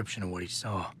detailed description of what he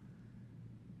saw.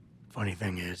 Funny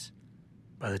thing is,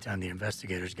 by the time the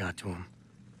investigators got to him,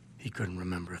 he couldn't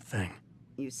remember a thing.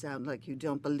 You sound like you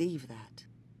don't believe that.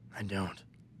 I don't.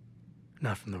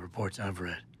 Not from the reports I've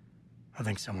read. I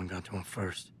think someone got to him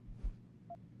first.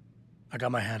 I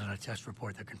got my hand on a test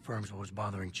report that confirms what was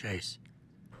bothering Chase.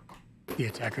 The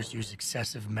attackers used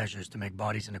excessive measures to make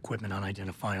bodies and equipment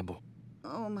unidentifiable.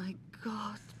 Oh my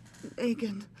God,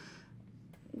 Megan.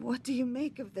 What do you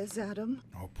make of this, Adam?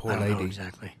 Oh, poor I don't know lady.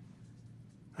 exactly.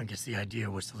 I guess the idea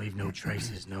was to leave no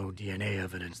traces, no DNA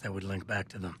evidence that would link back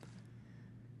to them.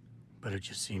 But it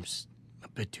just seems a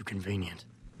bit too convenient.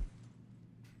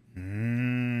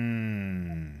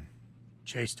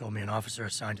 Chase told me an officer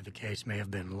assigned to the case may have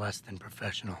been less than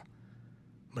professional.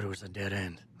 But it was a dead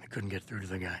end. I couldn't get through to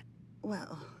the guy.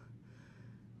 Well,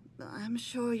 I'm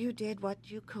sure you did what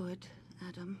you could,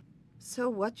 Adam. So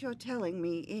what you're telling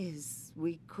me is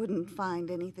we couldn't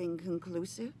find anything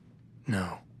conclusive?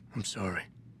 No, I'm sorry.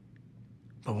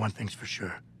 But one thing's for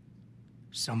sure.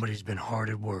 Somebody's been hard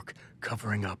at work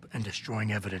covering up and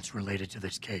destroying evidence related to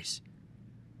this case.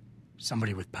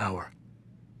 Somebody with power,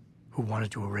 who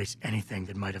wanted to erase anything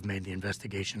that might have made the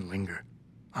investigation linger.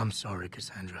 I'm sorry,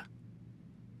 Cassandra.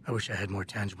 I wish I had more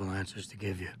tangible answers to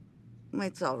give you.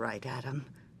 It's all right, Adam.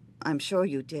 I'm sure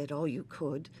you did all you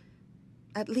could.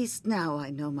 At least now I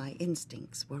know my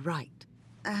instincts were right.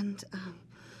 And,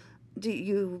 do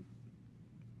you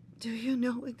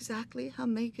know exactly how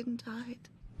Megan died?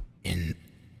 In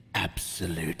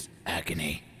absolute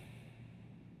agony.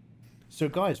 So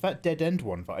guys, that dead end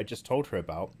one that I just told her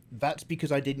about, that's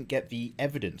because I didn't get the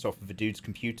evidence off of the dude's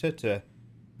computer to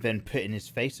then put in his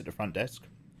face at the front desk.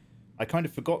 I kind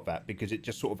of forgot that because it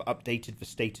just sort of updated the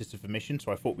status of the mission,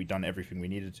 so I thought we'd done everything we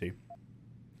needed to.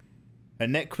 Her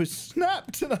neck was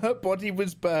snapped and her body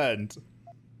was burned.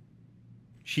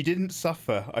 She didn't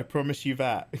suffer, I promise you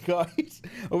that. Guys,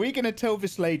 are we going to tell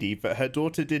this lady that her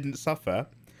daughter didn't suffer?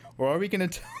 Or are we going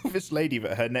to tell this lady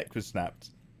that her neck was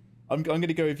snapped? I'm going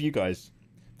to go with you guys.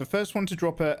 The first one to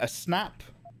drop a snap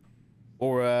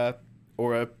or a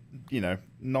you know,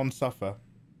 non-suffer.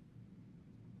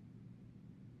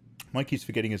 Mikey's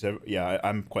forgetting his... Yeah,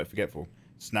 I'm quite forgetful.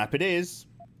 Snap it is.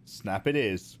 Snap it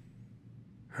is.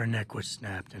 Her neck was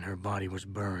snapped and her body was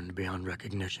burned beyond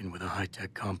recognition with a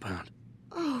high-tech compound.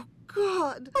 Oh,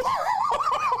 God.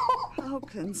 How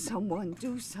can someone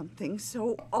do something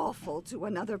so awful to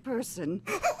another person?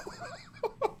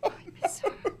 I miss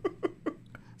her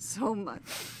so much.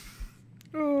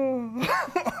 Oh,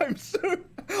 I'm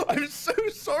so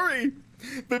sorry.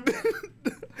 But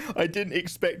I didn't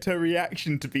expect her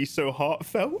reaction to be so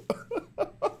heartfelt.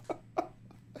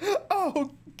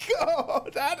 Oh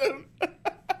God, Adam.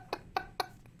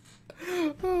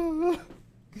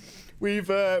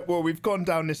 We've gone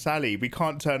down this alley. We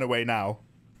can't turn away now.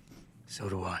 So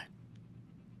do I.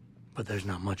 But there's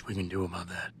not much we can do about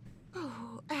that.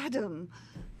 Oh, Adam,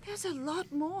 there's a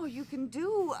lot more you can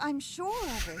do, I'm sure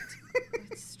of it.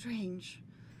 It's strange.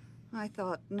 I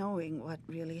thought knowing what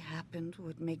really happened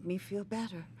would make me feel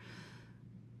better.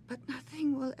 But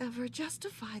nothing will ever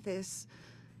justify this.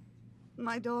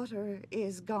 My daughter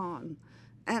is gone,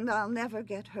 and I'll never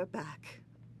get her back.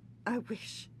 I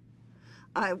wish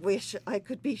I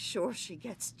could be sure she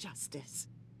gets justice.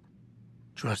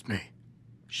 Trust me,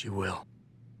 she will.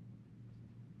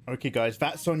 Okay, guys,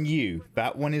 that's on you.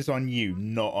 That one is on you,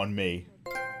 not on me.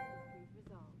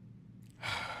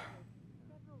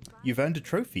 You've earned a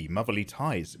trophy, Motherly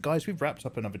Ties. Guys, we've wrapped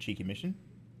up another cheeky mission.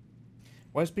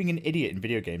 Why is being an idiot in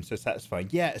video games so satisfying?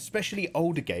 Yeah, especially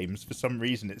older games. For some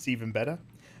reason, it's even better.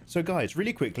 So, guys,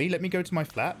 really quickly, let me go to my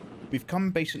flat. We've come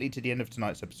basically to the end of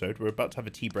tonight's episode. We're about to have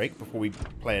a tea break before we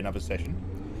play another session.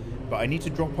 But I need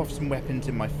to drop off some weapons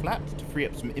in my flat to free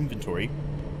up some inventory.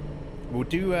 We'll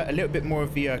do a little bit more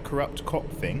of the corrupt cop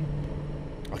thing.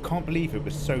 I can't believe it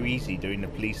was so easy doing the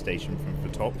police station from the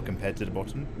top compared to the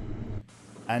bottom.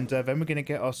 And then we're going to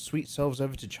get our sweet selves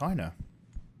over to China.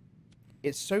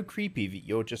 It's so creepy that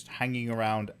you're just hanging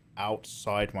around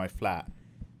outside my flat.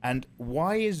 And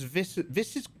why is this...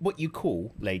 This is what you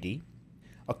call, lady,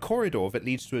 a corridor that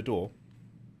leads to a door.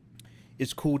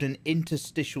 Is called an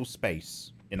interstitial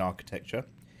space in architecture.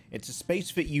 It's a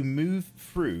space that you move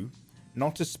through,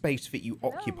 not a space that you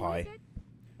occupy.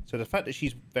 So the fact that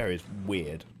she's there is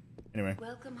weird. Anyway.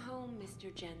 Welcome home,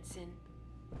 Mr. Jensen.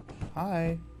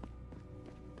 Hi.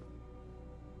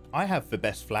 I have the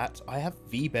best flat. I have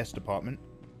the best apartment.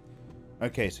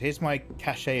 Okay, so here's my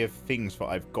cachet of things that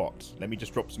I've got. Let me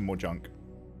just drop some more junk.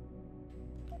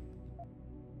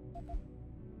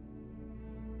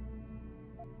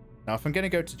 Now, if I'm going to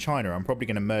go to China, I'm probably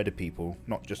going to murder people,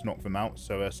 not just knock them out.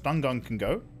 So a stun gun can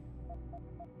go.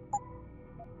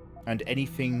 And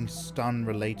anything stun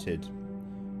related.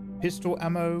 Pistol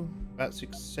ammo, that's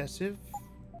excessive.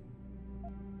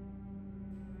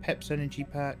 Pep's energy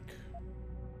pack.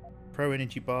 Pro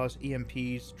energy bars,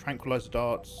 EMPs, tranquilizer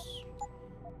darts.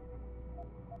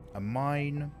 A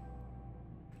mine.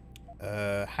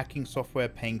 Hacking software,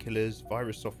 painkillers,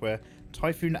 virus software,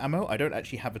 typhoon ammo. I don't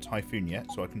actually have a typhoon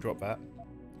yet, so I can drop that.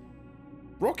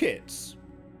 Rockets.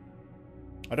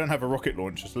 I don't have a rocket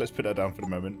launcher, so let's put that down for the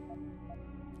moment.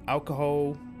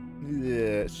 Alcohol.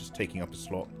 Yeah, it's just taking up a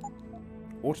slot.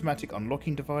 Automatic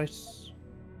unlocking device.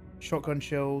 Shotgun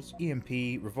shells. EMP.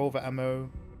 Revolver ammo.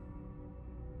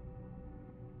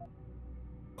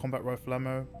 Combat rifle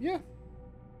ammo. Yeah.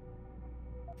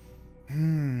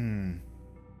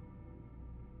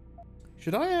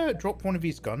 Should I drop one of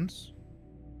these guns?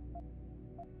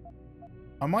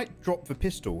 I might drop the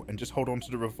pistol and just hold on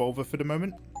to the revolver for the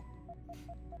moment.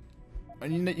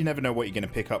 And you never know what you're going to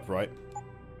pick up, right?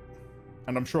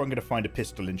 And I'm sure I'm going to find a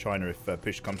pistol in China if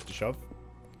push comes to shove.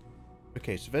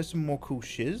 Okay, so there's some more cool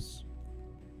shiz.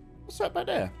 What's that back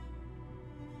there?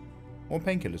 More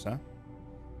painkillers, huh?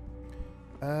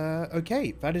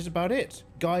 Okay, that is about it.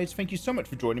 Guys, thank you so much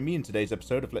for joining me in today's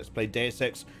episode of Let's Play Deus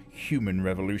Ex Human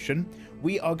Revolution.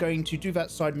 We are going to do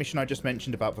that side mission I just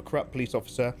mentioned about the corrupt police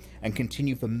officer and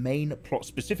continue the main plot,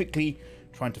 specifically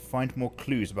trying to find more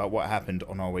clues about what happened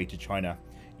on our way to China.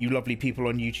 You lovely people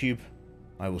on YouTube,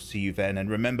 I will see you then, and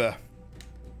remember,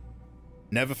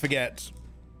 never forget,